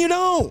big dick when you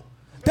don't.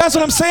 That's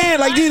what I'm saying.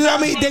 Like, I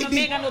mean,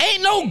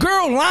 ain't no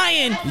girl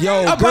lying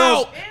about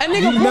girls, a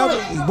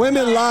nigga.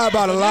 Women lie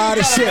about a lot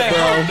of shit,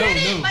 bro.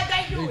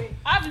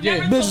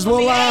 Bitches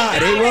will lie.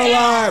 They will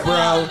lie,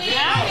 bro.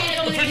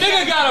 If a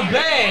nigga got a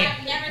bag,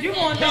 his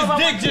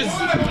dick just.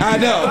 I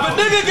know. If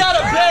a nigga got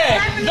a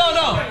bag, no.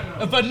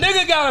 If a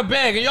nigga got a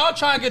bag and y'all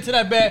trying to get to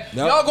that bag,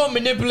 y'all gonna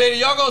manipulate it.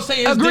 Y'all gonna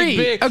say his dick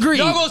big.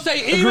 Y'all gonna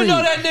say even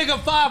though that nigga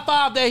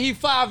 5'5", that he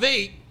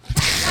 5'8".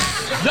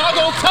 Y'all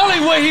gonna tell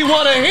him what he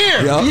wanna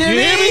hear. Yep. You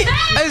hear me?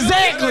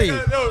 Exactly.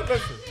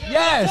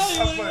 Yes.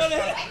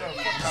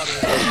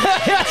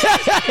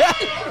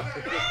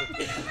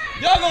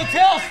 Y'all gonna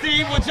tell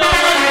Steve what y'all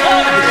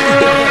want.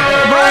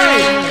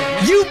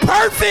 Right. You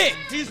perfect.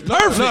 He's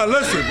perfect. No,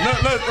 listen.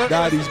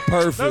 God, he's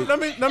perfect.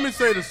 Let me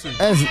say this to you.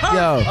 Yo.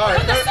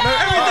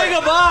 Everything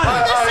about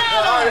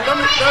it.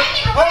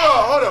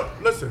 Hold up.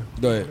 Listen.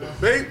 Go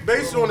ahead.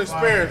 Based on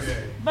experience.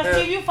 But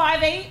Steve, you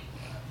 5'8"?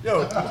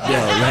 Y'all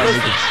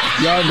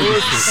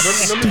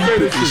niggas.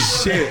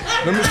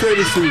 Let me say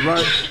this to you,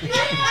 right?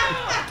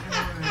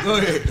 Go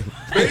ahead.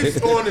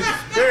 Based on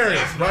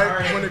experience,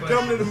 right?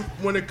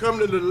 When it come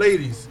to the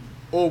ladies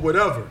or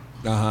whatever,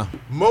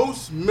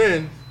 most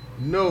men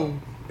know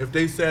if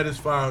they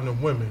satisfy the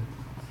women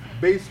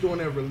based on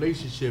their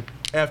relationship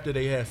after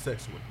they had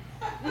sex with.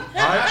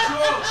 Right?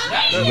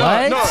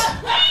 What?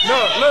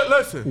 No,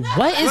 listen.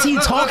 What is he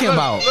talking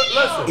about?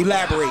 Listen.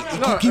 Elaborate.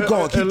 Keep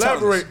going. Keep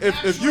elaborate.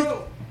 If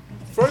you,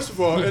 first of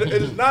all, it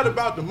is not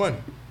about the money.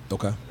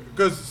 Okay.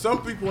 Because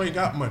some people ain't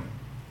got money.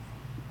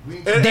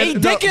 They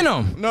dicking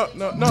them. No.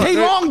 They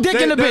long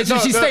dicking the bitch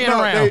and she's staying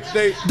around.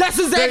 That's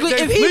exactly.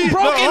 If he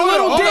broke in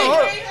little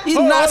dick, he's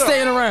not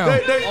staying around.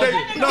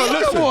 No,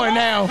 listen. Come on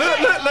now.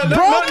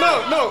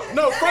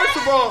 No. First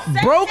of all,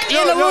 broke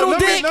in a little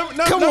dick.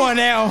 Come on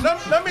now.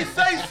 Let me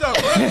say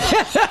something.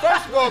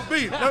 First of all,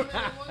 B.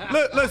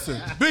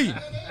 Listen, B.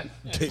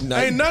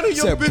 Ain't none of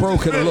your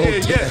bitches been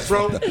here yet,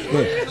 bro. Be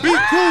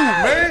cool,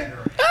 man.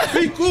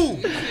 Be cool.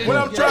 What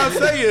I'm trying to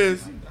say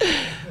is,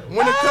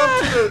 when it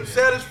comes to the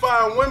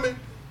satisfying women,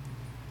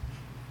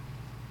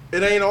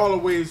 it ain't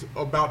always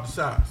about the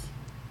size.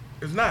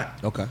 It's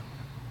not. Okay.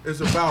 It's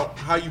about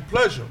how you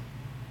pleasure.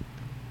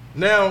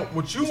 Now,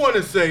 what you want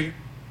to say,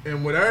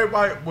 and what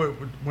everybody,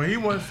 what he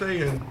want to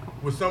say, and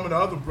what some of the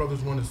other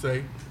brothers want to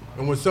say,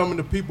 and what some of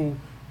the people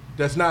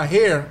that's not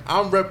here,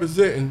 I'm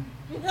representing.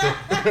 No.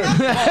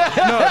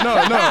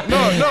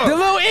 The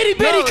little itty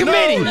bitty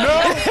committee. No.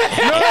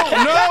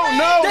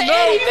 The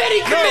itty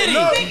bitty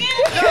committee.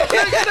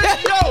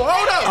 Yo,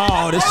 hold up.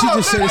 Oh, she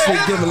just said this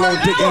nigga give a little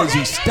dick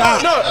energy.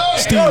 Stop.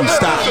 Steve,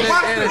 stop.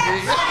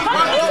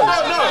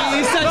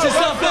 You set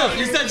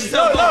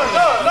yourself up.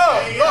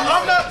 No,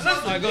 I'm not.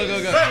 Listen. Go.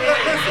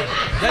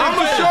 I'm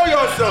gonna show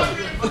y'all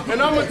something, and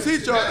I'm gonna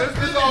teach y'all.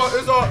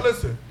 It's all.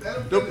 Listen.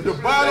 The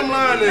bottom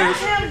line is.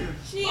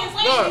 Steve, you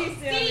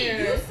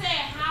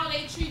said how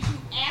they treat you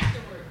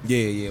afterwards.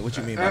 Yeah. What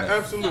you mean by that?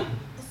 Absolutely.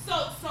 So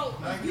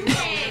if you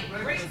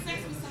had great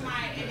sex with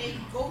somebody and they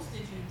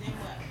ghosted you, then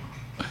what?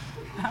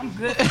 I'm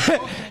good.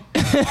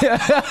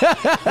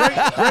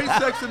 Great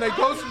sex and they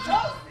ghosted you?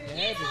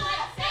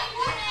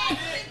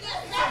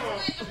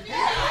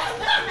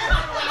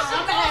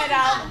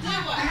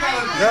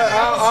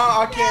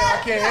 I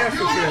can't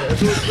answer that.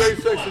 If it was great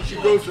sex and she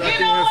ghosted, I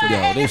can't answer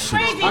that. Yo, this shit.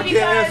 I can't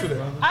answer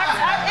that.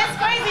 It's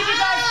crazy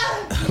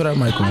because put that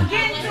mic on. I'm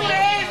getting to the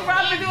age where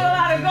I'm doing a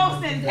lot of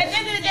ghosting. At the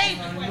end of the day,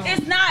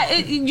 it's not.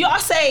 Y'all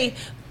say.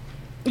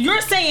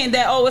 You're saying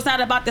that, it's not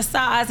about the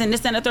size and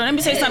this and the third. Let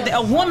me say something.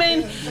 A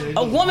woman,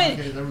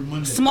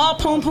 small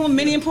pum pum,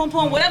 medium pum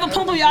pum, whatever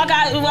pum pum y'all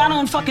got, I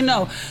don't fucking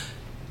know.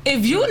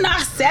 If you're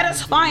not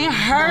satisfying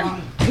her,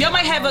 you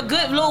might have a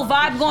good little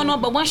vibe going on,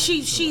 but once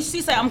she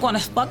say, I'm gonna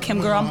fuck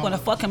him, girl, I'm gonna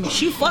fuck him, and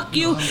she fuck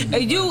you,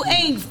 and you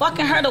ain't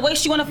fucking her the way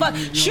she wanna fuck,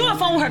 she on the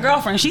phone with her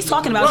girlfriend, she's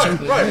talking about you.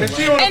 Right.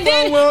 And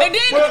then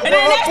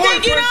next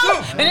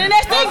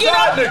thing you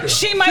know,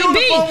 she might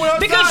be,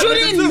 because you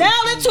didn't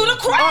nail it to the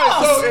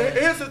cross. So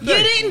here's the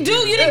thing.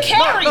 You didn't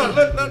carry.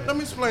 Let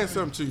me explain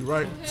something to you,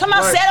 right? Talking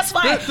about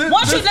satisfying.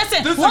 Once you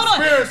listen, hold on.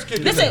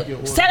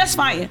 Listen,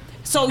 satisfying.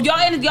 So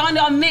y'all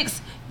in mix.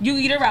 You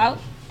eat her out.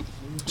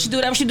 She do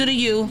whatever she do to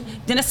you.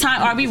 Then it's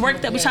time, we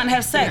worked up, we trying to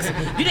have sex.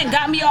 You done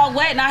got me all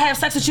wet and I have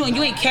sex with you and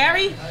you ain't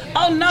carry?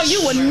 Oh no, you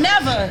would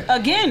never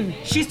again.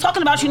 She's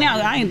talking about you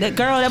now. I ain't that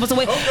girl that was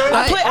away.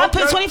 I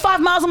put 25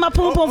 miles on my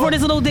poom poom for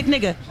this little dick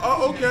nigga.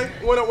 Okay.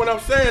 What I'm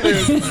saying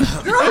is, listen.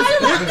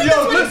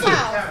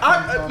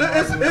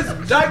 It's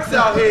dykes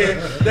out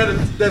here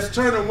that's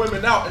turning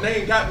women out and they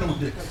ain't got no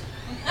dicks.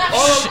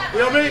 You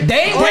know what I mean?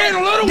 They ain't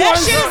the little That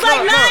ones. shit is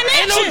like 9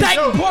 Ain't no inches. dyke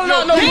pulling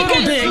out no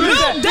little dick.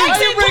 Little dicks,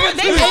 they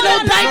pulling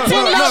out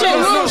 19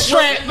 inches. Little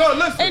strap. No,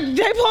 listen. And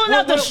they pulling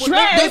out the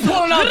straps. They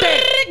pulling out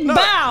that.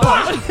 Bow.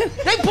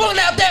 They pulling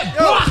out that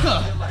blocker.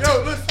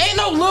 Yo, listen. Ain't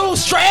no little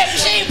strap.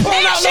 She ain't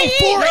pulling out no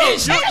 4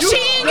 inch. And she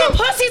ain't get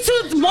pussy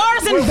to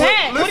Mars and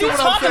back. What are you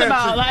talking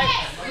about? Like,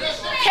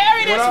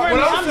 carry this for me.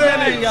 What I'm I'm saying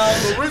done, is, y'all.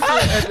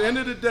 Marissa, at the end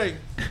of the day,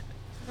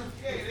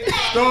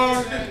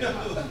 Star,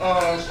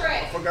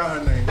 I forgot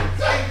her name.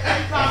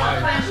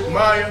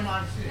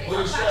 Maya.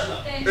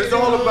 It's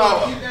all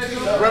about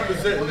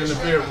representing in the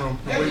bedroom.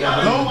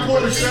 Don't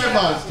pull the strap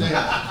out.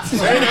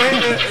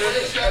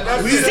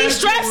 See,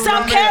 straps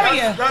self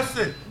carrier. That's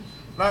it.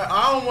 Like,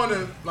 I don't want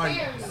to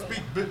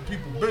speak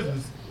people's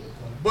business,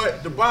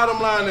 but the bottom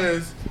line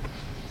is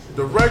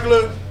the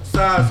regular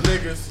size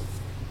niggas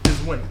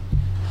is winning.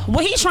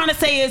 What he's trying to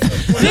say is, what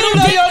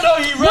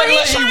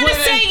he's trying to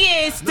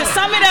say is, to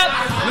sum it up,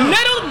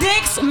 little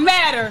dicks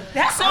matter.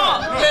 That's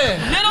all.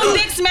 Little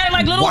dicks matter,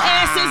 like little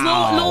asses,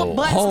 little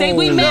butts.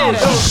 We matter.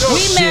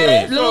 We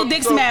matter. Little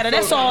dicks matter.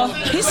 That's all.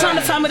 He's trying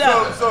to sum it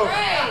up.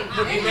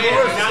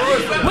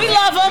 We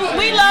love them.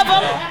 We love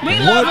them. We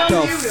love What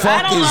them. the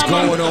fuck is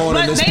going on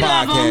in this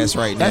podcast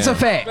right now? That's a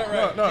fact.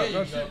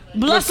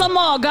 Bless them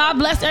all. God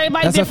bless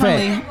everybody That's a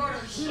differently.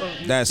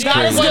 That's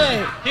God is crazy.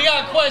 good. He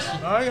got a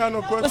question. I ain't got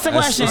no question. What's the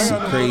That's question? just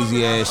some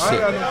crazy ass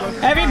shit.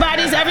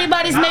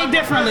 Everybody's made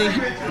differently.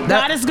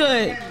 God is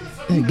good.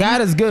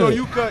 God is So good.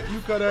 you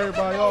cut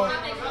everybody off.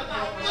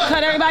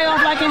 Cut everybody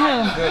off like in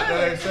him.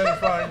 That ain't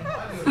satisfying.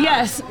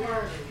 Yes.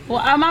 Well,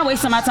 I'm not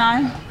wasting my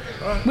time.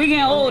 We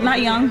getting old,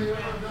 not young.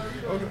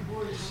 Okay.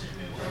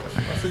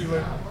 I'll see you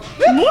later.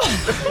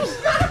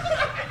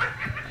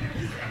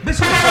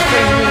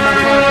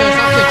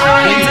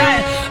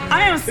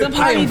 I am so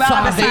party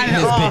about to sign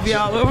it off,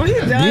 y'all. But we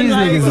done. These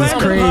niggas is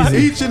crazy.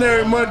 Each and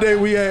every Monday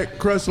we at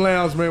Crust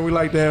Lounge, man. We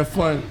like to have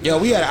fun. Yo,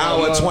 we had an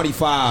hour and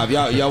 25.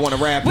 Y'all want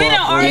to wrap We up?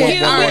 don't or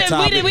argue. one more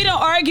topic? We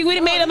don't argue. We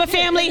done made up a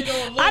family.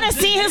 I done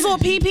seen his little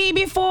PP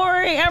before.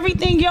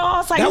 Everything, y'all.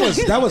 It's like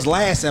That was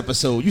last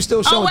episode. You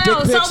still showing well,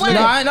 dick pics? so what?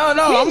 nigga? No,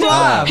 I'm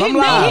live. He I'm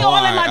live.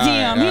 all in my All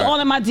DM. right, He all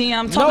in my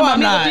DM. Talking No, about I'm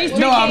me not. with these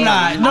No, three I'm kids.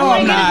 not. No,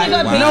 I'm I'm not.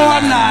 gonna No,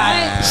 I'm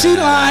not. She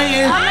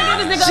lying. I'm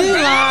gonna give this nigga She a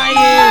big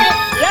lying.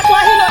 That's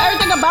why he know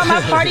everything about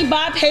my Party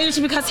Bob page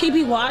because he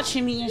be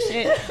watching me and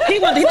shit. He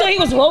thought he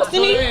was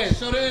roasting me. He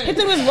thought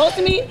he was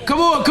roasting me. Come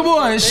on.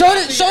 Show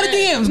the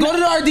DMs. Go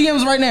to our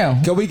DMs right now.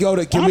 Can we go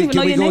to the next I one?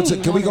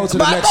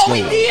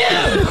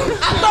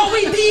 thought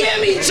we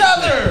DM each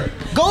other.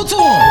 Go to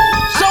them.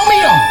 Show me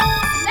them.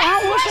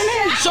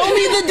 Show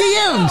me the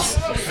DMs.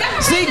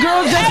 See,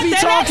 girls just be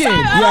talking.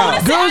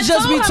 Girls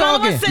just be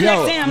talking.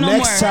 Yo,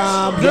 next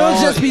time,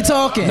 girls just be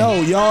talking. No,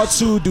 y'all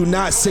two do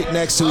not sit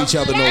next to each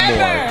other no more.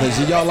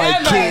 Because y'all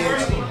like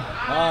kids.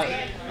 All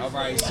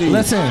right, see.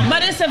 Listen.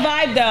 But it's a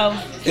vibe though.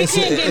 He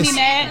can't get me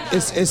mad.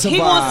 It's a he vibe.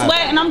 gonna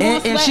sweat and I'm gonna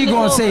sweat. And she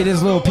gonna say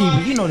this little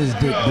peepee. You know this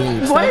dick,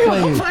 dude.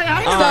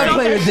 Stop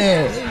playing with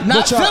that.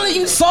 Not feeling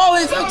you saw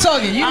it. I'm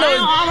talking. You know.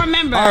 I don't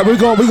remember. All right, we're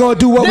gonna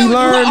do what we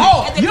learned.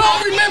 Oh, you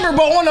don't remember,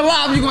 but on the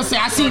live you gonna say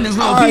I seen this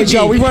little peepee. All right,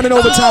 y'all, we running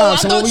over time. I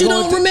So thought you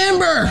don't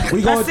remember.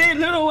 We I gonna said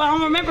little. I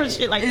don't remember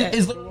shit like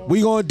that.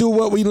 we gonna do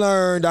what we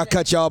learned. I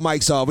cut y'all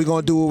mics off. We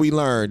gonna do what we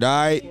learned. All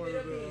right.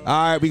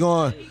 All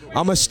right.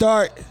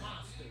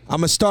 I'm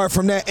gonna start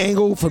from that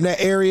angle, from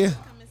that area.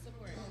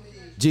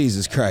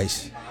 Jesus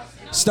Christ.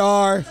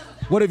 Star,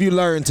 what have you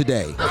learned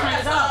today?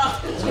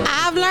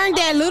 I've learned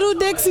that little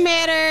dicks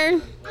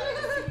matter.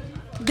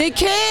 The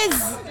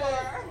kids,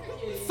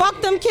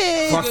 fuck them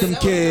kids. Fuck them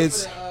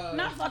kids.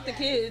 Not fuck the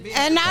kids.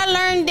 And I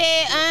learned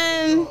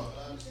that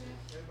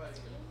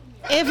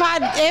if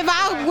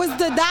I was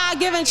to die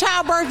giving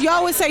childbirth,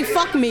 y'all would say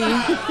fuck me.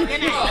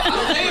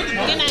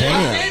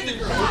 Damn.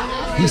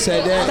 He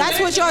said that. That's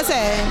what y'all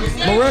said.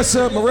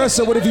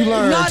 Marissa, what have you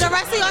learned? No, the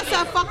rest of y'all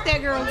said fuck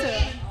that girl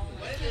too.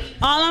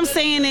 All I'm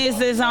saying is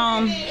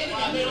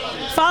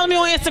follow me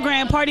on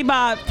Instagram, Party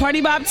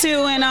Bob 2,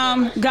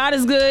 and God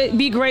is good,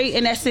 be great,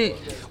 and that's it.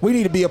 We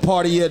need to be a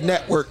part of your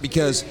network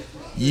because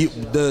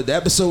the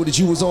episode that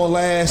you was on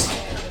last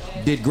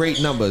did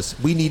great numbers.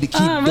 We need to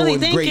keep really,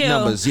 doing great you.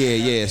 numbers.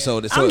 Yeah.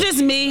 So I'm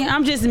just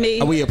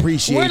me. We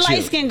appreciate Where you.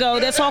 light skin go?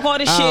 That talk all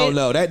this shit. I don't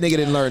know. That nigga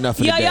didn't learn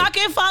nothing today. Y'all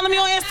can follow me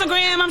on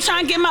Instagram. I'm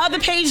trying to get my other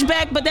page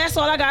back, but that's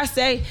all I gotta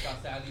say.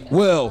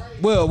 Will,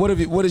 what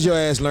did your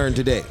ass learn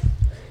today?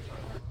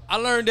 I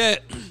learned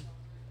that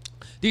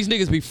these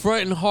niggas be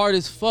fronting hard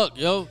as fuck,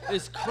 yo.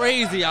 It's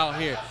crazy out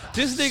here.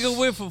 This nigga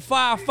went from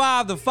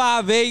 5'5" to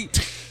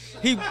 5'8".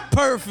 He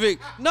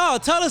perfect. No,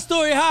 tell the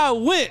story how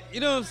it went. You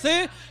know what I'm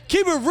saying?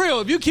 Keep it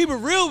real. If you keep it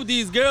real with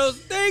these girls,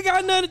 they ain't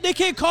got nothing. They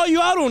can't call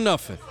you out on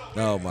nothing.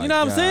 Oh my god. You know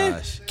what I'm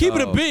saying? Keep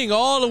it a bing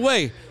all the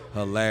way.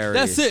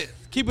 Hilarious. That's it.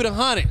 Keep it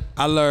 100.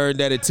 I learned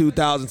that in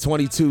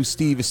 2022,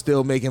 Steve is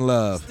still making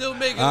love. Still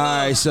making love. All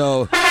right, so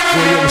we'll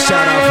give a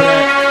shout out for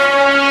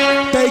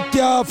that. Thank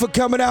y'all for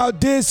coming out.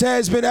 This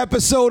has been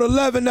episode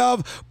 11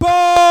 of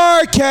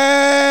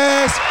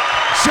BarKast.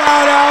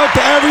 Shout out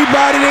to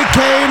everybody that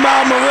came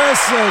out.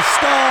 Marissa,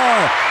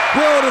 Star,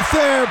 Will the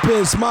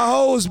Therapist, my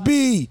host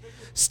B,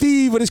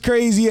 Steve with his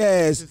crazy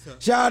ass.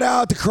 Shout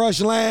out to Crush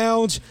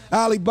Lounge,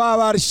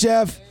 Alibaba the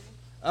chef,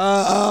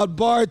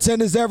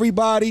 bartenders,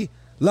 everybody.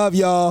 Love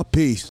y'all.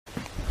 Peace.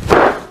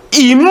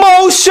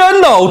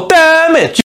 Emotional damage.